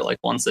 Most do it like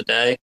once a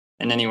day,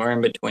 and anywhere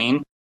in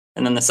between.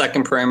 And then the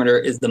second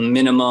parameter is the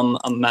minimum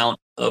amount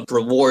of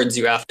rewards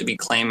you have to be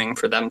claiming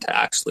for them to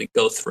actually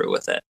go through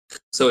with it.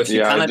 So if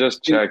you I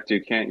just checked,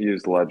 you can't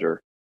use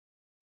Ledger.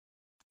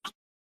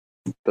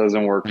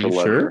 Doesn't work for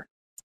Ledger. Sure?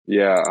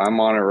 Yeah, I'm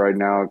on it right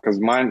now because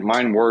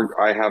mine worked.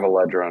 I have a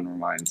Ledger under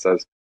mine. It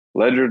says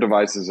Ledger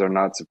devices are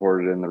not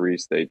supported in the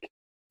Restake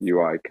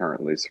UI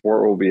currently.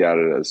 Support will be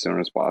added as soon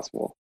as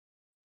possible.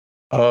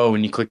 Oh,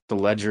 when you click the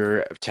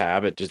Ledger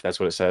tab, that's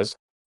what it says?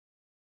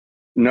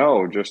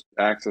 No, just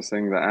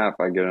accessing the app,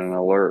 I get an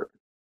alert.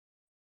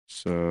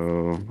 So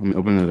let me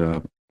open it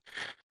up.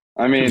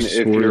 I mean,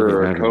 if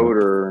you're a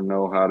coder,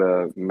 know how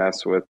to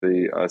mess with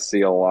the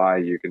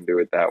CLI, you can do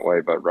it that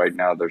way. But right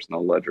now, there's no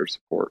Ledger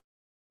support.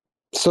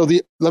 So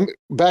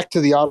back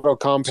to the auto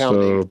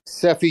compounding.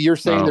 Seffi, you're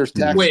saying there's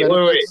tax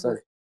benefits? Wait.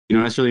 You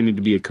don't necessarily need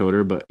to be a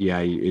coder, but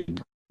yeah,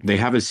 they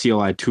have a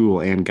CLI tool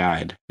and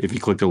guide if you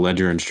click the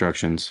Ledger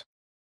instructions.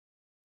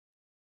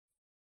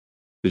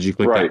 Did you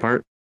click that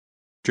part,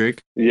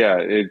 Drake? Yeah,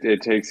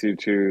 it takes you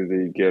to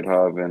the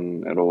GitHub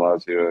and it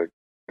allows you to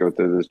go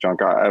through this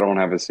junk. I don't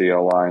have a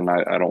CLI and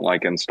I don't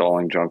like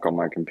installing junk on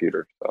my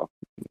computer. So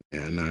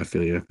yeah, no, I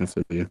feel you.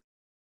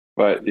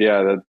 But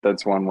yeah,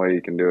 that's one way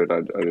you can do it.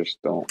 I just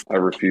don't. I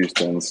refuse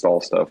to install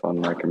stuff on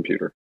my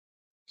computer.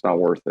 It's not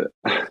worth it.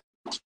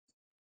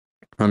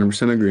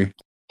 100% agree.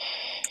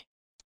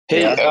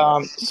 Hey,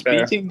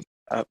 speaking.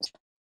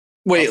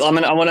 Wait, I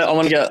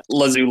want to get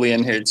Lazuli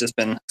in here. He's just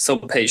been so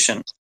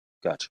patient.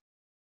 Gotcha.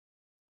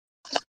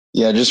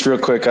 Yeah, just real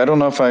quick. I don't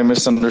know if I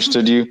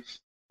misunderstood you.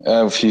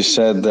 If you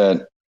said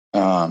that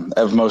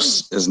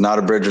Evmos is not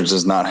a bridge or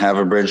does not have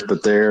a bridge,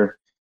 but they're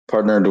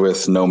partnered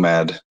with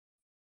Nomad.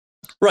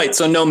 Right,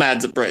 so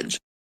Nomad's a bridge.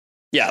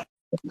 Yeah.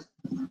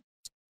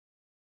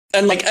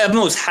 And like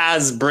Evmos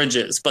has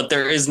bridges, but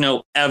there is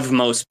no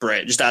Evmos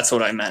bridge. That's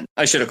what I meant.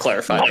 I should have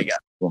clarified again.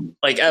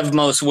 Like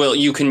Evmos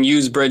you can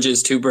use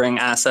bridges to bring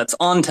assets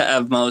onto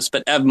Evmos,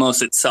 but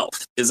Evmos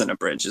itself isn't a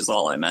bridge is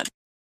all I meant.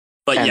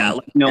 But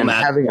Nomad. And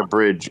having a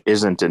bridge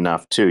isn't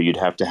enough too. You'd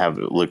have to have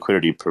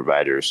liquidity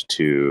providers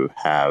to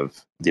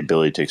have the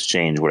ability to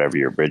exchange whatever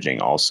you're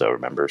bridging also,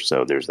 remember?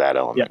 So there's that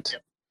element.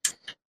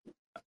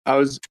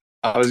 Yeah.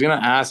 I was going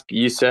to ask,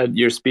 you said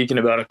you're speaking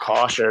about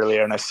Akash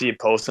earlier, and I see you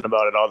posting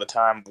about it all the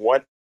time.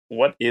 What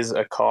is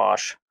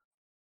Akash?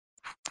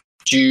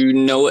 Do you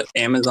know what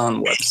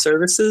Amazon Web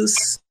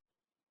Services?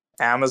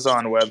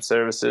 Amazon Web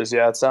Services,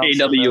 yeah, it sounds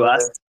AWS. familiar.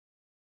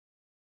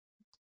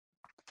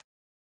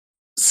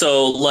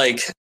 So,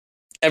 like,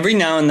 every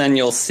now and then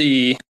you'll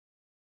see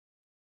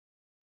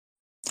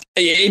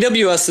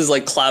AWS is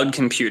like cloud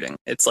computing.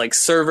 It's like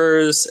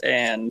servers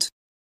and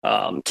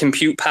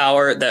compute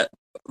power that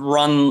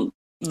run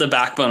the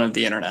backbone of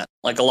the internet,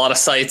 like a lot of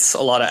sites,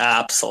 a lot of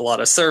apps, a lot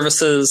of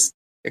services,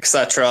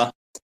 etc.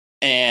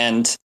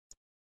 And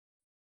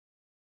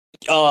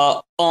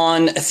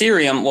on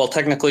Ethereum, well,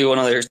 technically one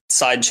of their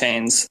side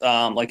chains,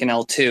 like an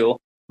L2,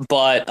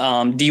 but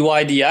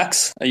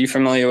DYDX, are you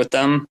familiar with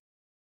them?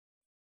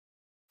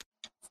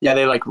 Yeah,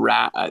 they like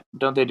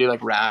don't they do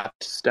like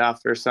wrapped stuff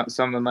or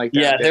something like that?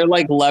 Yeah, they're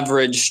like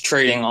leverage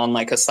trading on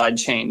like a side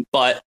chain,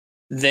 but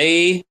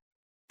they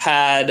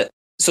had.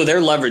 So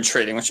they're leverage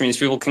trading, which means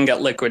people can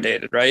get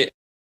liquidated, right?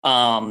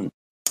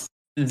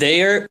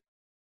 Their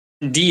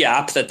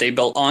DApp that they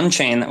built on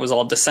chain that was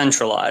all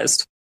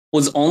decentralized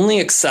was only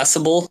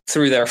accessible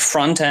through their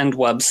front end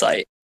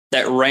website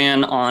that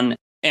ran on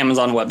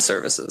Amazon Web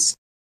Services.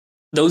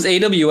 Those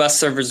AWS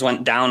servers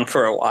went down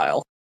for a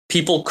while.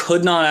 People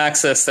could not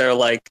access their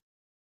like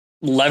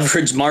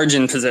leverage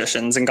margin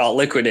positions and got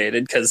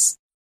liquidated because,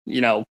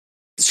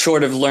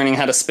 short of learning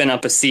how to spin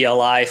up a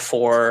CLI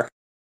for,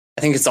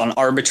 I think it's on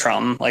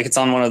Arbitrum, like it's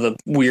on one of the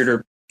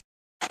weirder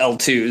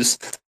L2s.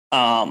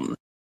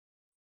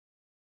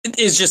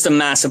 It's just a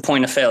massive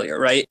point of failure,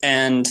 right?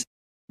 And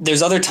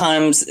there's other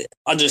times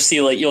I'll just see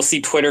you'll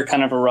see Twitter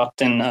kind of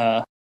erupt in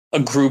a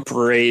group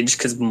rage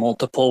because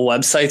multiple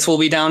websites will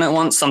be down at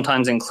once,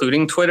 sometimes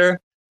including Twitter.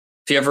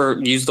 If you ever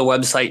use the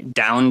website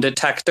Down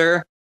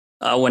Detector,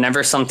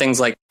 whenever something's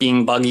like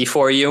being buggy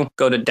for you,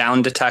 go to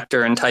Down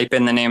Detector and type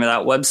in the name of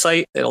that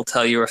website. It'll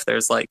tell you if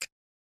there's like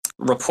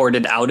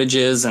reported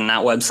outages and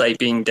that website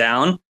being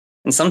down.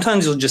 And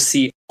sometimes you'll just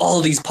see all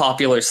these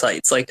popular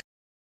sites like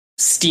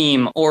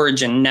Steam,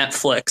 Origin,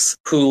 Netflix,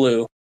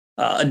 Hulu,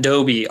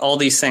 Adobe, all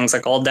these things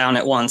like all down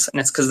at once. And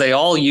it's because they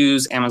all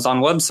use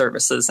Amazon Web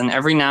Services. And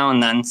every now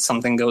and then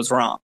something goes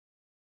wrong.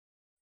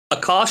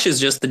 Akash is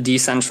just the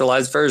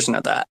decentralized version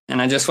of that. And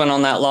I just went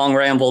on that long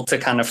ramble to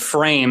kind of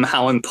frame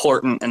how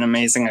important and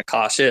amazing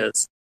Akash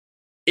is.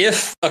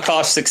 If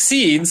Akash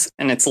succeeds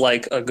and it's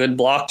like a good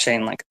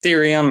blockchain like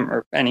Ethereum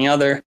or any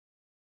other,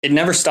 it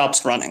never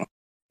stops running.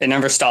 It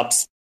never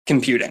stops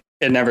computing.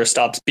 It never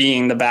stops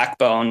being the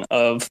backbone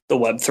of the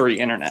Web3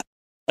 internet.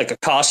 Like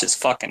Akash is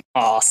fucking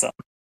awesome.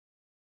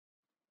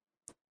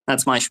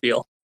 That's my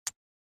spiel.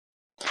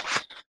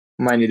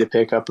 might need to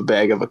pick up a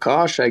bag of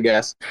Akash, I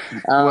guess.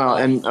 Well,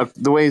 and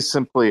the way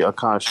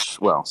Akash,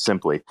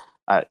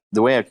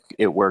 the way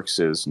it works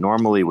is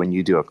normally when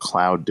you do a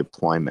cloud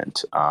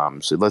deployment.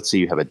 So let's say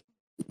you have a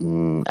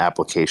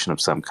application of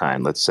some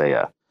kind. Let's say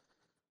a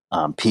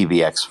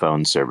PBX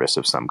phone service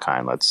of some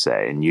kind. Let's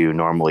say, and you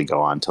normally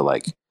go on to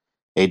like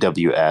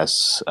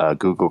AWS,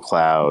 Google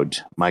Cloud,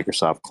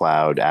 Microsoft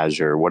Cloud,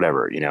 Azure,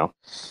 whatever.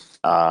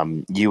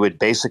 You would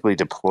basically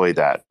deploy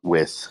that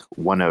with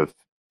one of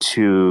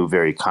two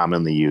very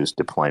commonly used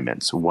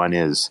deployments. One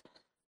is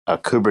a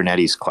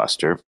Kubernetes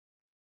cluster,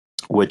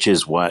 which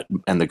is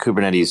and the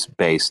Kubernetes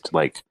based,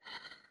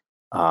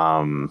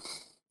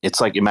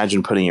 it's like,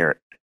 imagine putting your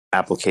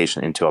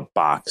application into a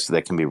box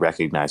that can be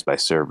recognized by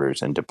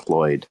servers and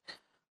deployed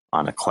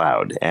on a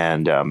cloud.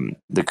 And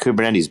the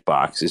Kubernetes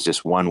box is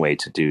just one way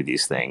to do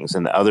these things.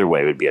 And the other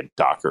way would be a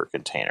Docker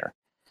container.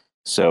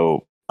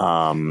 So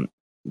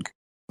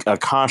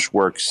Akash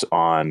works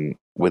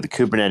with the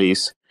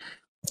Kubernetes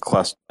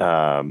what's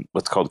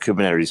called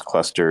Kubernetes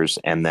clusters,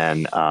 and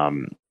then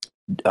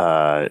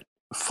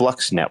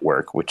Flux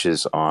Network, which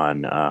is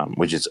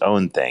its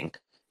own thing.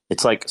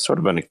 It's like sort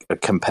of a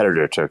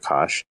competitor to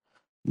Akash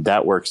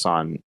that works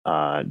on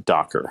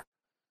Docker.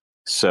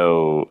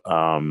 So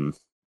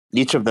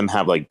each of them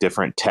have like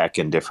different tech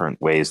and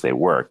different ways they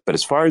work. But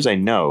as far as I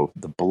know,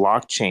 the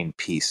blockchain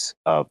piece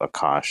of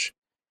Akash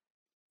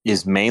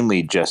is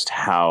mainly just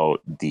how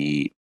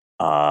the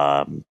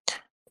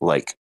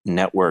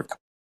network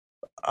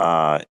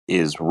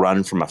is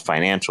run from a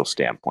financial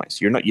standpoint.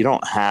 So you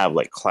don't have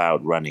like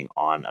cloud running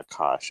on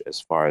Akash as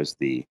far as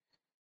the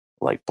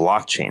like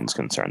blockchain is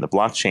concerned. The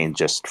blockchain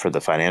just for the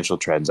financial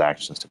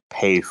transactions to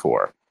pay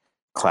for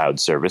cloud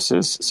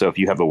services. So if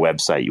you have a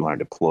website you want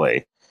to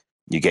deploy,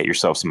 you get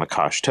yourself some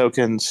Akash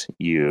tokens,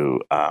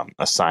 you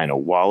assign a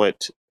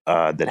wallet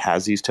that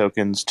has these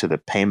tokens to the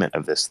payment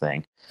of this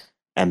thing,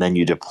 and then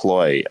you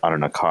deploy on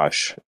an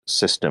Akash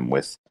system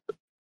with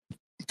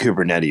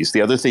Kubernetes.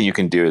 The other thing you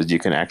can do is you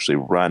can actually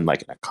run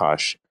like an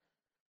Akash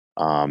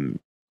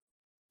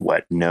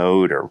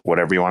node or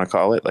whatever you want to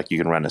call it. Like you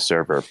can run a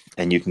server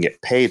and you can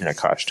get paid in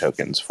Akash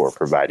tokens for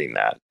providing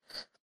that.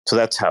 So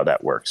that's how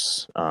that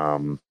works.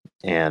 So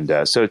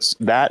it's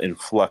that and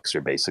Flux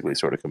are basically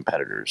sort of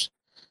competitors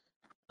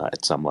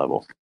at some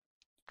level.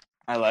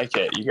 I like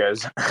it. You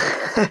guys,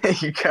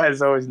 you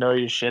guys always know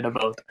your shit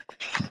about.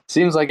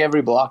 Seems like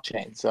every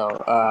blockchain. So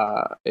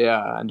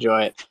I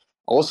enjoy it.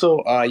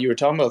 Also, you were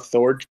talking about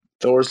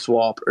Thor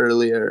swap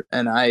earlier,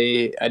 and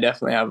I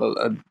definitely have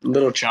a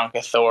little chunk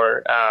of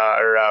Thor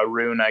or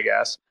Rune, I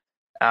guess.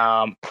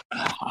 How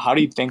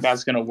do you think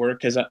that's going to work?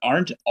 Because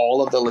aren't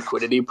all of the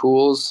liquidity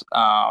pools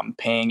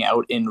paying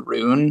out in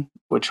Rune,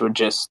 which would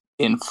just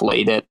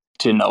inflate it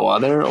to no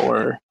other?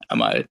 Or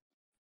am I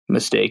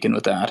mistaken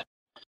with that?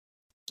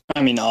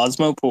 I mean,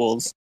 Osmosis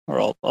pools are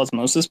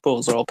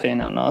all paying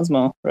out in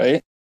Osmo,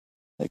 right?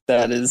 Like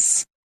that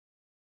is.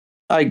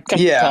 I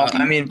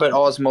mean, but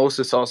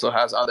Osmosis also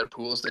has other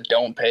pools that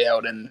don't pay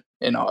out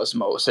in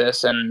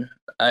Osmosis, and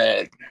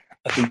I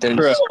think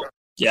there's.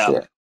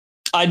 Yeah.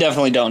 I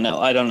definitely don't know.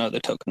 I don't know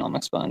the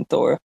tokenomics behind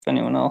Thor. If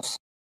anyone else.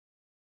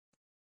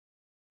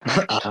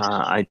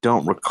 I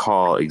don't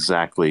recall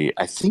exactly.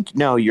 I think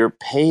you're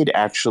paid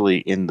actually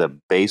in the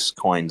base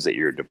coins that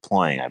you're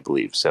deploying, I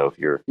believe. So if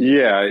you're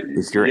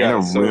in a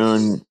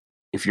Rune,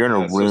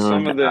 so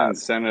some of the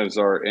incentives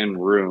are in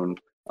Rune.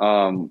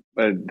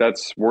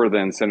 That's where the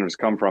incentives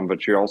come from,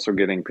 but you're also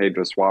getting paid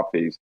with swap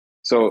fees.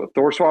 So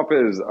Thor swap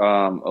is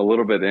a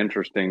little bit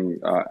interesting.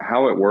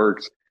 How it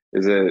works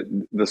is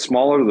that the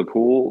smaller the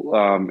pool,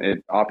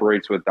 it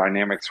operates with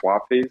dynamic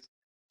swap fees.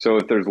 So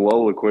if there's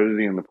low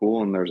liquidity in the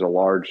pool and there's a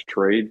large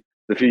trade,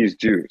 the fees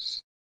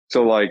juice.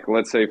 So like,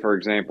 let's say, for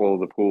example,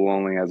 the pool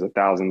only has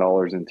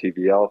 $1,000 in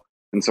TVL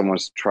and someone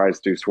tries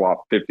to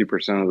swap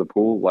 50% of the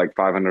pool, like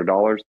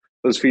 $500,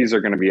 those fees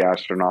are going to be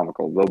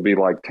astronomical. They'll be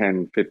like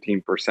 10,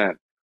 15%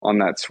 on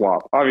that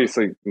swap.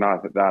 Obviously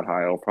not that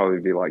high. It'll probably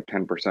be like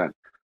 10%,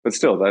 but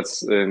still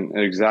that's an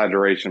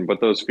exaggeration,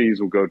 but those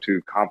fees will go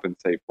to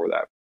compensate for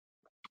that.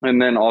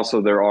 And then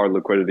also there are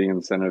liquidity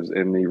incentives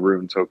in the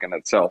Rune token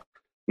itself.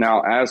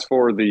 Now, as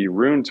for the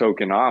Rune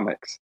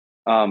tokenomics,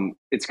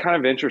 it's kind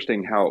of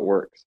interesting how it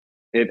works.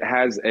 It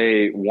has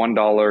a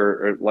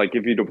 $1, like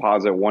if you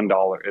deposit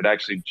 $1, it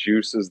actually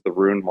juices the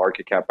Rune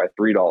market cap by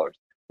 $3.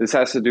 This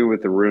has to do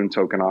with the Rune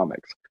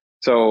tokenomics.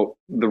 So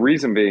the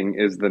reason being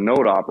is the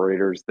node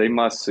operators, they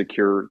must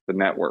secure the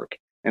network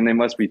and they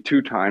must be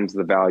 2 times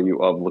the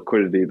value of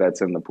liquidity that's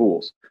in the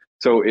pools.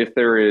 So if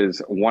there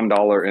is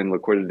 $1 in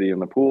liquidity in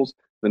the pools,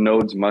 the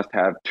nodes must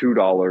have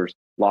 $2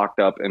 locked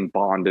up and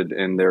bonded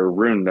in their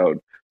Rune node.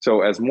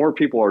 So as more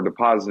people are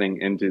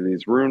depositing into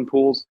these Rune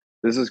pools,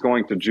 this is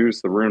going to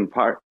juice the Rune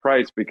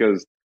price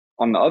because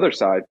on the other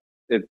side,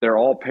 they're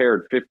all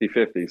paired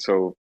 50-50.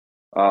 So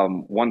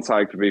one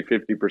side could be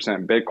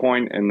 50%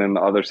 Bitcoin and then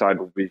the other side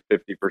will be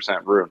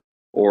 50% Rune.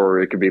 Or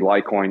it could be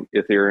Litecoin,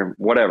 Ethereum,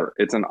 whatever.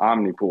 It's an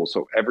omni pool.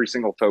 So every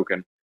single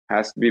token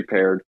has to be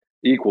paired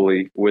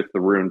equally with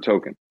the Rune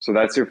token. So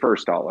that's your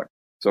first dollar.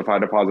 So if I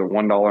deposit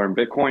 $1 in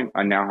Bitcoin,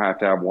 I now have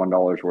to have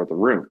 $1 worth of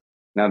Rune.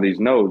 Now these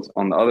nodes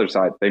on the other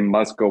side, they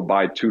must go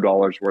buy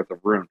 $2 worth of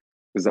Rune,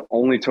 because the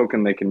only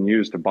token they can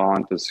use to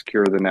bond to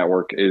secure the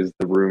network is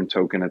the Rune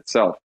token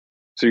itself.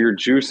 So you're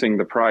juicing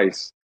the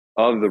price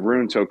of the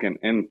Rune token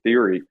in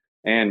theory.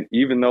 And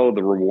even though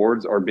the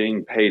rewards are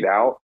being paid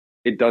out,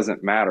 it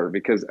doesn't matter,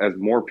 because as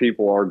more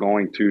people are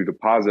going to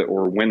deposit,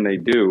 or when they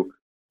do,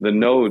 the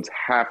nodes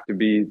have to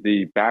be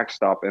the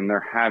backstop, and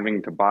they're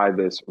having to buy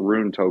this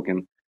Rune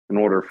token in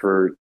order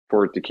for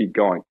it to keep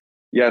going.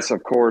 Yes,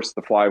 of course,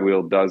 the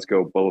flywheel does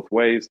go both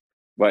ways,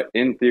 but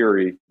in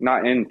theory,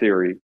 not in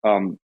theory,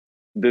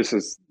 this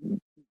is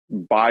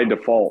by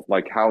default,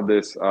 like how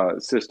this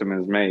system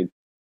is made.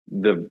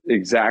 The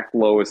exact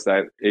lowest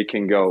that it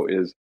can go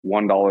is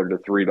 $1 to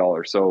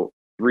 $3. So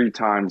 3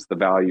 times the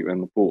value in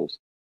the pools.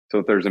 So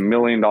if there's $1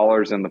 million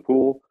in the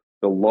pool,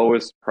 the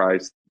lowest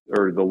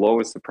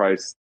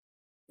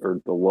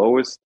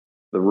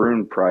the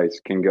Rune price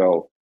can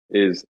go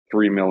is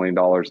 $3 million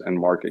in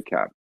market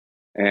cap.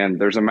 And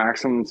there's a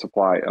maximum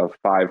supply of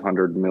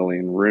 500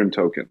 million Rune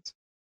tokens.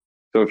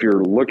 So if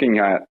you're looking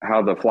at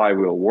how the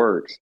flywheel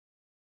works,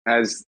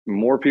 as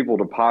more people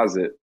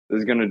deposit, this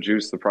is going to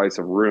juice the price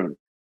of Rune.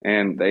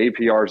 And the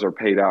APRs are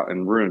paid out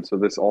in Rune. So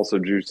this also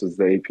juices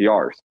the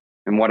APRs.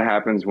 And what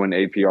happens when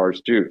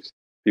APRs juice?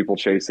 People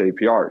chase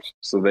APRs,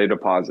 so they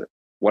deposit.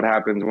 What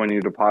happens when you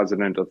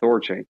deposit into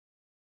Thorchain?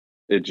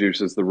 It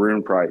juices the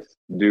Rune price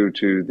due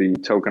to the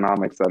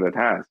tokenomics that it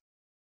has.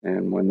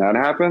 And when that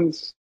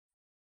happens,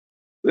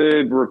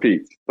 it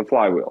repeats the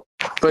flywheel.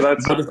 So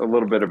that's a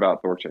little bit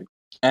about Thorchain.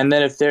 And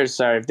then if there's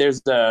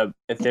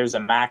a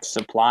max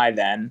supply,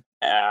 then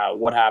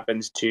what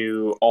happens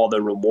to all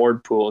the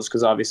reward pools?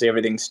 Because obviously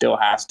everything still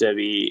has to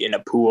be in a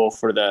pool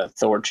for the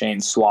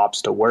Thorchain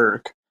swaps to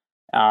work.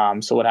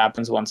 So what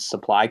happens once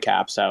supply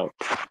caps out?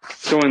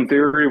 So in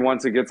theory,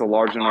 once it gets a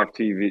large enough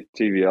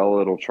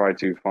TVL, it'll try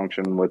to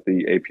function with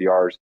the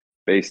APRs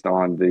based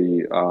on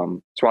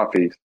the swap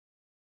fees.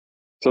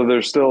 So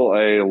there's still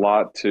a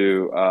lot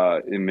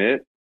to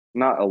emit.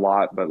 Not a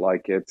lot, but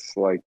it's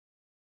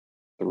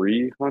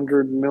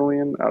 300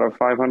 million out of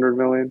 500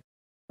 million,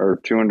 or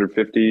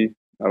 250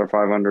 out of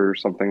 500, or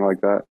something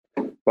like that.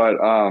 But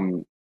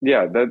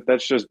yeah,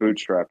 that's just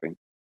bootstrapping.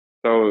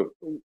 So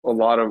a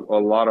lot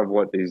of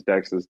what these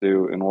dexes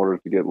do in order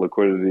to get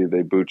liquidity,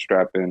 they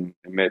bootstrap and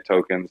emit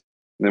tokens.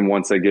 And then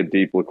once they get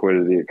deep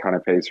liquidity, it kind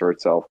of pays for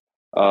itself.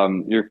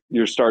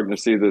 You're starting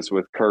to see this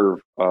with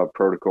Curve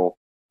protocol.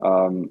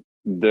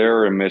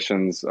 Their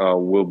emissions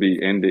will be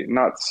ending,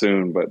 not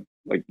soon, but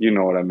you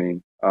know what I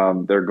mean.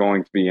 They're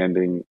going to be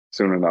ending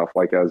soon enough,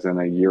 as in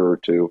a year or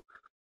two.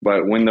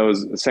 But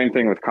same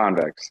thing with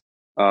Convex.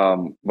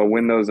 But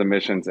when those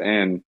emissions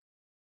end,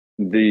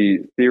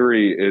 the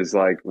theory is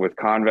with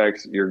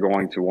Convex, you're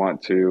going to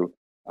want to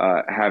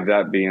have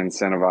that be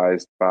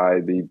incentivized by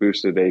the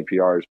boosted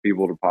APRs,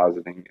 people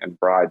depositing, and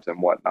bribes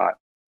and whatnot.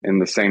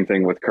 And the same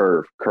thing with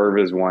Curve. Curve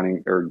is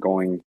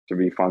going to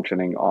be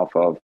functioning off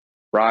of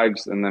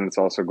bribes, and then it's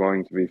also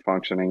going to be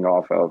functioning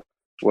off of,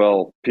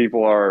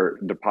 people are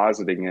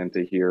depositing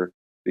into here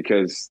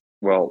because,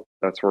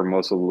 that's where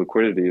most of the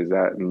liquidity is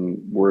at, and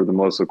where the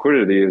most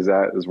liquidity is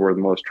at is where the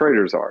most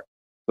traders are.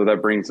 So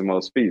that brings the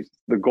most fees.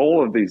 The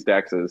goal of these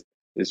dexes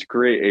is to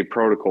create a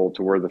protocol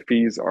to where the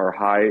fees are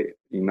high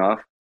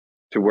enough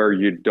to where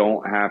you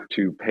don't have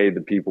to pay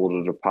the people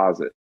to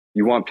deposit.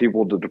 You want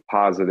people to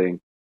depositing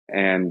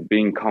and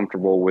being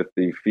comfortable with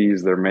the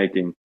fees they're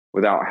making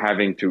without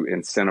having to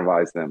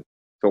incentivize them.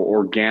 So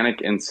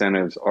organic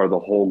incentives are the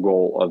whole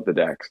goal of the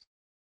DEX.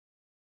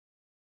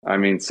 I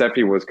mean,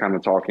 Sephi was kind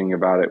of talking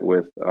about it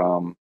with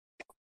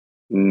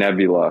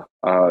Nebula.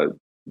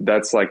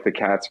 That's like the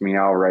cat's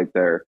meow right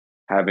there,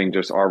 having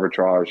just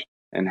arbitrage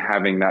and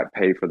having that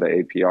pay for the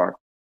APR.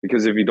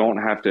 Because if you don't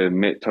have to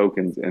emit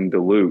tokens and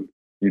dilute,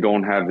 you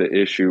don't have the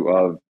issue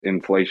of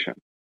inflation,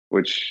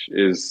 which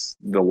is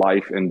the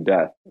life and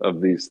death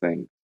of these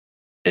things.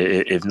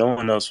 If no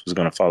one else was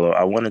going to follow,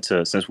 I wanted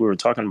to, since we were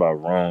talking about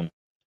Rome,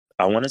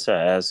 I wanted to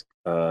ask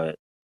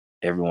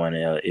everyone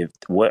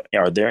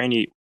are there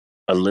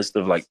a list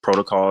of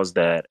protocols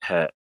that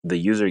had the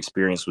user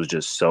experience was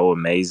just so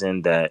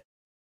amazing that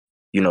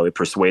it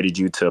persuaded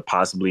you to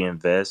possibly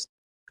invest?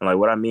 And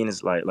what I mean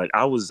is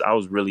I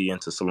was really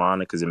into Solana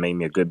because it made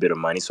me a good bit of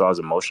money, so I was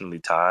emotionally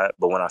tied.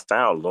 But when I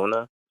found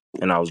Luna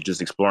and I was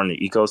just exploring the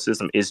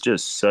ecosystem, it's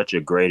just such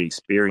a great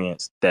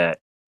experience that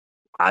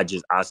I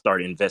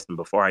started investing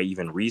before I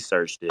even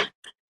researched it.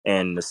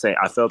 And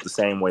I felt the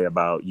same way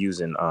about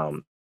using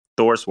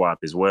ThorSwap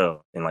as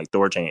well, and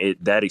Thorchain.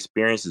 That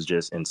experience is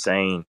just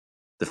insane.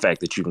 The fact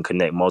that you can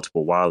connect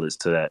multiple wallets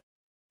to that,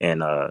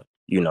 and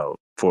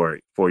for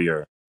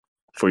your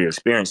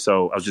experience.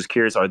 So I was just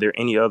curious: are there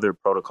any other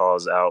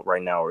protocols out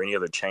right now, or any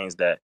other chains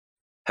that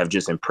have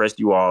just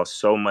impressed you all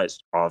so much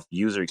off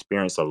user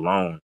experience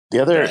alone? The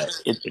other,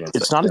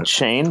 it's not a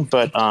chain,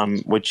 but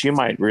what you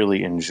might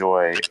really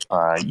enjoy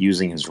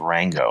using is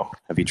Rango.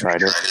 Have you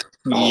tried it?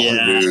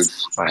 Yeah,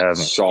 I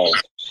haven't.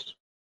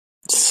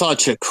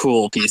 Such a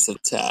cool piece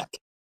of tech.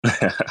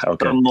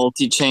 Okay. A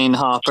multi-chain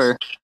hopper,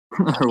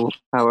 or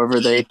however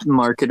they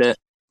market it.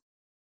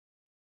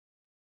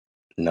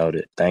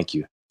 Noted. Thank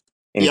you.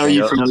 Are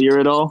you familiar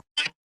at all?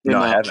 No,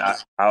 I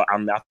haven't.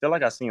 I feel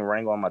like I've seen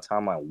Rango on my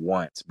timeline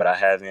once, but I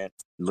haven't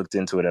looked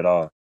into it at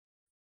all.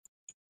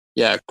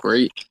 Yeah,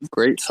 great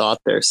thought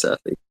there,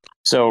 Sefi.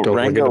 So Don't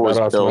Rango forget was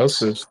about built.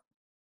 osmosis.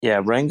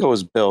 Yeah, Rango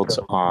was built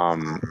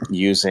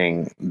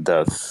using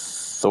the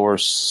Thor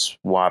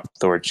swap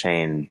Thor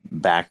chain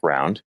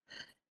background,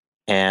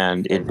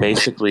 and it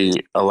basically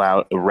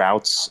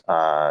routes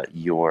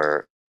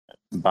your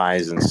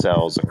buys and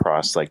sells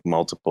across like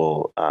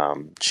multiple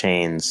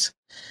chains.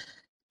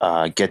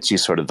 Gets you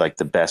sort of like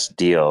the best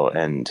deal,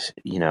 and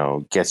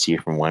gets you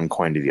from one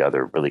coin to the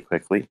other really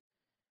quickly.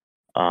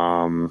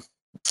 And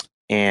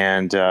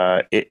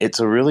it's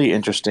a really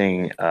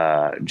interesting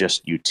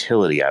just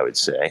utility, I would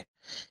say,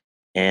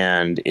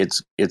 and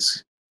it's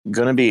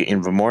going to be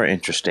even more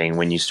interesting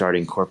when you start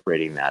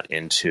incorporating that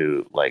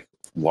into like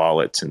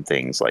wallets and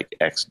things like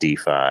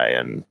XDeFi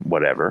and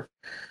whatever,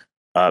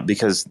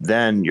 because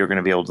then you're going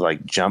to be able to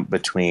like jump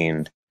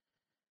between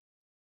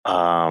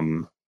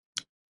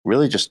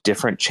really just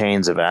different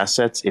chains of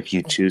assets if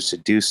you choose to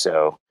do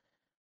so.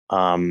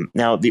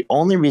 Now, the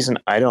only reason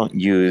I don't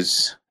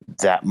use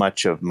that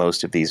much of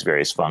most of these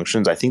various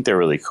functions, I think they're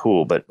really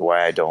cool, but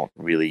why I don't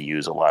really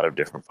use a lot of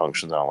different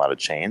functions on a lot of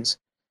chains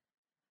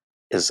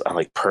is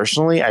like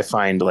personally, I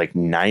find like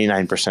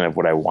 99% of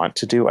what I want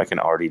to do, I can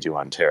already do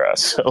on Terra.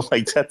 So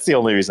like that's the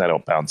only reason I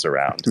don't bounce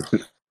around.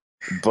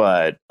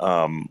 But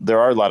there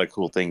are a lot of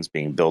cool things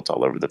being built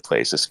all over the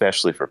place,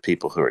 especially for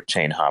people who are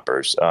chain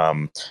hoppers.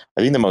 I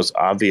think the most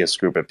obvious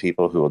group of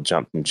people who will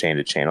jump from chain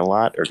to chain a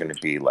lot are going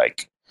to be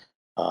like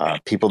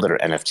people that are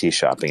NFT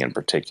shopping in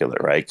particular,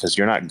 right? Because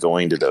you're not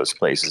going to those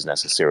places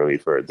necessarily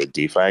for the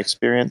DeFi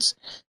experience.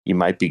 You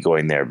might be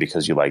going there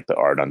because you like the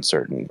art on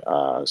certain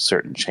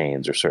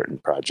chains or certain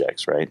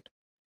projects, right?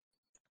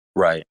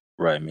 Right.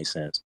 Makes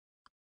sense.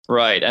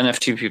 Right.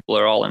 NFT people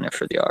are all in it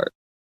for the art.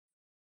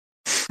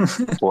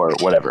 Or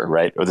whatever,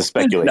 right? Or the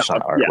speculation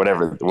on art,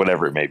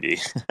 whatever it may be.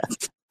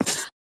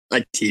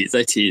 I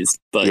tease,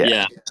 but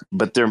yeah.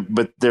 But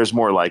there's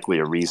more likely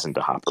a reason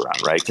to hop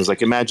around, right? Because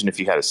like imagine if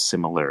you had a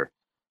similar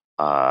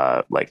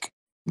like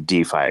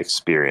DeFi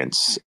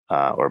experience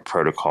or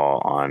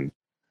protocol on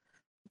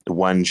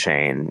one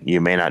chain,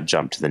 you may not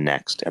jump to the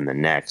next and the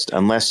next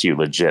unless you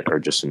legit are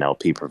just an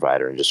LP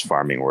provider and just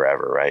farming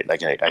wherever, right?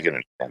 Like I can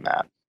understand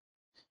that.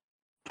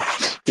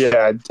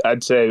 Yeah,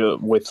 I'd say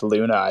with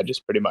Luna, I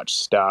just pretty much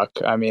stuck.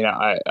 I mean,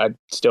 I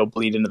still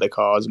bleed into the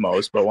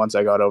Cosmos, but once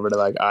I got over to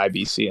like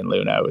IBC and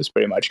Luna, it was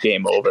pretty much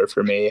game over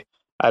for me.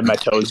 I had my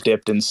toes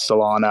dipped in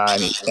Solana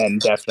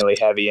and definitely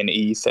heavy in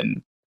ETH,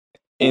 and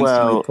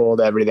instantly pulled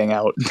everything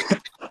out.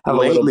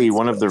 Lately,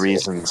 one of the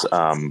reasons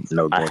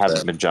I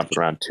haven't been jumping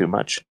around too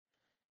much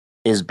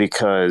is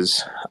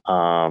because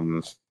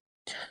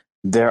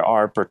there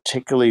are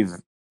particularly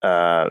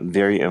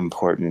very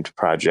important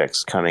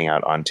projects coming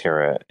out on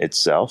Terra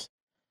itself.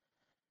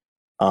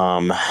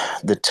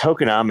 The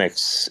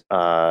tokenomics,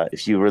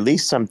 if you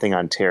release something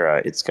on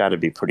Terra, it's got to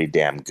be pretty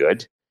damn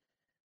good,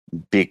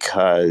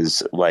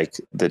 because like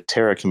the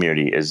Terra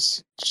community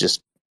is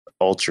just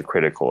ultra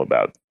critical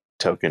about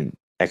token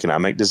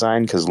economic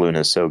design because Luna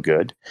is so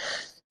good.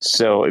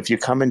 So if you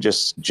come and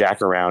just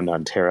jack around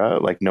on Terra,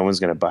 like no one's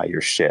going to buy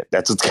your shit.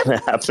 That's what's going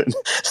to happen.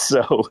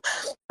 So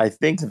I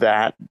think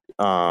that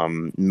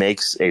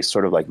makes a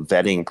sort of like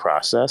vetting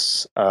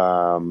process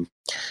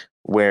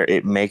where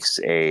it makes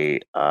a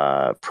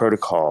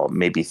protocol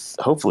maybe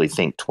hopefully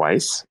think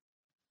twice.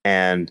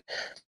 And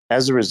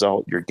as a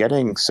result, you're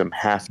getting some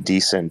half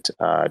decent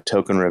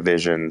token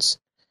revisions,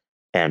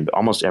 and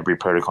almost every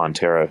protocol on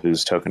Terra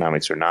whose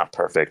tokenomics are not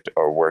perfect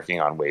are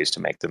working on ways to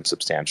make them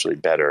substantially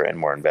better and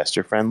more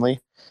investor friendly.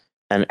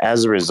 And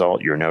as a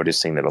result, you're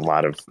noticing that a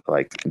lot of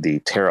like the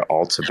Terra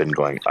alts have been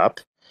going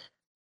up.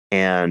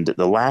 And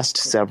the last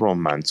several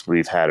months,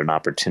 we've had an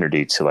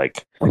opportunity to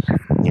like,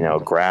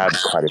 grab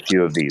quite a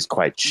few of these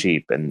quite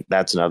cheap. And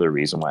that's another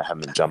reason why I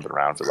haven't been jumping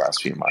around for the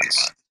last few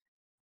months.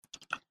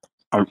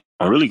 I'm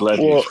really glad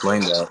you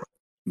explained that,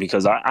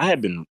 because I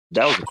had been,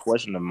 that was a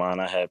question of mine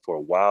I had for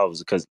a while, was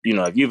because,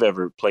 if you've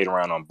ever played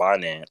around on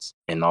Binance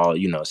and all,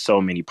 so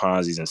many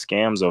Ponzi's and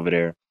scams over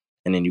there,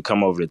 and then you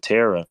come over to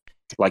Terra,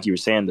 like you were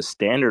saying, the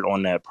standard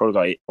on that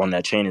protocol, on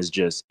that chain is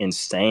just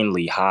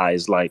insanely high.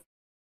 It's like,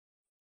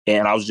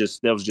 and I was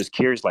just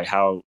curious, like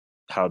how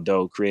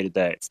Do created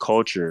that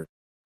culture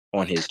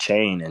on his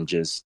chain, and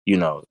just,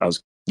 I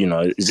was,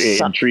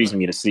 it intrigues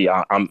me to see.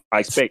 I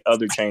expect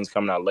other chains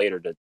coming out later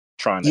to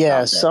trying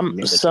to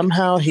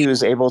somehow he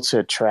was able to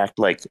attract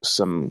like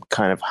some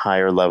kind of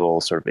higher level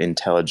sort of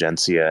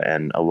intelligentsia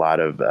and a lot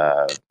of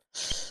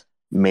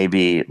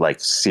maybe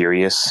like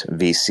serious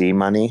VC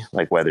money,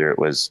 like whether it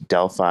was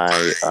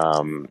Delphi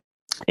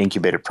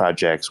incubator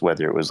projects,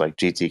 whether it was like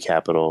GT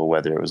Capital,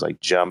 whether it was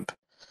like Jump.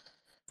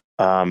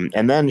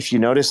 And then if you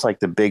notice like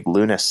the big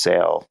Luna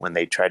sale when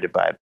they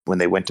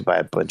went to buy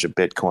a bunch of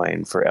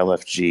Bitcoin for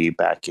LFG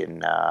back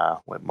in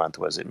what month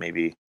was it?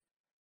 Maybe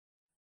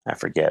I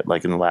forget,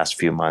 like in the last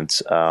few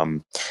months.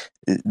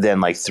 Then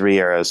like Three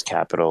Arrows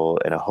Capital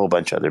and a whole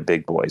bunch of other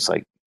big boys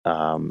like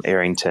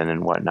Arrington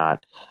and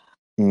whatnot.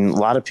 And a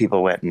lot of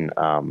people went and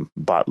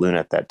bought Luna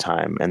at that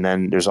time. And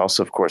then there's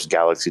also, of course,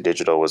 Galaxy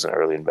Digital was an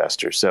early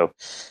investor. So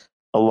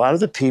a lot of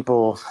the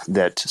people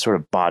that sort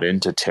of bought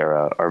into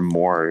Terra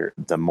are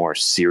the more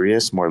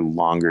serious, more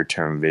longer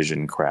term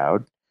vision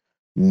crowd.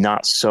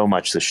 Not so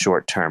much the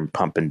short term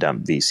pump and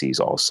dump VCs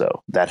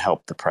also. That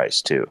helped the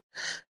price too.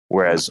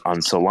 Whereas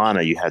on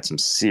Solana, you had some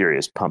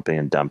serious pumping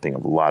and dumping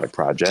of a lot of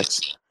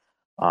projects,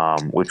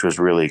 which was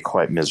really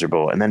quite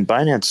miserable. And then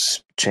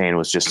Binance Chain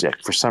was just,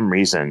 for some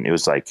reason, it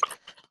was like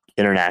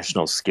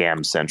international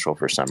scam central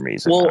for some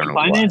reason. Well,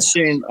 Binance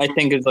Chain, I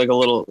think, is like a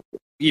little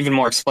even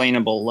more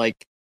explainable. Like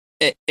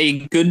a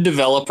good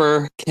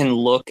developer can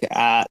look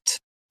at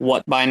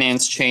what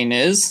Binance Chain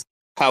is,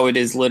 how it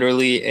is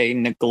literally a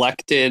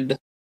neglected,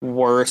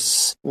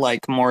 worse,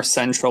 like more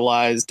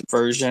centralized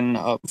version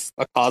of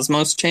a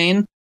Cosmos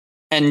chain.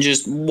 And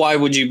just why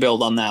would you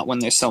build on that when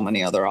there's so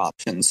many other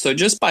options? So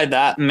just by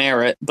that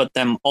merit, but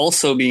them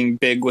also being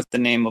big with the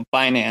name of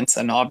Binance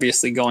and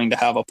obviously going to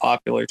have a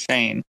popular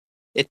chain,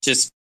 it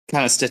just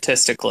kind of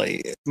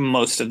statistically,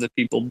 most of the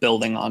people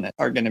building on it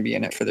are going to be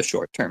in it for the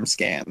short-term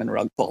scam and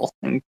rug pull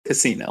and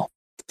casino.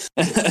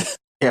 Yeah,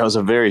 it was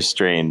a very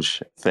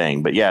strange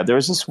thing. But yeah, there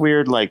was this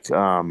weird, like,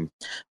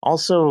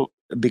 also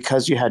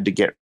because you had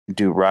to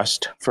do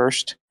Rust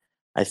first,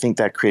 I think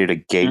that created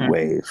a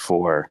gateway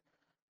for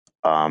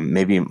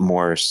maybe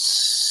more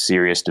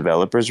serious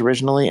developers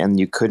originally, and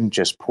you couldn't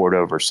just port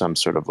over some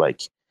sort of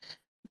like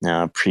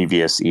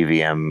previous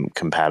EVM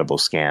compatible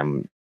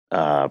scam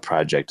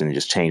project and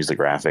just change the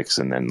graphics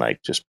and then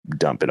like just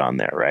dump it on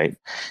there, right?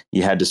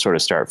 You had to sort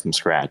of start from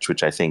scratch,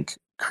 which I think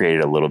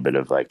created a little bit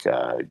of like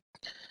a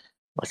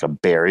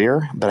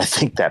barrier, but I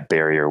think that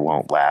barrier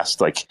won't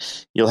last. Like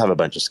you'll have a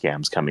bunch of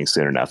scams coming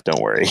soon enough.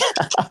 Don't worry.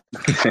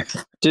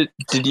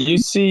 Did you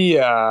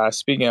see?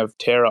 Speaking of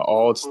Terra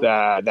alts,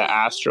 the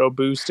Astro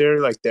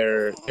booster, like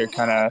their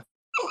kind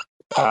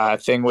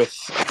of thing with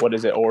what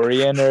is it,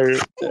 Orion or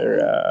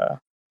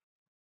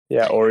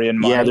Orion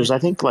Money? Yeah, there's I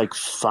think like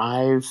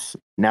five.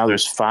 Now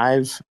there's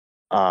five.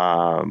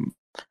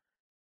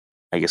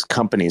 I guess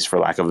companies, for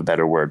lack of a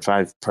better word,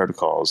 5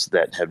 protocols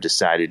that have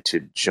decided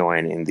to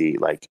join in the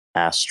like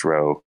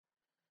Astro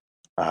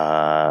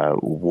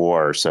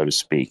war, so to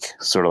speak,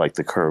 sort of like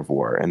the Curve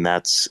War. And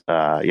that's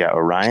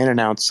Orion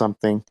announced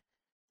something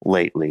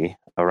lately,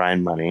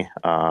 Orion Money.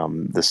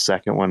 The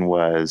second one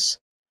was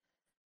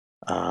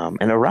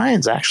and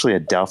Orion's actually a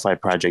Delphi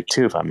project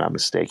too, if I'm not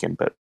mistaken,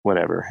 but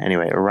whatever.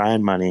 Anyway,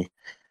 Orion Money,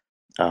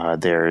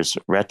 there's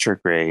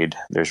Retrograde,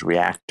 there's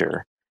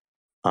Reactor.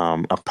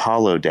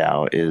 Apollo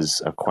DAO is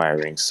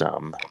acquiring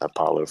some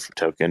Apollo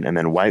token, and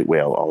then White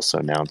Whale also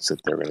announced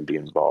that they're going to be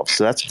involved.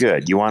 So that's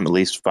good. You want at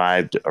least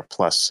 5 or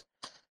plus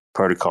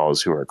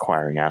protocols who are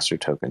acquiring Astro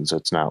tokens. So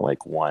it's not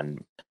like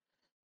one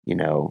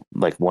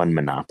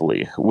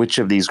monopoly. Which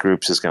of these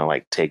groups is going to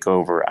like take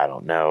over? I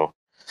don't know.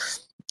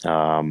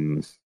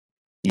 I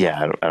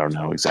don't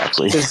know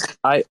exactly.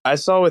 I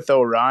saw with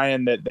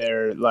Orion that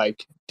they're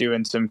like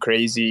doing some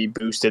crazy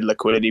boosted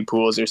liquidity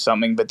pools or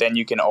something, but then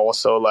you can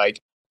also like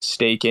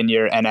stake in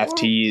your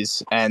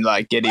NFTs and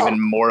like get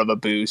even more of a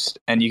boost,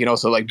 and you can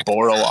also like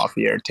borrow off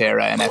your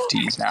Terra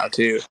NFTs now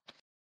too.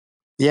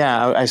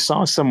 Yeah, I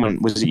saw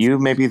someone, was it you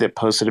maybe, that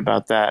posted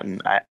about that,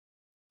 and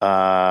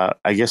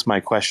I guess my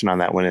question on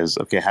that one is,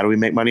 okay, how do we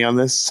make money on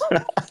this?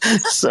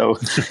 So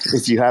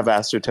if you have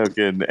Astro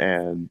token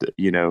and do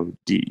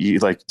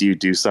you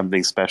do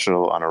something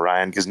special on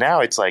Orion? Because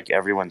now it's like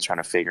everyone's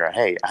trying to figure out,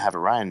 hey, I have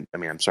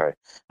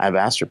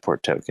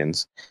Astroport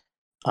tokens.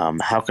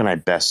 How can I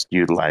best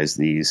utilize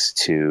these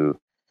to,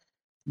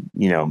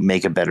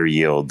 make a better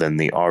yield than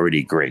the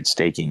already great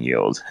staking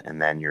yield?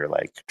 And then you're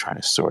like trying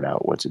to sort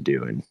out what to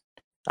do. And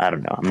I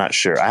don't know. I'm not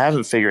sure. I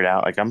haven't figured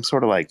out. Like, I'm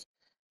sort of like,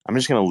 I'm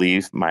just going to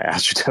leave my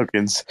Astro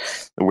tokens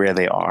where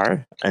they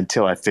are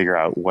until I figure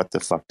out what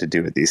the fuck to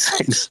do with these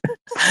things.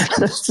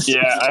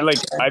 Yeah,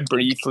 I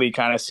briefly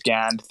kind of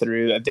scanned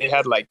through that. They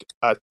had like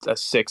a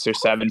 6 or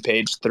 7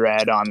 page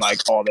thread on like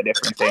all the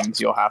different things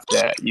you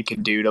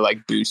can do to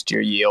like boost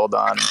your yield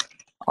on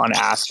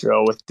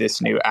Astro with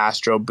this new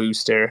Astro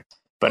booster.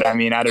 But I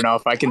mean, I don't know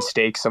if I can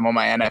stake some of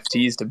my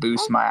NFTs to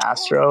boost my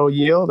Astro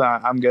yield.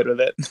 I'm good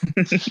with it.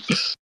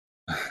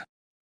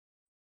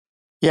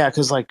 Yeah,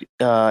 because like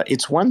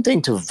it's one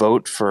thing to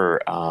vote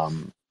for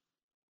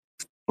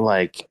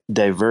like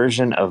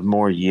diversion of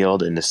more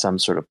yield into some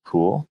sort of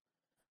pool.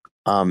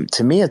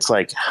 To me, it's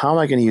like, how am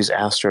I going to use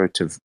Astro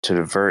to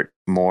divert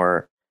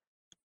more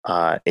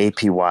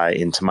APY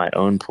into my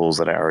own pools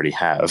that I already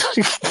have?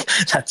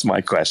 That's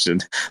my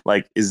question.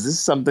 Like, is this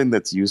something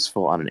that's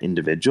useful on an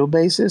individual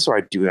basis, or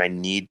do I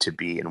need to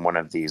be in one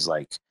of these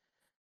like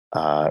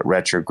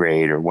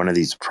Retrograde or one of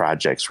these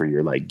projects where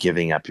you're like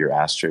giving up your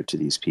Astro to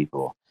these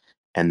people,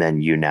 and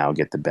then you now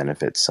get the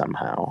benefits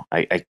somehow?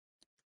 I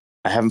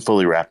haven't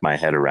fully wrapped my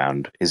head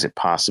around, is it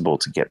possible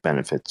to get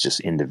benefits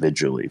just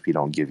individually if you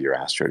don't give your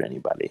Astro to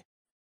anybody?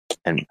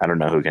 And I don't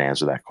know who can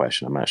answer that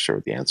question. I'm not sure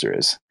what the answer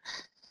is.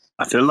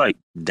 I feel like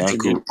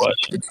Danku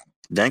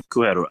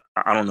had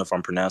I don't know if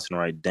I'm pronouncing it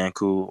right,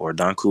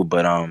 Danku,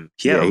 but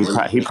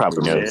he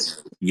probably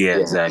knows. Yeah,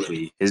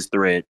 exactly. His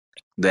thread,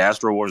 the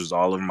Astro Wars is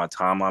all over my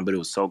timeline, but it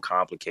was so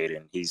complicated,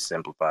 and he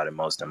simplified it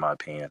most, in my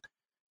opinion.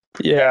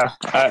 Yeah,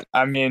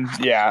 I mean,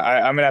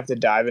 I'm gonna have to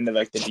dive into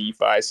like the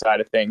DeFi side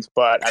of things,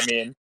 but I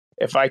mean,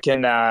 if I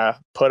can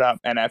put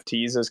up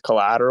NFTs as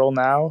collateral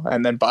now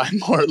and then buy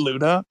more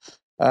Luna,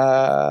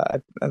 I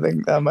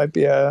think that might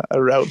be a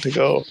route to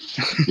go.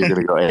 You're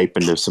gonna go ape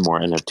into some more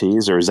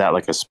NFTs, or is that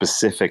like a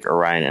specific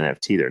Orion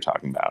NFT they're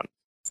talking about?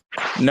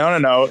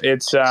 No.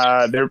 It's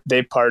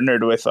they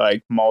partnered with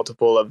like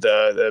multiple of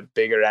the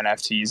bigger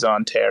NFTs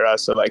on Terra,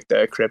 so like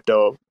the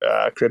crypto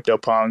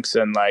punks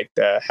and like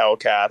the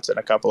Hellcats and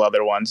a couple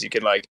other ones. You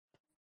can like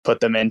put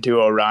them into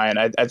Orion.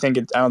 I don't think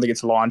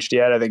it's launched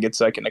yet. I think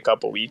it's like in a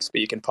couple weeks,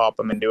 but you can pop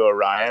them into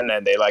Orion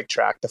and they like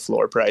track the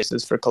floor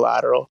prices for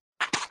collateral.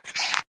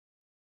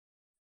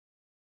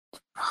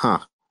 Huh.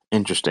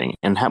 Interesting.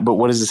 But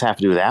what does this have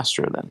to do with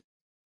Astro then?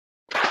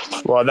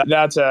 Well, I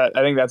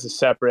think that's a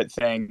separate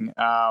thing.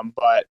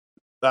 But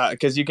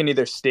because you can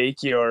either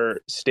stake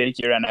your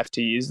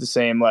NFTs,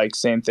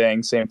 same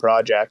thing, same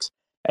projects,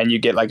 and you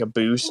get like a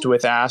boost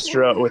with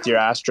your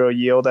Astro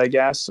yield, I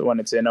guess, when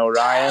it's in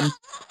Orion.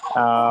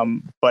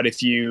 But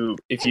if you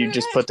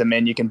just put them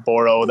in, you can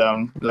borrow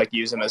them, like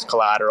use them as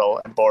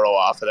collateral and borrow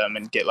off of them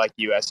and get like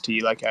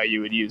UST, like how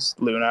you would use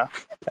Luna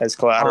as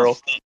collateral.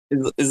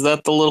 Is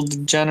that the little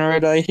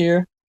degenerate I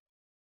hear?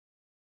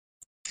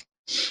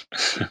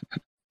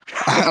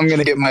 I'm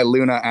gonna get my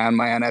Luna and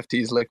my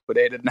NFTs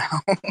liquidated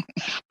now.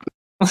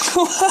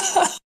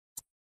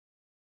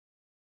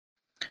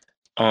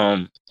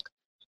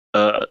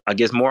 I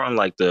guess more on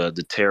like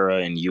the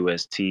Terra and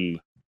UST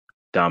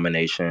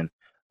domination.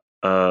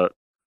 So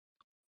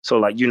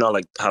like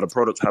like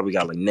how we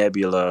got like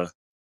Nebula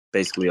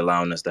basically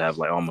allowing us to have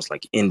like almost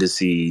like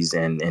indices,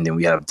 and then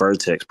we have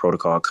Vertex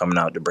protocol coming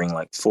out to bring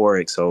like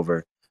Forex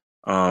over.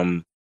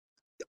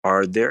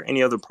 Are there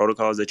any other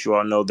protocols that you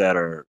all know that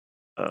are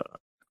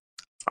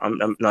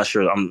I'm not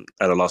sure, I'm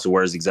at a loss of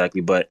words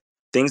exactly, but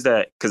things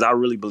that, because I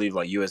really believe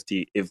like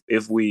USD,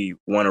 if we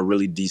want to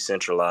really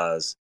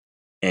decentralize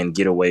and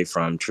get away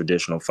from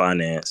traditional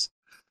finance,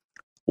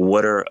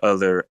 what are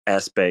other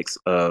aspects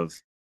of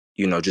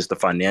just the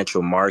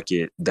financial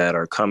market that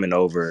are coming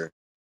over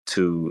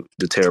to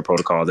the Terra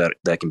protocol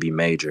that can be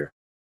major?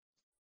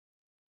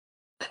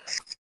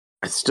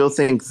 I still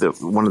think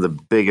that one of the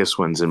biggest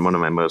ones and one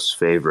of my most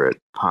favorite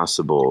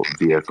possible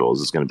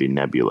vehicles is going to be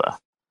Nebula.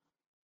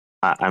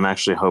 I'm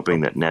actually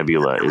hoping that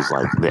Nebula is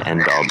like the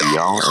end all be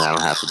all, and I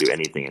don't have to do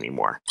anything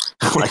anymore.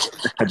 Like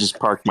I just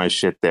park my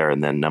shit there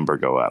and then number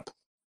go up.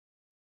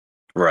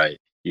 Right.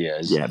 Yeah.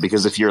 Yeah.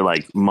 Because if you're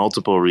like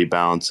multiple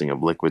rebalancing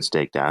of liquid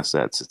staked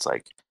assets, it's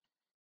like,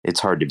 it's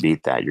hard to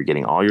beat that. You're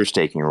getting all your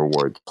staking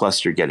rewards,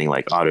 plus you're getting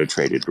like auto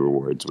traded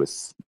rewards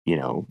with,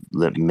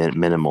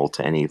 minimal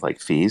to any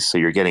like fees. So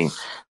you're getting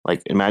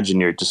like, imagine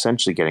you're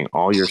essentially getting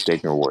all your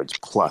staking rewards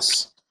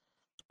plus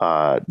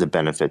the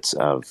benefits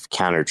of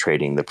counter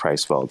trading the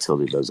price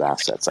volatility of those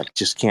assets. I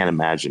just can't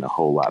imagine a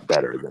whole lot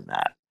better than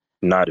that.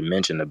 Not to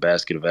mention the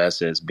basket of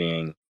assets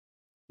being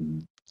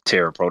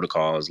Terra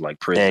protocols like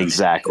Prism.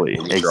 Exactly.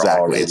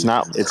 It's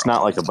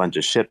not like a bunch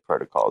of shit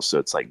protocols. So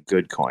it's like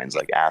good coins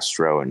like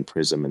Astro and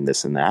Prism and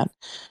this and that,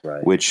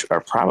 right, which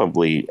are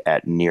probably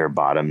at near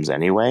bottoms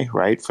anyway,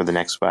 right, for the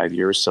next 5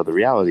 years. So the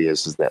reality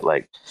is that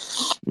like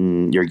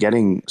you're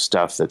getting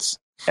stuff that's,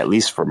 at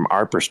least from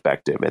our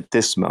perspective at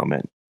this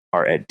moment,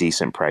 are at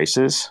decent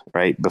prices,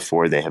 right,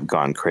 before they have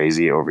gone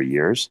crazy over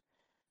years.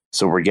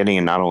 So we're getting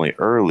it not only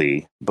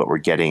early, but we're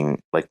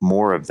getting like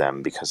more of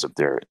them because of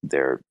the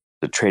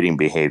trading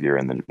behavior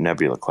in the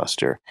Nebula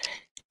cluster,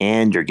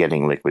 and you're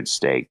getting liquid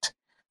staked.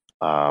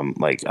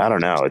 Like I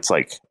don't know, it's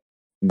like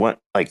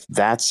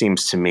that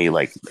seems to me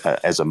like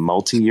as a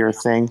multi-year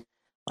thing,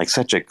 like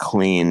such a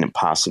clean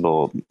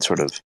possible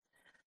sort of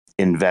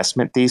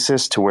investment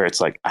thesis to where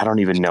it's like I don't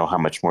even know how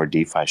much more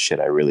DeFi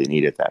shit I really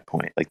need at that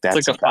point. Like that's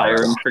it's like a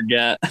fire and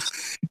forget.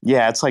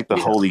 Yeah, it's like the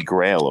holy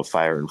grail of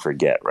fire and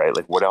forget, right?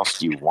 Like what else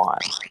do you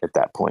want at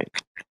that point?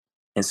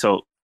 And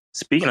so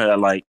speaking of that,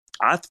 like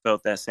I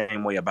felt that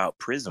same way about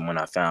Prism when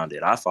I found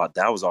it. I thought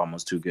that was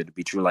almost too good to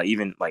be true. Like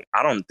even like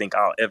I don't think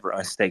I'll ever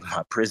unstake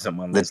my Prism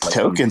unless the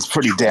token's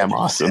pretty damn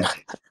awesome.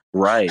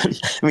 Right.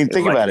 I mean,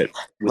 think about it.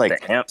 Like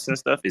the amps and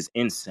stuff is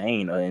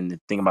insane. And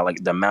think about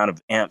like the amount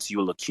of amps you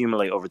will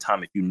accumulate over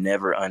time if you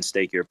never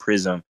unstake your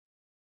Prism.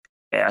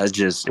 Yeah, it's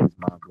just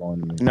not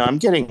going to me. No, I'm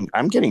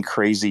getting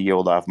crazy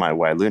yield off my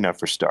Y Luna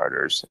for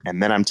starters,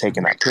 and then I'm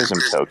taking that Prism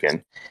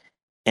token,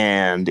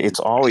 and it's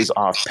always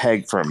off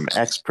peg from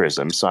X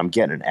Prism, so I'm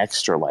getting an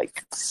extra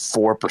like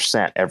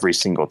 4% every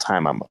single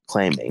time I'm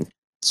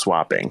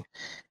swapping.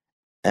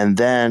 And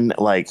then,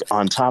 like,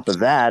 on top of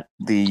that,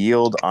 the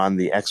yield on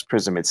the X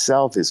Prism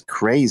itself is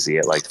crazy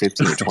at like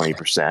 15 to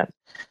 20%.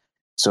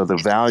 So the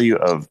value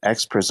of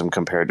X Prism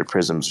compared to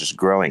Prism is just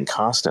growing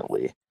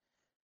constantly.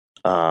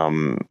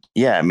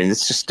 yeah, I mean,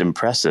 it's just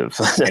impressive.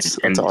 That's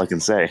all I can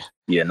say.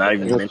 Yeah, not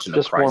even mention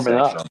the price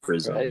action on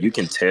Prism. Right? You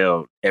can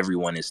tell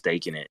everyone is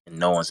staking it, and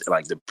no one's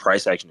like, the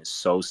price action is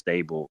so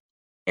stable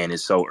and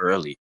it's so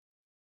early.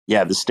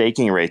 Yeah, the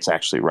staking rate's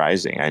actually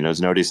rising. I was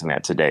noticing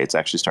that today. It's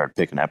actually started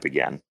picking up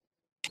again.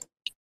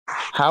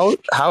 How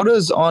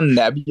does on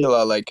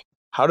Nebula, like,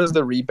 how does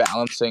the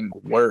rebalancing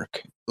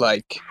work?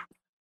 Like,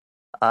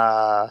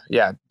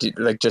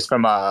 like just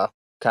from a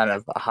kind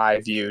of a high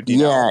view. Do you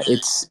know?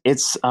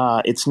 It's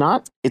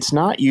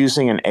not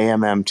using an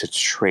AMM to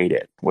trade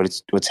it.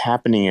 What's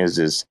happening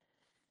is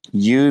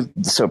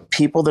so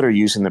people that are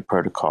using the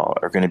protocol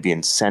are going to be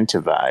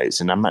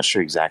incentivized, and I'm not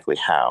sure exactly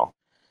how,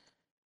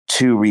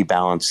 to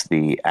rebalance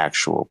the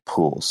actual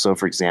pool. So,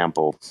 for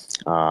example,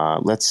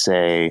 let's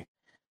say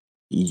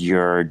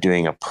you're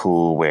doing a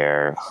pool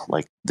where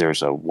like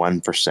there's a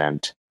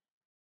 1%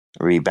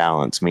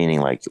 rebalance,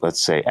 meaning like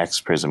let's say X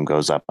Prism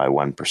goes up by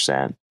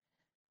 1%.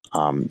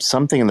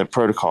 Something in the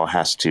protocol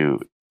has to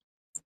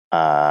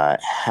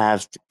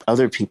have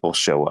other people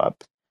show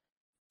up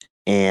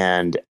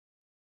and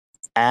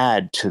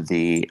add to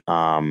the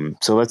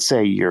so let's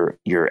say your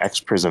X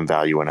Prism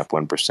value went up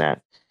 1%.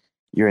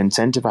 You're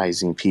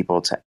incentivizing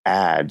people to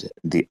add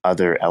the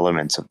other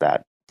elements of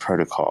that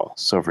protocol.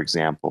 So, for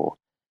example,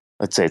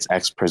 let's say it's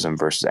X Prism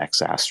versus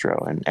X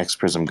Astro, and X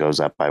Prism goes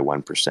up by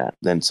 1%.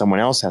 Then someone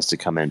else has to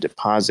come in and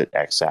deposit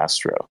X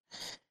Astro.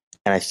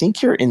 And I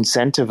think you're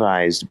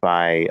incentivized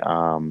by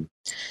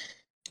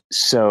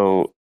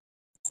so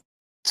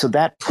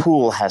that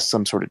pool has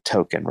some sort of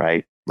token,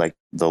 right? Like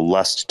the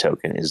Lust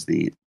token is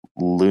the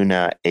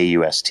Luna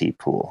AUST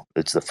pool.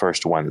 It's the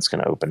first one that's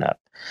going to open up.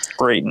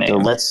 Great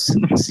name.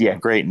 So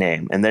great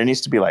name. And there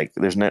needs to be like,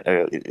 there's no,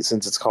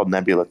 since it's called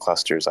Nebula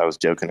Clusters, I was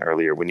joking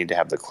earlier, we need to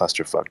have the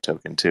clusterfuck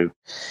token too.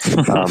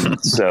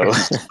 So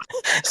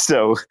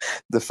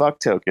the fuck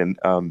token,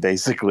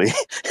 basically,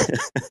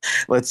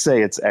 let's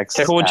say it's X.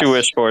 Take what you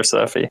wish for,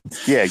 Seffi.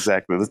 Yeah,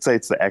 exactly. Let's say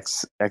it's the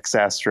X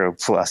Astro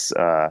plus,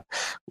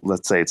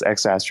 let's say it's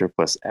X Astro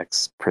plus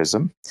X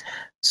Prism.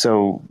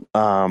 So,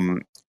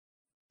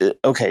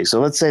 okay,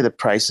 so let's say the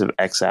price of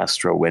X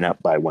Astro went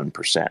up by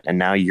 1%, and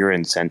now you're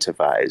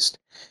incentivized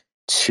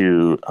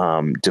to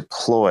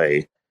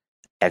deploy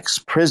X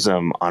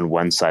Prism on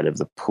one side of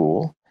the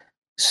pool.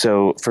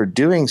 So for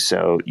doing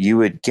so, you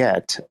would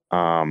get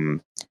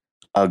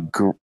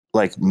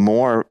like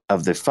more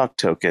of the fuck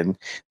token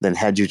than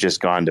had you just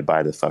gone to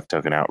buy the fuck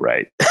token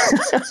outright.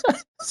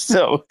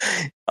 So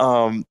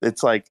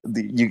it's like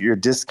you're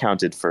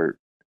discounted for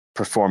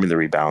performing the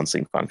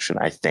rebalancing function,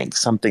 I think,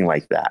 something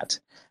like that.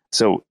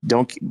 So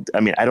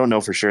I don't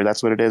know for sure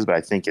that's what it is, but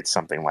I think it's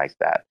something like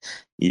that.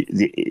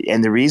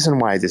 And the reason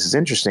why this is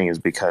interesting is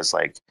because,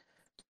 like,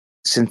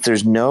 since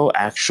there's no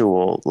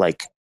actual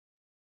like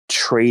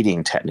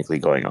trading technically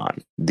going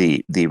on,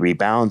 the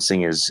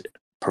rebalancing is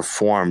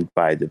performed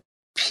by the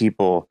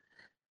people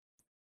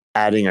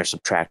adding or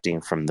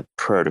subtracting from the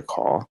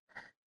protocol.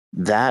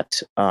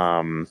 That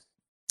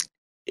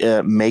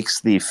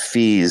makes the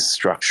fees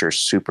structure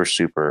super,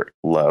 super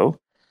low.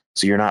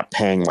 So you're not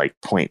paying like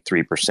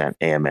 0.3%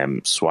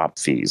 AMM swap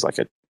fees like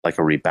a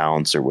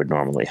rebalancer would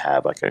normally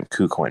have, like a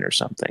KuCoin or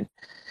something.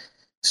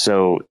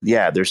 So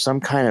yeah, there's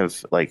some kind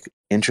of like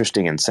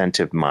interesting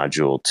incentive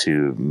module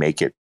to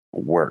make it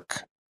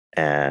work.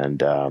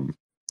 And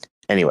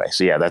anyway,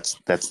 so yeah, that's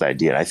the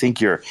idea. I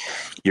think you're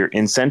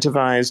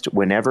incentivized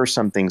whenever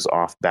something's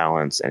off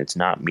balance and it's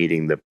not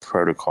meeting the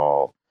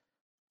protocol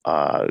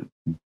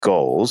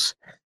goals,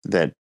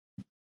 that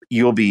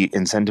you'll be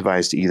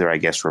incentivized to either, I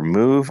guess,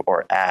 remove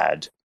or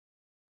add,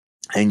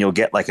 and you'll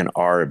get like an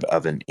ARB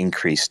of an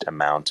increased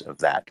amount of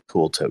that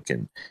pool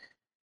token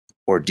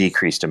or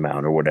decreased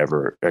amount or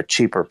whatever, a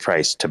cheaper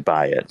price to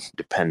buy it,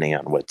 depending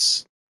on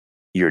what's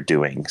you're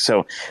doing.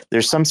 So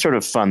there's some sort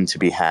of fun to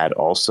be had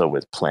also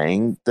with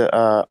playing the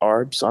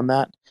ARBs on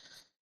that.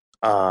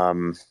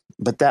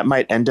 But that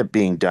might end up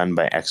being done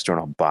by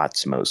external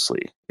bots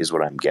mostly, is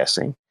what I'm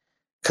guessing.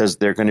 Because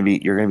you're going to be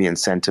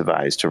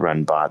incentivized to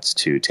run bots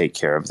to take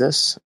care of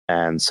this,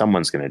 and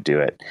someone's going to do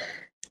it.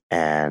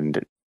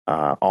 And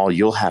all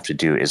you'll have to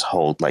do is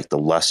hold like the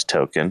Lust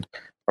token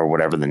or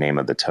whatever the name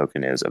of the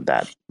token is of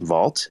that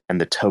vault, and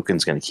the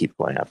token's going to keep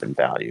going up in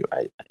value.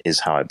 Is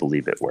how I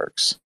believe it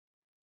works.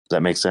 Does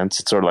that make sense?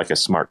 It's sort of like a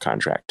smart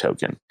contract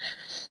token.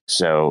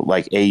 So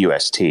like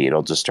AUST,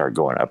 it'll just start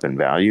going up in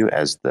value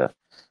as the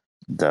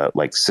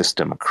like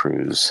system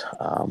accrues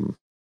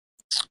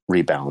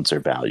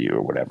rebalancer value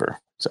or whatever.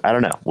 So I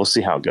don't know. We'll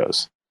see how it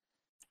goes.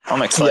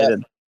 I'm excited.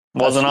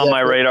 Yeah. Wasn't on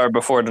my radar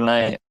before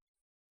tonight.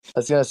 I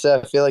was gonna say,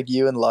 I feel like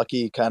you and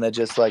Lucky kind of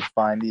just like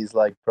find these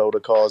like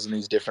protocols and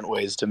these different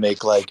ways to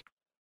make like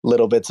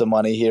little bits of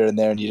money here and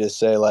there, and you just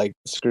say like,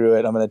 screw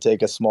it, I'm gonna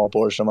take a small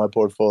portion of my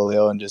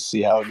portfolio and just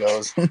see how it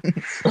goes.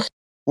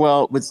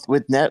 Well,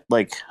 with net,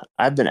 like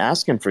I've been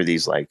asking for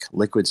these like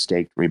liquid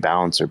staked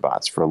rebalancer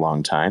bots for a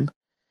long time.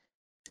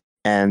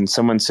 And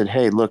someone said,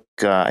 hey, look,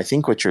 I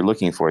think what you're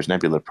looking for is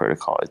Nebula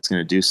Protocol. It's going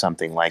to do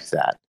something like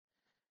that.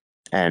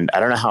 And I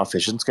don't know how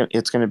efficient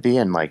it's going to be.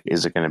 And like,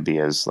 is it going to be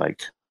as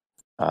like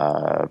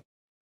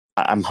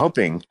I'm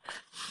hoping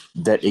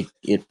that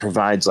it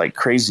provides like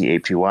crazy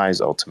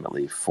APYs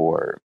ultimately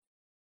for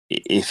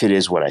if it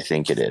is what I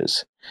think it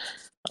is.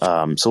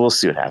 So we'll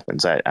see what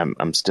happens.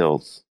 I'm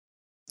still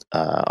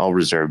I'll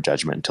reserve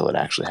judgment until it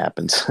actually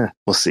happens.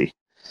 We'll see.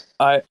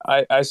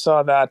 I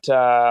saw that.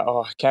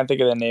 I can't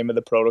think of the name of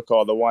the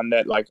protocol. The one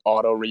that like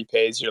auto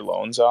repays your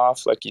loans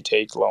off, like you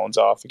take loans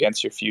off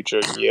against your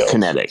future yield.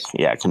 Kinetic.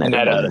 Yeah.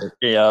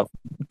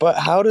 But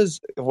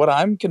what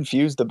I'm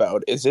confused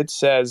about is it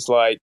says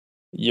like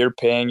you're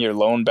paying your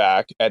loan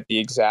back at the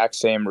exact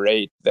same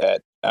rate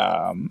that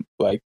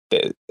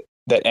that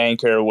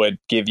Anchor would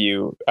give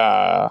you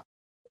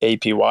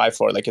APY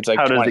for. Like it's like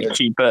how does it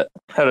keep it?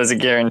 How does it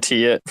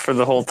guarantee it for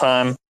the whole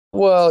time?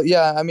 Well,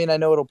 yeah, I mean, I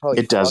know it'll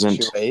probably fluctuate.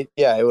 Doesn't.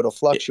 Yeah, it'll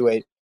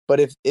fluctuate. But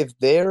if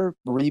they're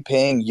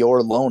repaying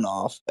your loan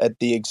off at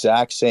the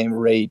exact same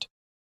rate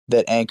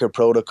that Anchor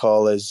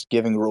Protocol is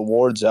giving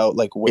rewards out,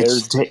 like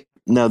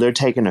no, they're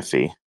taking a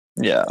fee.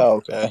 Yeah. Oh,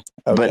 okay.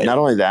 But not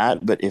only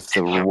that, but if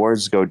the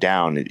rewards go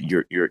down,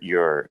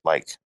 your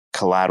like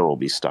collateral will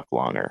be stuck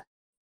longer.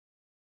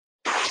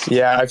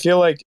 Yeah, I feel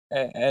like,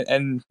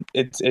 and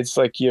it's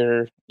like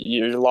you're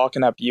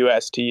locking up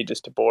UST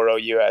just to borrow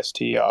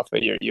UST off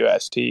of your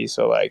UST.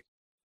 So like,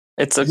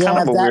 it's kind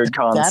of a weird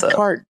concept. That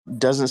part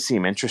doesn't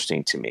seem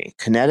interesting to me.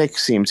 Kinetic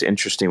seems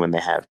interesting when they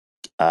have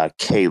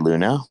K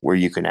Luna, where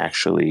you can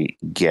actually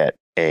get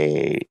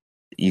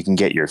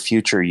your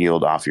future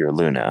yield off your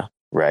Luna,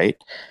 right?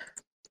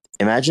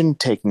 Imagine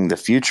taking the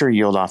future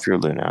yield off your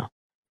Luna,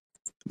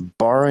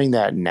 borrowing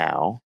that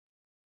now,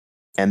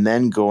 and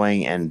then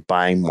going and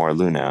buying more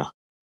Luna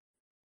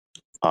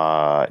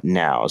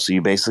now. So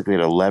you basically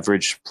had a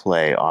leverage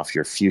play off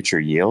your future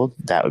yield.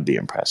 That would be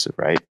impressive,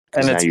 right?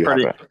 And it's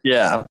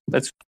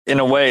it's in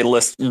a way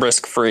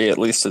risk free, at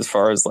least as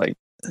far as like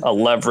a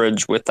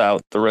leverage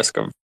without the risk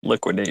of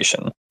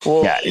liquidation.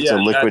 Well, it's a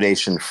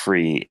liquidation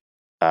free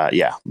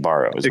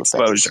borrow is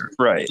exposure,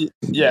 right?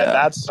 Yeah,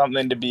 that's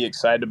something to be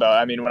excited about.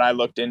 I mean, when I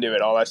looked into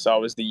it, all I saw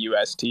was the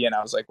UST, and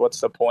I was like, "What's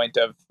the point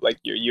of like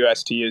your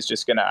UST is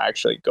just going to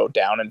actually go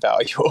down in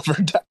value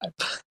over time?"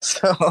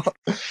 So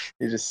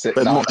you just sit.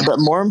 But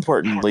more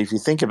importantly, if you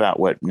think about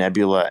what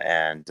Nebula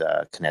and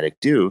Kinetic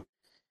do,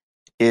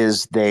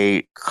 is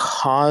they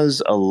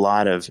cause a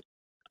lot of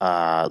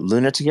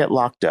Luna to get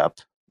locked up.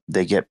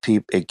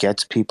 It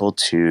gets people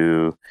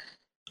to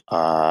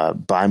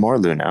buy more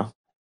Luna.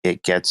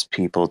 It gets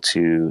people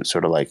to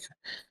sort of like,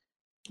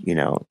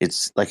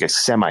 it's like a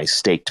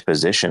semi-staked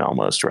position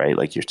almost, right?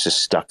 Like you're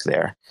just stuck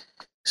there.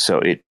 So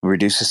it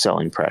reduces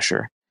selling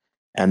pressure.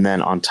 And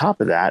then on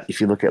top of that, if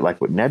you look at like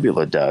what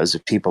Nebula does,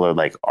 if people are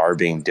like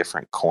arbing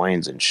different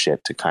coins and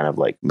shit to kind of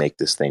like make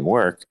this thing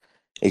work,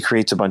 it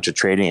creates a bunch of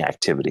trading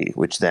activity,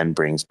 which then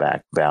brings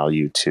back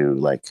value to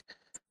like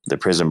the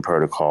Prism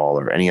protocol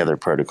or any other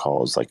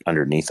protocols like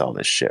underneath all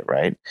this shit,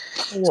 right?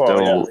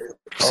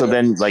 So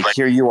then like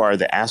here you are,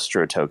 the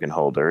Astro token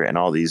holder, and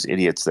all these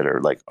idiots that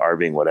are like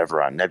arbing whatever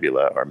on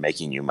Nebula are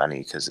making you money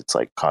because it's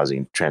like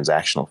causing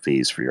transactional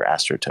fees for your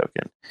Astro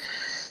token.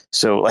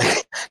 So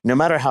like no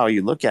matter how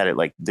you look at it,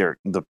 like the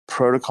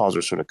protocols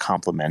are sort of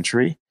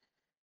complementary,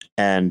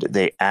 and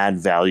they add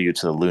value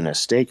to the Luna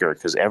staker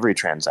because every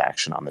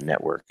transaction on the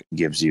network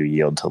gives you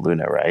yield to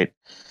Luna, right?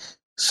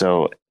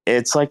 So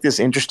it's like this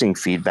interesting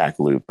feedback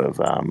loop of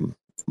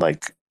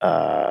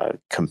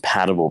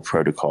compatible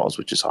protocols,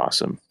 which is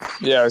awesome.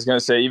 Yeah, I was gonna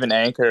say even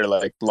Anchor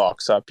like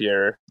locks up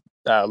your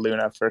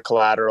Luna for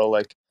collateral.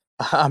 Like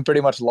I'm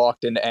pretty much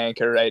locked into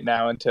Anchor right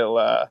now until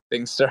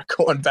things start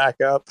going back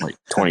up, like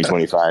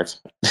 2025.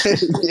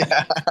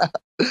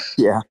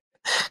 Yeah.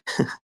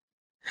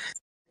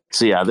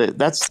 So yeah,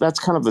 that's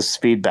kind of this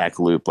feedback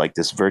loop, like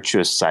this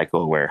virtuous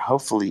cycle where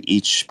hopefully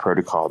each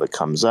protocol that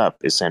comes up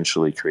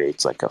essentially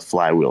creates like a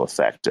flywheel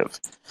effect of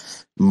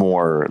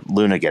more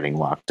Luna getting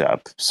locked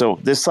up. So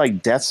this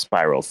like death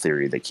spiral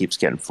theory that keeps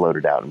getting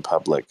floated out in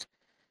public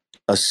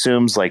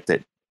assumes like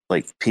that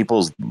like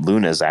people's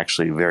Luna is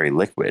actually very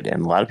liquid,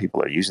 and a lot of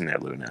people are using their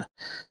Luna.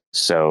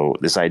 So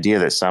this idea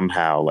that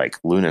somehow like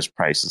Luna's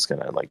price is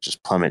going to like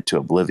just plummet to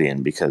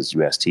oblivion because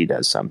UST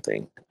does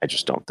something, I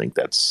just don't think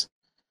that's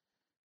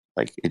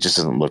like, it just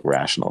doesn't look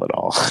rational at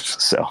all.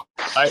 So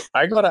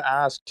I gotta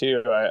ask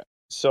too.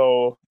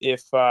 So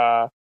if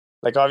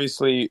like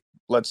obviously,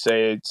 let's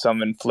say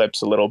someone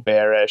flips a little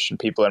bearish and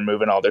people are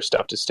moving all their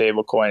stuff to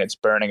stablecoin, it's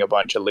burning a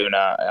bunch of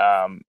Luna.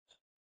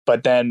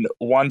 But then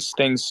once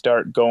things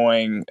start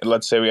going,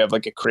 let's say we have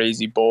like a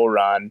crazy bull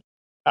run,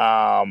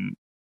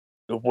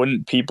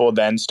 wouldn't people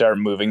then start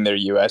moving their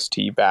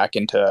UST back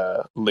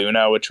into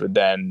Luna, which would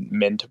then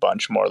mint a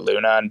bunch more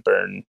Luna and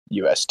burn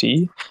UST?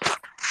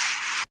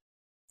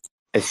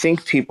 I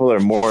think people are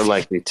more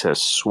likely to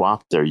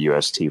swap their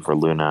UST for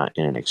Luna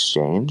in an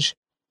exchange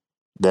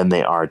than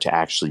they are to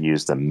actually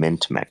use the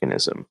mint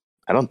mechanism.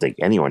 I don't think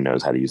anyone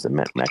knows how to use the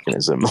mint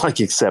mechanism, like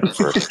except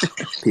for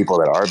people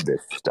that arb this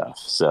stuff.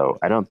 So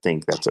I don't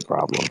think that's a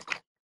problem.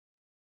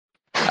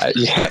 That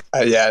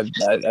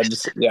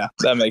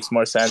makes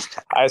more sense.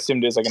 I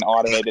assumed it was like an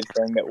automated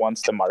thing that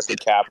once the market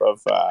cap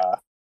of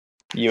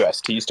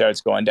UST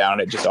starts going down,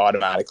 it just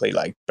automatically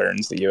like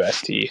burns the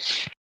UST.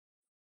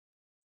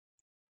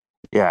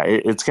 Yeah,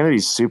 it's going to be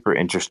super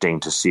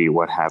interesting to see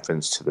what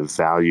happens to the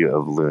value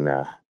of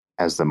Luna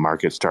as the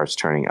market starts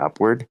turning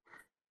upward,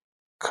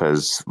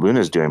 because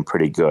Luna's doing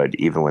pretty good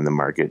even when the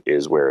market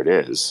is where it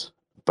is.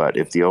 But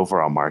if the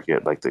overall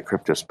market, like the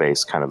crypto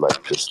space, kind of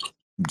like just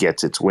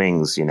gets its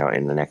wings, in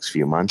the next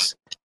few months,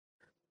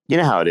 you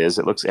know how it is.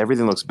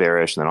 Everything looks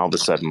bearish, and then all of a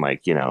sudden,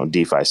 like,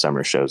 DeFi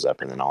summer shows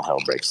up, and then all hell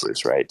breaks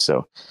loose, right?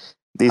 So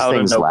these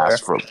things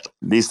last for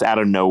these out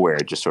of nowhere.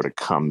 It just sort of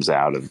comes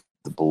out of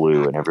the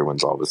blue, and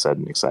everyone's all of a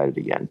sudden excited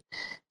again.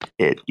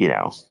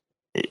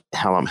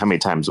 How many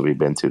times have we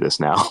been through this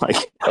now?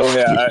 Like, oh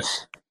yeah,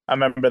 I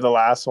remember the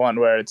last one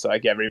where it's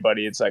like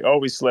it's like, oh,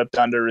 we slipped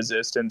under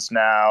resistance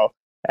now,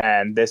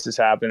 and this is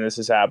happening.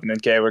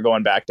 Okay, we're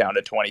going back down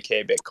to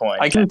 20K Bitcoin.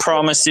 I can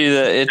promise you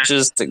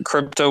that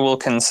crypto will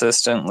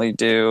consistently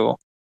do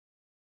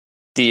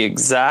the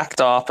exact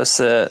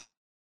opposite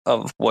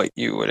of what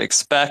you would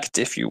expect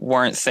if you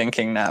weren't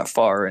thinking that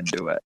far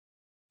into it.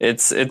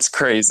 It's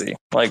crazy.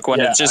 Like when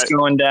it's just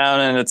going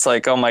down and it's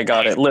like, oh my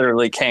God, it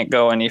literally can't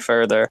go any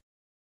further.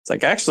 It's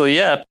like, actually,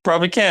 yeah,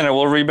 probably can. It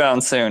will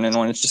rebound soon. And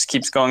when it just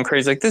keeps going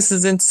crazy, like, this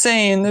is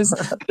insane.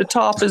 The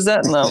top is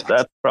that. No,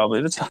 that's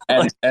probably the top.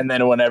 And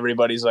then when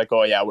everybody's like,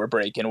 oh yeah, we're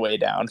breaking way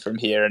down from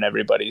here, and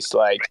everybody's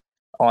like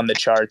on the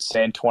charts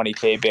saying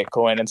 20K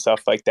Bitcoin and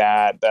stuff like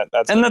that.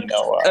 That's and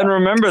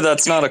remember,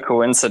 that's not a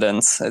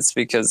coincidence. It's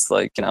because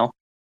the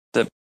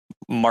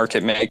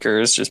market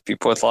makers, just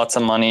people with lots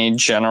of money,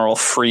 general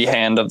free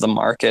hand of the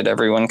market,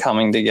 everyone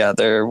coming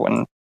together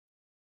when.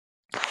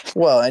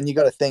 Well, and you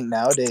got to think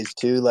nowadays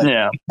too, like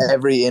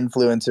every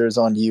influencer is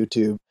on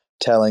YouTube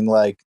telling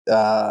like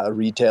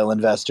retail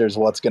investors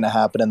what's going to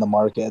happen in the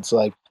markets.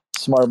 Like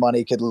smart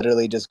money could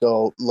literally just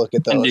go look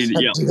at those and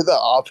do the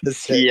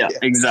opposite. Yeah,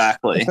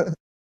 exactly.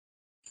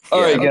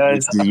 All right,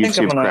 guys. The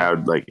YouTube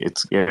crowd, like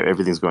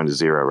everything's going to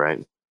zero,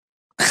 right?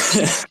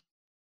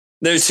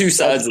 There's two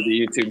sides of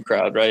the YouTube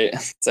crowd, right?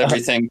 It's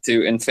everything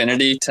to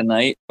infinity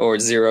tonight or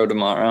zero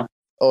tomorrow.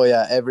 Oh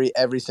yeah,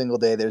 every single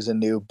day there's a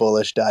new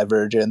bullish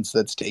divergence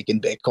that's taken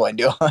Bitcoin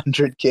to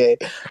 100K.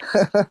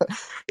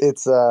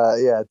 It's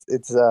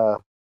a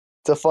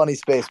funny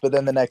space, but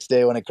then the next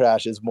day when it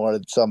crashes more,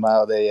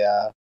 somehow they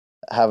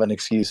have an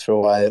excuse for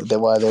why they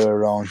were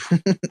wrong.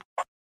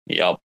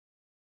 Yep.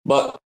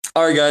 But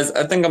all right, guys,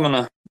 I think I'm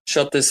gonna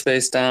shut this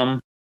space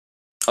down.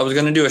 I was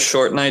gonna do a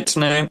short night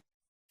tonight.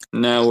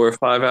 Now we're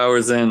 5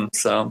 hours in,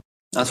 so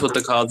that's what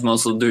the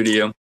Cosmos will do to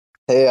you.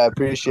 Hey, I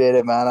appreciate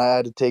it, man. I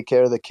had to take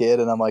care of the kid,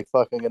 and I'm like,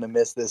 fuck, I'm going to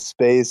miss this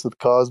space with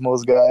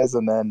Cosmos guys,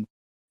 and then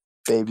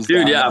baby's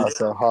down now,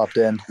 so hopped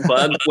in.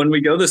 But when we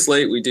go this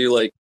late, we do,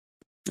 like,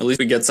 at least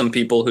we get some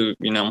people who,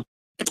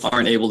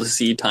 aren't able to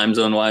see time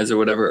zone-wise or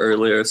whatever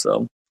earlier,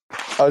 so.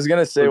 I was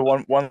going to say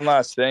one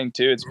last thing,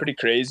 too. It's pretty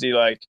crazy,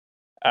 like,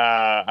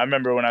 I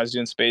remember when I was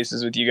doing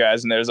spaces with you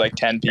guys, and there was, like,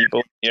 10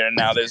 people here, and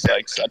now there's,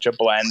 like, such a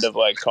blend of,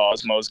 like,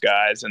 Cosmos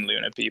guys and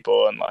Luna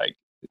people, and, like,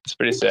 it's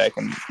pretty sick.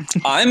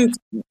 And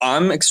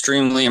I'm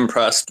extremely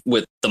impressed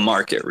with the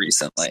market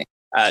recently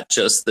at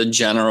just the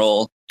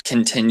general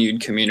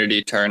continued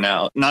community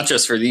turnout, not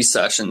just for these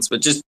sessions,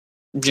 but just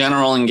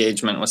general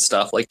engagement with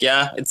stuff. Like,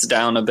 yeah, it's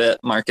down a bit,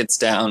 market's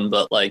down,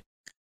 but like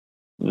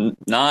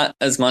not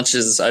as much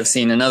as I've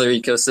seen in other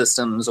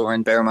ecosystems or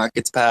in bear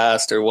markets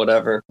past or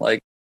whatever. Like,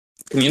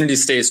 community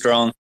stays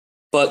strong.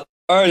 But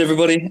all right,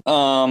 everybody.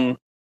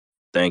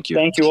 Thank you.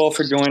 Thank you all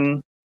for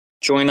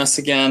Join us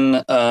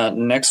again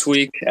next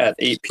week at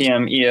 8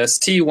 p.m.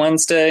 EST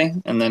Wednesday.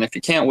 And then if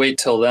you can't wait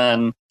till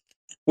then,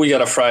 we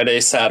got a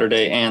Friday,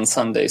 Saturday, and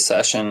Sunday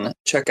session.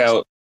 Check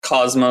out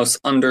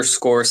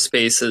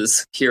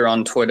Cosmos_spaces here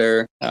on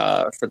Twitter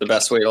for the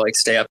best way to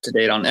stay up to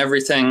date on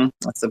everything.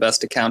 That's the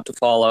best account to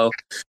follow.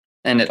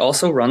 And it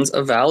also runs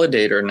a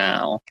validator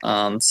now.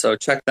 So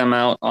check them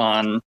out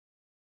on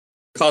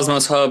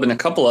Cosmos Hub and a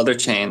couple other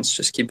chains.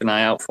 Just keep an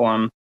eye out for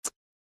them.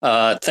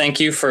 Thank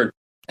you for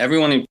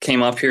everyone who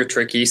came up here,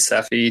 Tricky,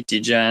 Sephi,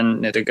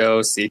 Degen, Nitigo,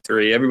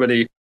 C3,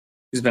 everybody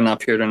who's been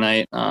up here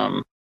tonight.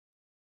 Let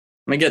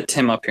me get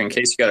Tim up here in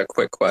case you got a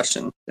quick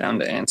question down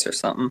to answer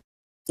something.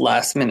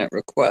 Last minute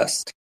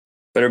request.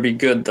 Better be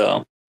good,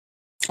 though.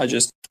 I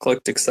just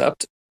clicked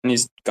accept, and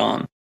he's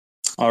gone.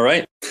 All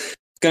right.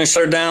 Going to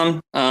shut it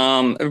down.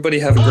 Everybody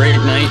have a great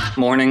night,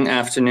 morning,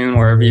 afternoon,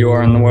 wherever you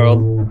are in the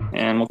world,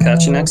 and we'll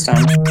catch you next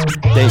time.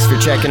 Thanks for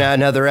checking out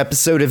another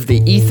episode of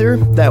The Ether.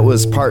 That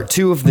was part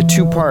 2 of the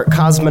 2-part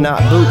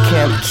Cosmonaut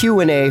Bootcamp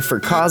Q&A for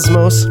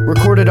Cosmos,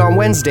 recorded on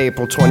Wednesday,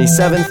 April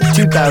 27th,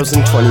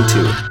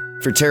 2022.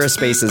 For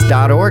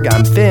TerraSpaces.org,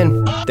 I'm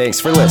Finn.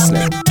 Thanks for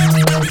listening.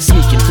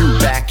 Sneaking through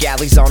back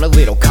alleys on a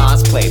little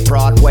cosplay.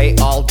 Broadway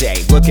all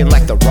day, looking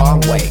like the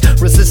wrong way.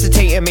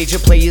 Resuscitating major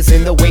players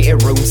in the waiting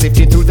room.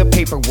 Sifting through the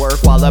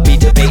paperwork while I be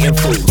debating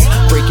fools.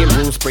 Breaking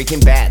rules,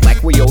 breaking bad,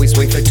 like we always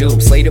wait for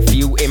doom. Slayed a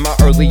few in my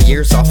early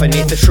years, off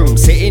beneath the shrooms.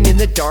 Sitting in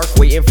the dark,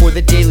 waiting for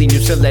the daily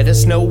news to let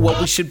us know what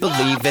we should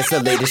believe as the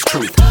latest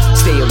truth.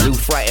 Stay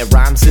aloof, writing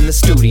rhymes in the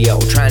studio.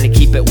 Trying to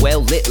keep it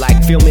well lit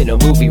like filming a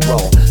movie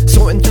roll.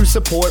 Sorting through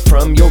support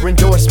from your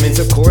endorsements.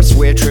 Of course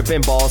we're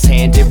tripping balls,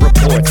 handed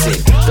reports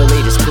it. The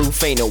latest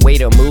proof ain't a way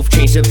to move,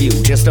 change the view.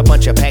 Just a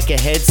bunch of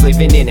peckerheads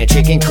living in a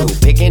chicken coop.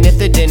 Picking at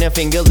the dinner,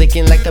 finger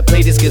licking like the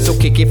plate is good. So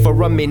kick it for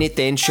a minute,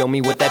 then show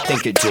me what that thing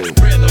could do.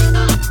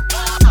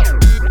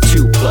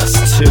 2 plus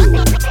 2.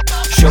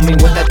 Show me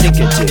what that thing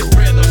could do.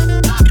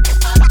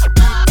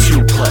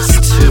 2 plus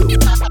 2.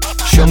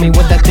 Show me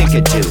what that thing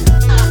could do.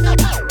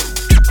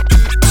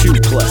 2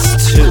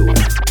 plus 2.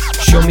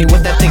 Show me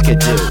what that thing could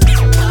do.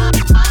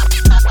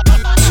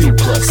 2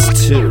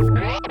 plus 2.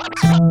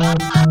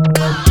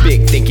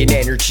 Big thinking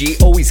energy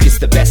always gets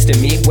the best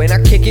of me. When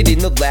I kick it in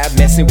the lab,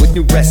 messing with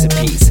new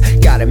recipes.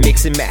 Gotta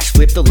mix and match,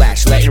 flip the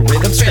latch, letting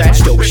rhythm scratch.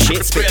 Dope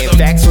shit, spitting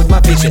facts with my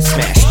vision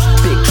smashed.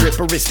 Big trip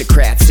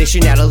aristocrats,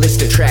 dishing out a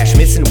list of trash.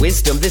 Missing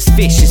wisdom, this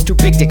fish is too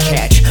big to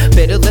catch.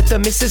 Better let the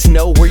missus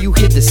know where you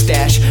hid the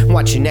stash.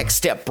 Watch your next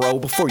step, bro,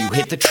 before you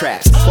hit the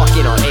traps.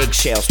 Walking on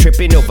eggshells,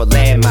 tripping over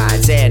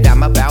landmines. And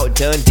I'm about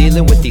done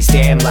dealing with these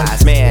damn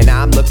lies. Man,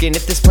 I'm looking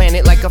at this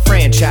planet like a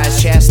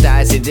franchise.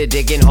 Chastised into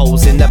digging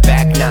holes in the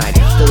back nine.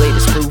 The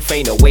latest proof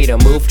ain't a way to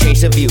move,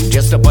 change the view.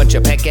 Just a bunch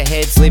of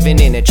peckerheads living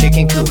in a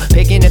chicken coop.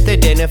 Picking at the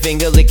dinner,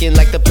 finger licking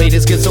like the plate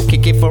is good. So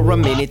kick it for a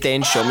minute,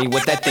 then show me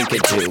what that thing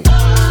could do.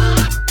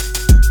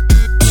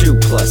 2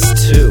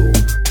 plus 2.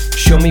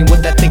 Show me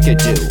what that thing could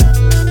do.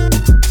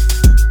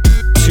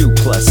 2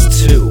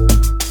 plus 2.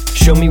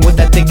 Show me what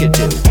that thing could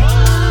do.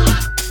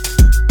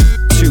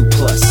 2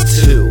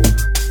 plus 2.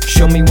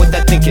 Show me what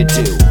that thing could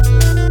do.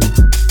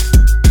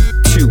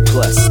 2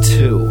 plus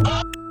 2.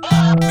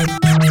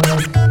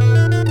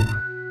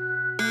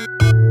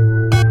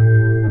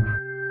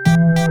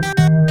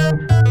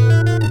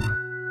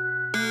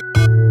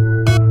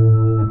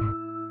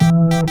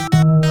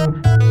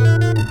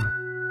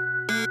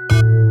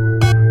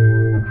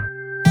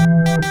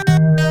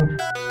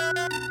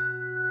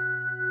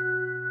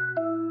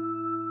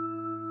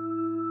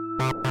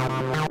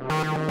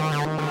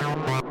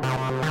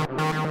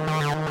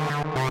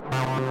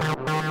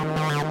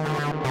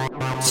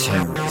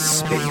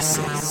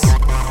 TerraSpaces.